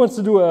that. So who wants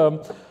to do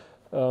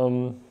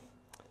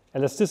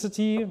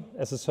elasticity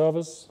as a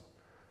service?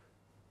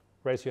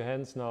 Raise your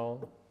hands now.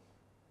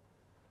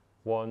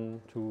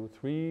 1, 2,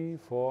 3,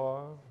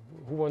 4.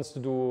 Who wants to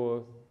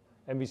do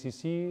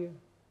MVCC?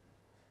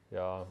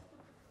 Yeah.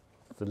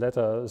 The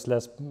letter is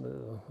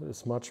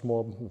is much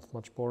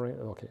boring.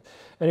 Okay.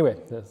 Anyway,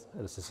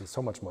 this is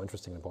so much more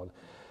interesting and important.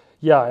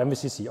 Yeah,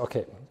 MVCC,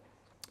 okay.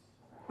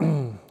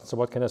 So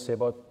what can I say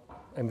about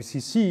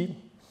MVCC?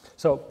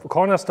 So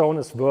cornerstone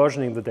is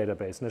versioning the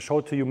database. And I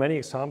showed to you many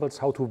examples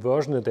how to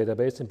version a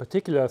database, in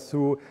particular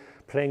through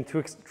playing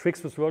tricks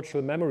with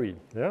virtual memory,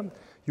 yeah?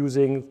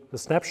 Using the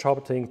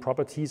snapshotting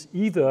properties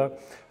either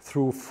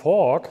through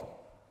fork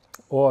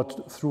or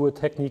through a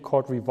technique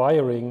called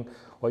rewiring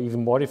or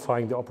even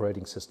modifying the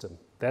operating system.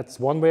 That's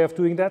one way of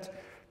doing that.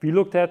 We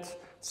looked at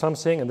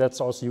something, and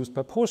that's also used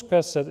by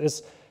Postgres, that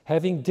is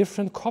having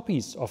different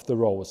copies of the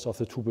rows of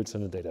the tuples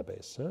in a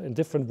database, in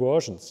different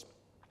versions,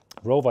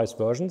 row-wise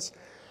versions.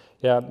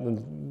 Yeah,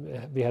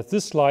 and we had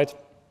this slide,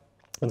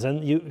 and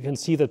then you can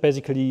see that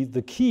basically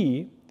the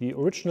key, the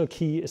original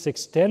key, is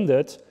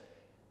extended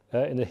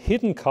in a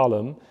hidden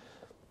column.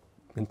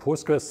 In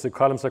Postgres, the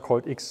columns are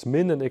called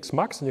xmin and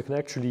xmax, and you can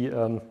actually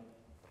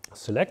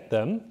select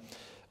them,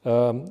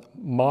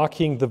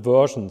 marking the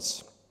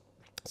versions.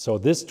 So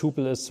this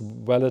tuple is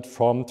valid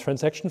from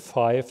transaction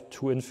 5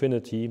 to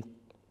infinity,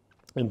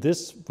 and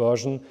this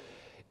version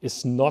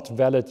is not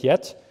valid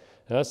yet.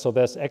 So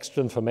there's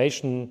extra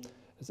information.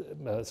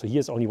 So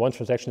here's only one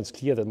transaction. It's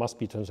clear that must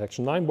be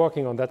transaction 9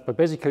 working on that. But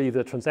basically,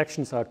 the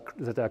transactions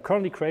that are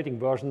currently creating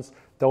versions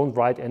don't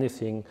write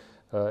anything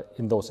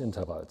in those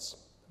intervals.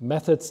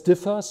 Methods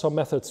differ. Some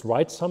methods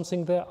write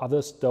something there,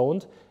 others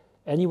don't.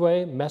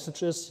 Anyway,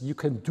 message is you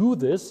can do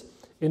this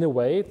in a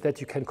way that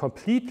you can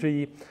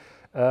completely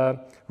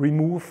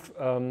remove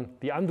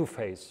the undo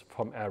phase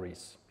from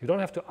arrays. You don't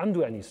have to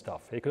undo any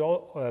stuff. You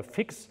can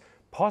fix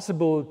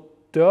possible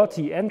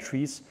dirty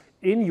entries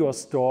in your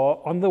store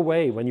on the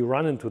way when you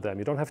run into them.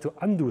 You don't have to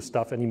undo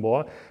stuff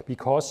anymore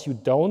because you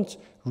don't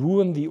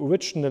ruin the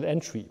original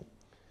entry.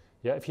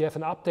 Yeah, if you have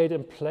an update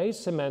in place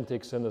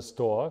semantics in a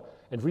store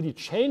and really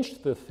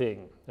changed the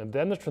thing, and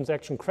then the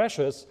transaction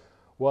crashes,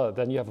 well,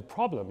 then you have a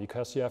problem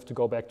because you have to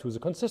go back to the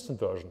consistent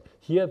version.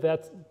 Here,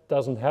 that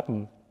doesn't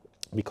happen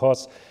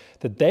because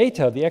the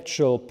data, the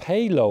actual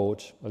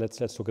payload, well,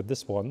 let's look at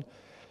this one.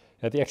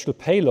 The actual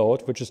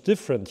payload, which is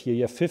different here,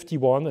 you have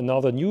 51, and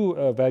now the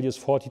new value is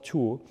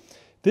 42.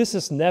 This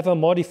is never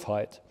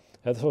modified.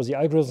 So the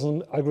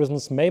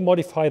algorithms may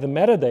modify the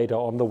metadata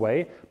on the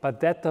way, but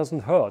that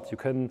doesn't hurt. You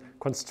can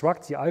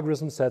construct the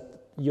algorithms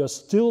that it's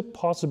still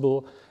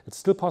possible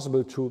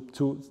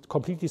to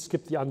completely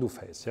skip the undo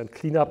phase and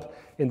clean up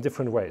in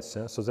different ways.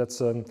 So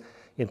that's an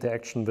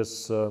interaction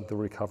with the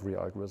recovery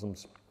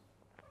algorithms.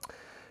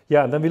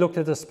 Yeah, and then we looked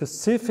at a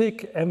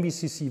specific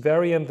MVCC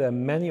variant. There are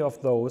many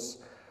of those.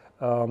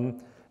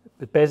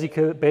 The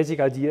basic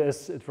idea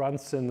is it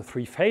runs in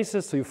 3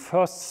 phases. So you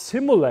first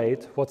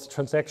simulate what the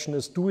transaction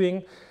is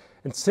doing.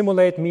 And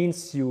simulate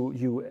means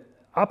you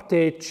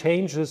update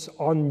changes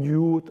on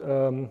new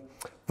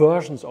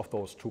versions of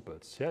those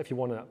tuples. Yeah? If you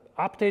want to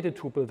update a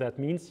tuple, that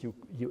means you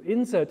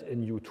insert a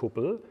new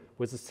tuple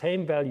with the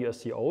same value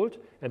as the old,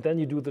 and then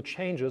you do the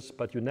changes,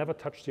 but you never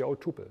touch the old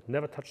tuple,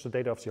 never touch the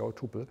data of the old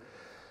tuple.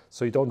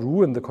 So you don't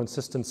ruin the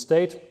consistent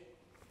state.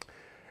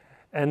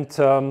 And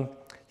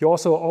you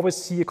also always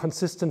see a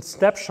consistent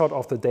snapshot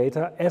of the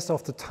data as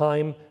of the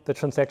time the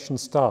transaction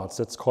starts.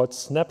 That's called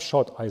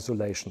snapshot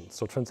isolation.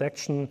 So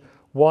transaction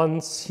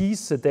 1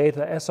 sees the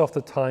data as of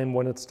the time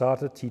when it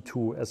started,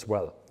 T2 as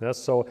well. Yeah,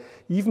 so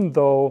even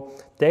though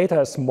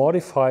data is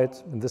modified,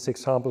 in this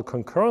example,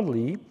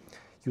 concurrently,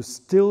 you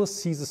still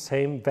see the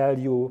same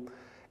value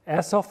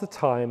as of the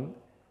time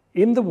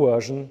in the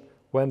version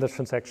when the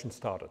transaction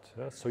started.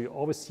 Yeah? So you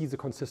always see the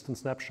consistent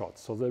snapshot.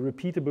 So the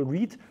repeatable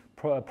read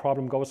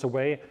problem goes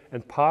away,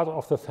 and part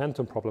of the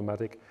phantom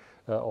problematic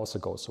also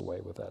goes away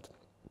with that.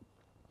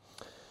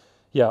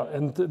 Yeah,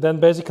 and then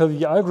basically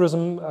the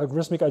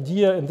algorithmic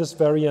idea in this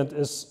variant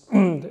is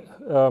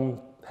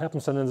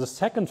happens then in the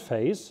second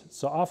phase.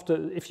 So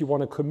after, if you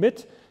want to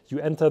commit, you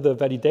enter the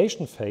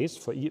validation phase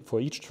for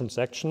each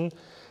transaction,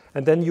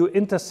 and then you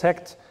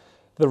intersect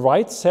the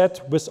write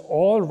set with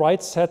all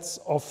write sets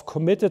of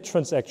committed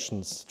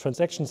transactions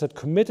that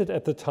committed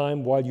at the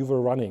time while you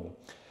were running.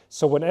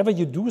 So whenever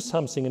you do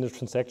something in a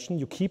transaction,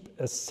 you keep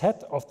a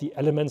set of the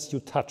elements you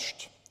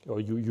touched,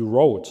 or you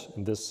wrote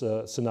in this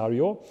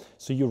scenario.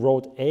 So you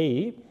wrote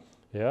A,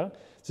 yeah.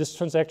 This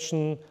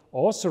transaction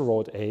also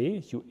wrote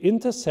A. You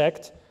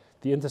intersect.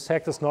 The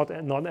intersect is not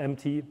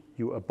non-empty.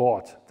 You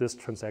abort this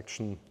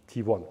transaction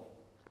T1.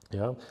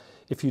 Yeah.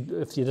 If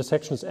the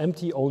intersection is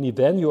empty, only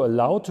then you're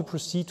allowed to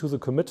proceed to the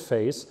commit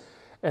phase,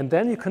 and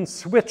then you can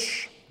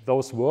switch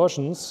those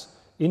versions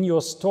in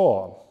your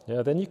store.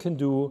 Yeah. Then you can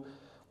do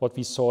what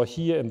we saw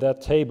here in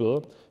that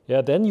table.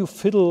 Yeah. Then you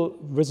fiddle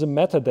with the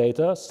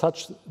metadata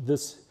such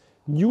this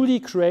newly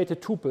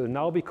created tuple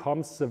now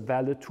becomes the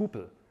valid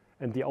tuple,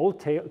 and the old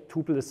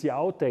tuple is the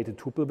outdated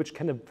tuple, which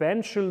can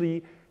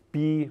eventually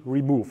be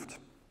removed.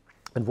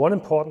 And one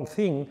important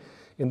thing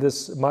in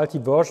this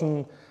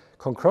multi-version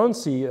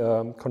concurrency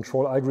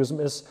control algorithm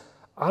is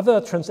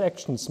other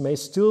transactions may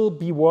still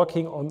be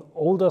working on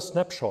older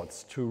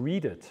snapshots to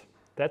read it.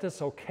 That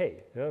is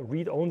okay. Yeah?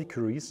 Read-only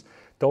queries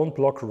don't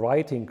block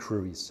writing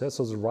queries. Yeah?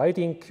 So the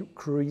writing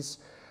queries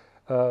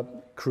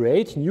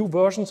create new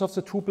versions of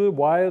the tuple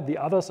while the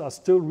others are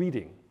still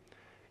reading.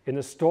 In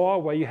a store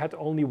where you had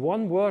only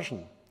one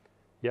version,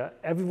 yeah,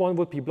 everyone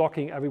would be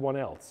blocking everyone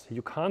else.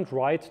 You can't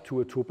write to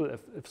a tuple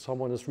if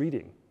someone is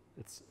reading.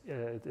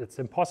 It's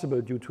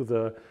impossible due to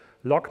the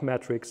log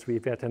metrics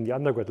we've had in the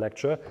undergrad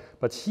lecture.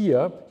 But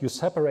here, you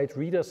separate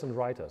readers and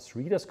writers.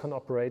 Readers can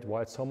operate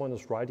while someone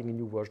is writing a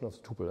new version of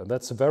the tuple. And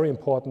that's a very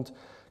important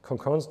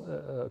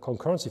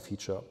concurrency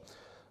feature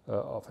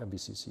of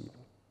MVCC.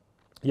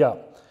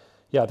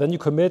 Yeah, then you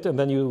commit, and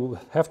then you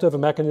have to have a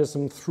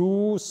mechanism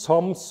through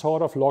some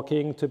sort of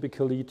locking,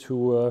 typically,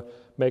 to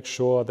make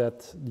sure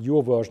that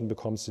your version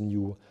becomes the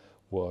new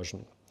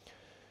version.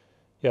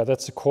 Yeah,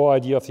 that's the core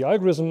idea of the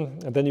algorithm.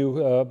 And then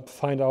you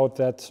find out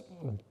that,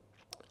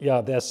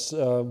 yeah, there's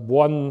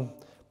one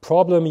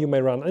problem you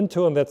may run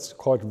into, and that's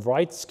called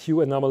write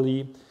skew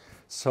anomaly.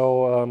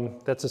 So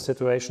that's a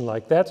situation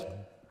like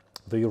that,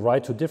 where you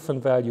write to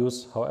different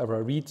values,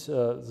 however, read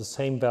the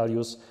same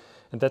values,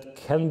 and that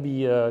can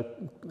be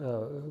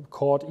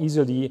caught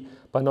easily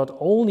by not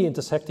only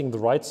intersecting the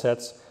write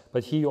sets,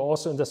 but here you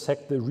also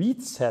intersect the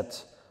read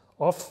set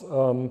of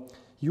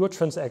your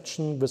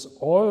transaction with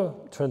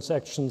all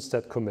transactions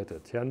that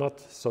committed. Yeah,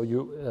 so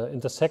you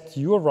intersect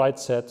your write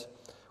set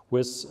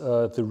with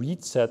the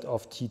read set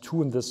of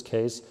T2 in this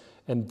case,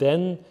 and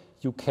then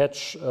you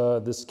catch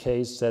this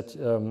case that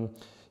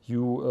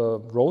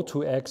you wrote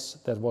to X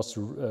that was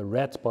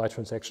read by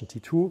transaction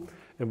T2,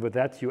 and with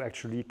that you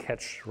actually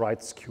catch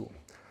write skew.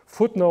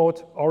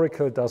 Footnote,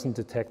 Oracle doesn't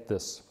detect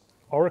this.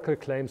 Oracle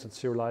claims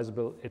it's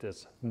serializable. It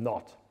is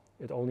not.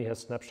 It only has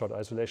snapshot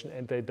isolation,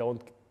 and they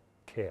don't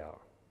care.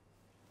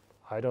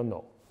 I don't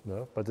know,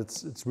 no? But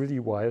it's really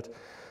wild.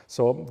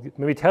 So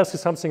maybe it tells you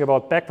something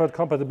about backward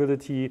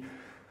compatibility.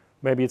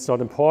 Maybe it's not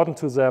important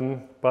to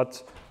them,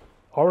 but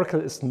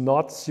Oracle is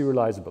not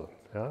serializable.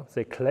 Yeah?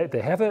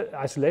 They have an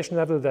isolation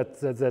level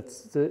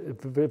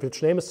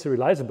which name is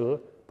serializable,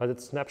 but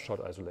it's snapshot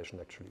isolation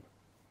actually.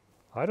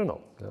 I don't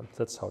know. Yeah?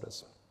 That's how it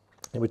is.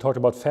 And we talked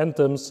about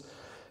phantoms.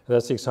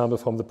 That's the example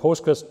from the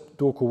Postgres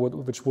docu,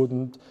 which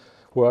wouldn't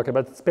work.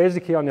 But it's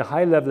basically on a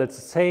high level, it's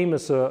the same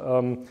as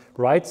a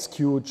write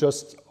skew,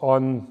 just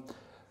on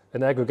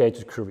an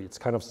aggregated query. It's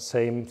kind of the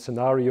same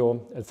scenario.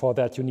 And for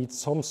that, you need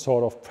some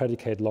sort of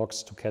predicate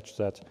logs to catch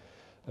that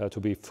to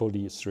be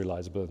fully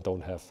serializable and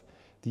don't have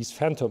these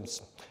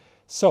phantoms.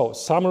 So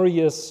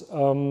summary is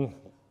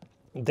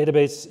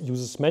database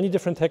uses many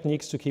different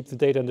techniques to keep the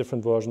data in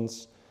different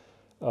versions.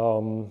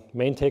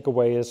 Main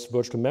takeaway is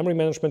virtual memory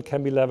management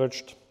can be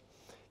leveraged.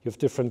 You have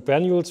different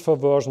granules for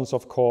versions,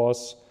 of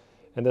course,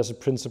 and there's a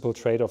principal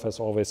trade-off, as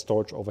always,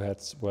 storage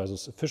overheads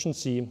versus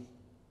efficiency.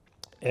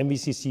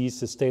 MVCC is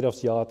the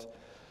state-of-the-art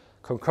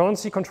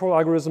concurrency control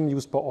algorithm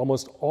used by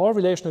almost all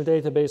relational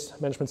database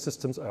management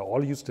systems. I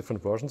all use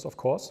different versions, of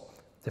course,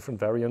 different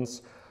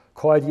variants.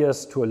 Core idea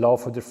is to allow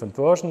for different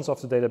versions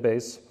of the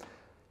database.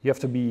 You have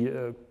to be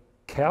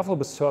careful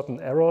with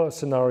certain error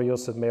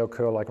scenarios that may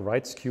occur, like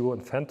write skew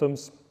and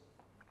phantoms.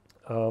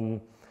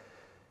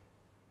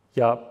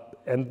 Yeah,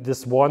 and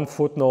this one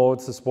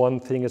footnote, this one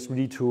thing is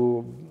really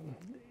to,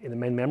 in a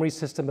main memory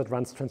system that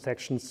runs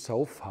transactions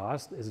so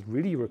fast, is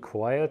really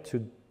required to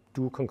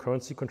do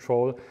concurrency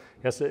control.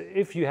 Yes,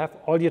 if you have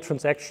all your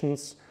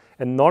transactions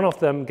and none of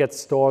them get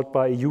stored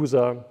by a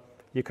user,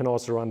 you can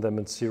also run them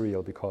in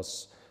serial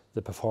because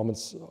the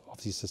performance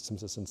of these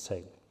systems is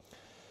insane.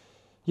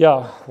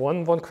 Yeah,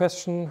 one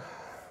question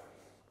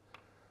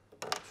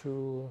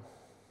to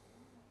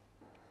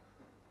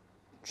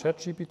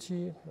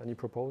ChatGPT, any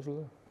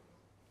proposal?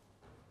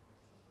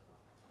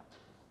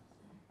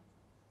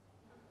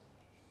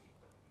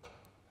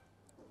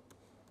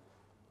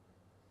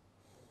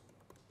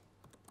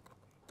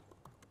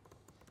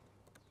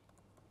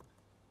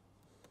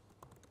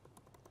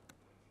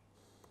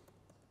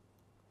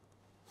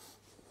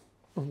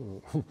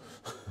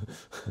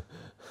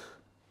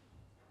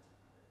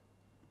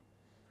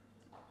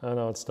 I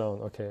know it's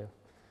down, okay,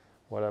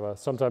 whatever.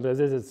 Sometimes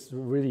it's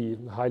really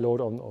high load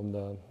on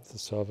the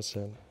service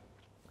here.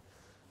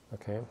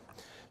 Okay,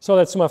 so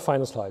that's my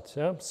final slide.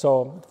 Yeah?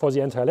 So for the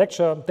entire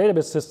lecture,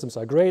 database systems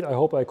are great. I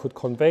hope I could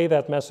convey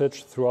that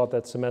message throughout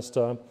that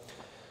semester.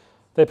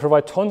 They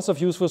provide tons of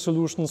useful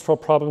solutions for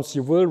problems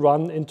you will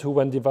run into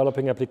when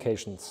developing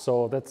applications.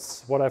 So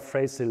that's what I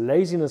phrase the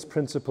laziness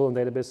principle in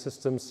database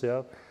systems.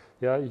 Yeah?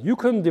 Yeah, you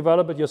can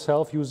develop it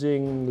yourself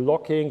using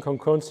locking,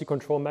 concurrency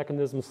control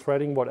mechanisms,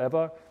 threading,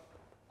 whatever,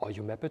 or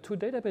you map it to a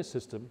database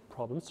system.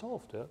 Problem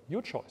solved. Yeah?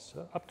 Your choice.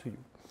 Yeah? Up to you.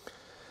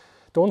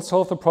 Don't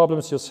solve the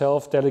problems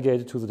yourself. Delegate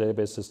it to the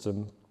database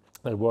system.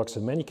 That works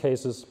in many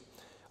cases.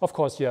 Of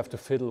course, you have to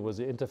fiddle with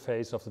the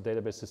interface of the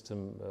database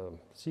system.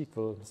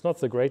 SQL. It's not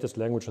the greatest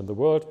language in the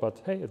world,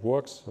 but hey, it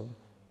works.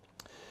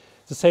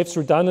 This saves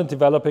redundant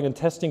developing and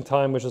testing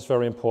time, which is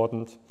very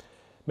important.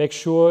 Make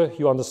sure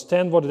you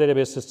understand what a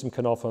database system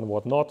can offer and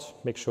what not.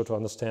 Make sure to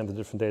understand the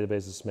different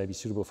databases may be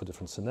suitable for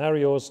different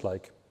scenarios,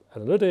 like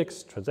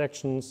analytics,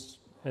 transactions,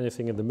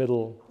 anything in the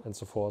middle, and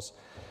so forth.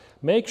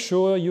 Make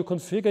sure you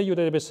configure your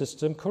database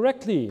system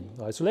correctly.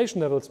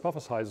 Isolation levels, buffer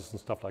sizes, and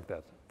stuff like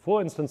that.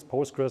 For instance,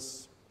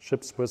 Postgres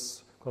ships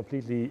with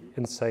completely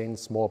insane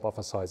small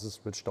buffer sizes,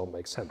 which don't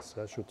make sense.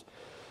 I should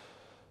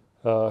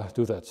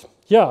do that.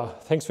 Yeah,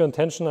 thanks for your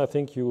attention. I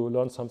think you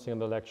learned something in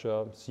the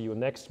lecture. See you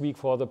next week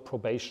for the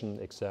probation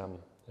exam.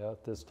 Yeah,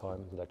 this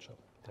time lecture.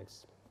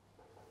 Thanks.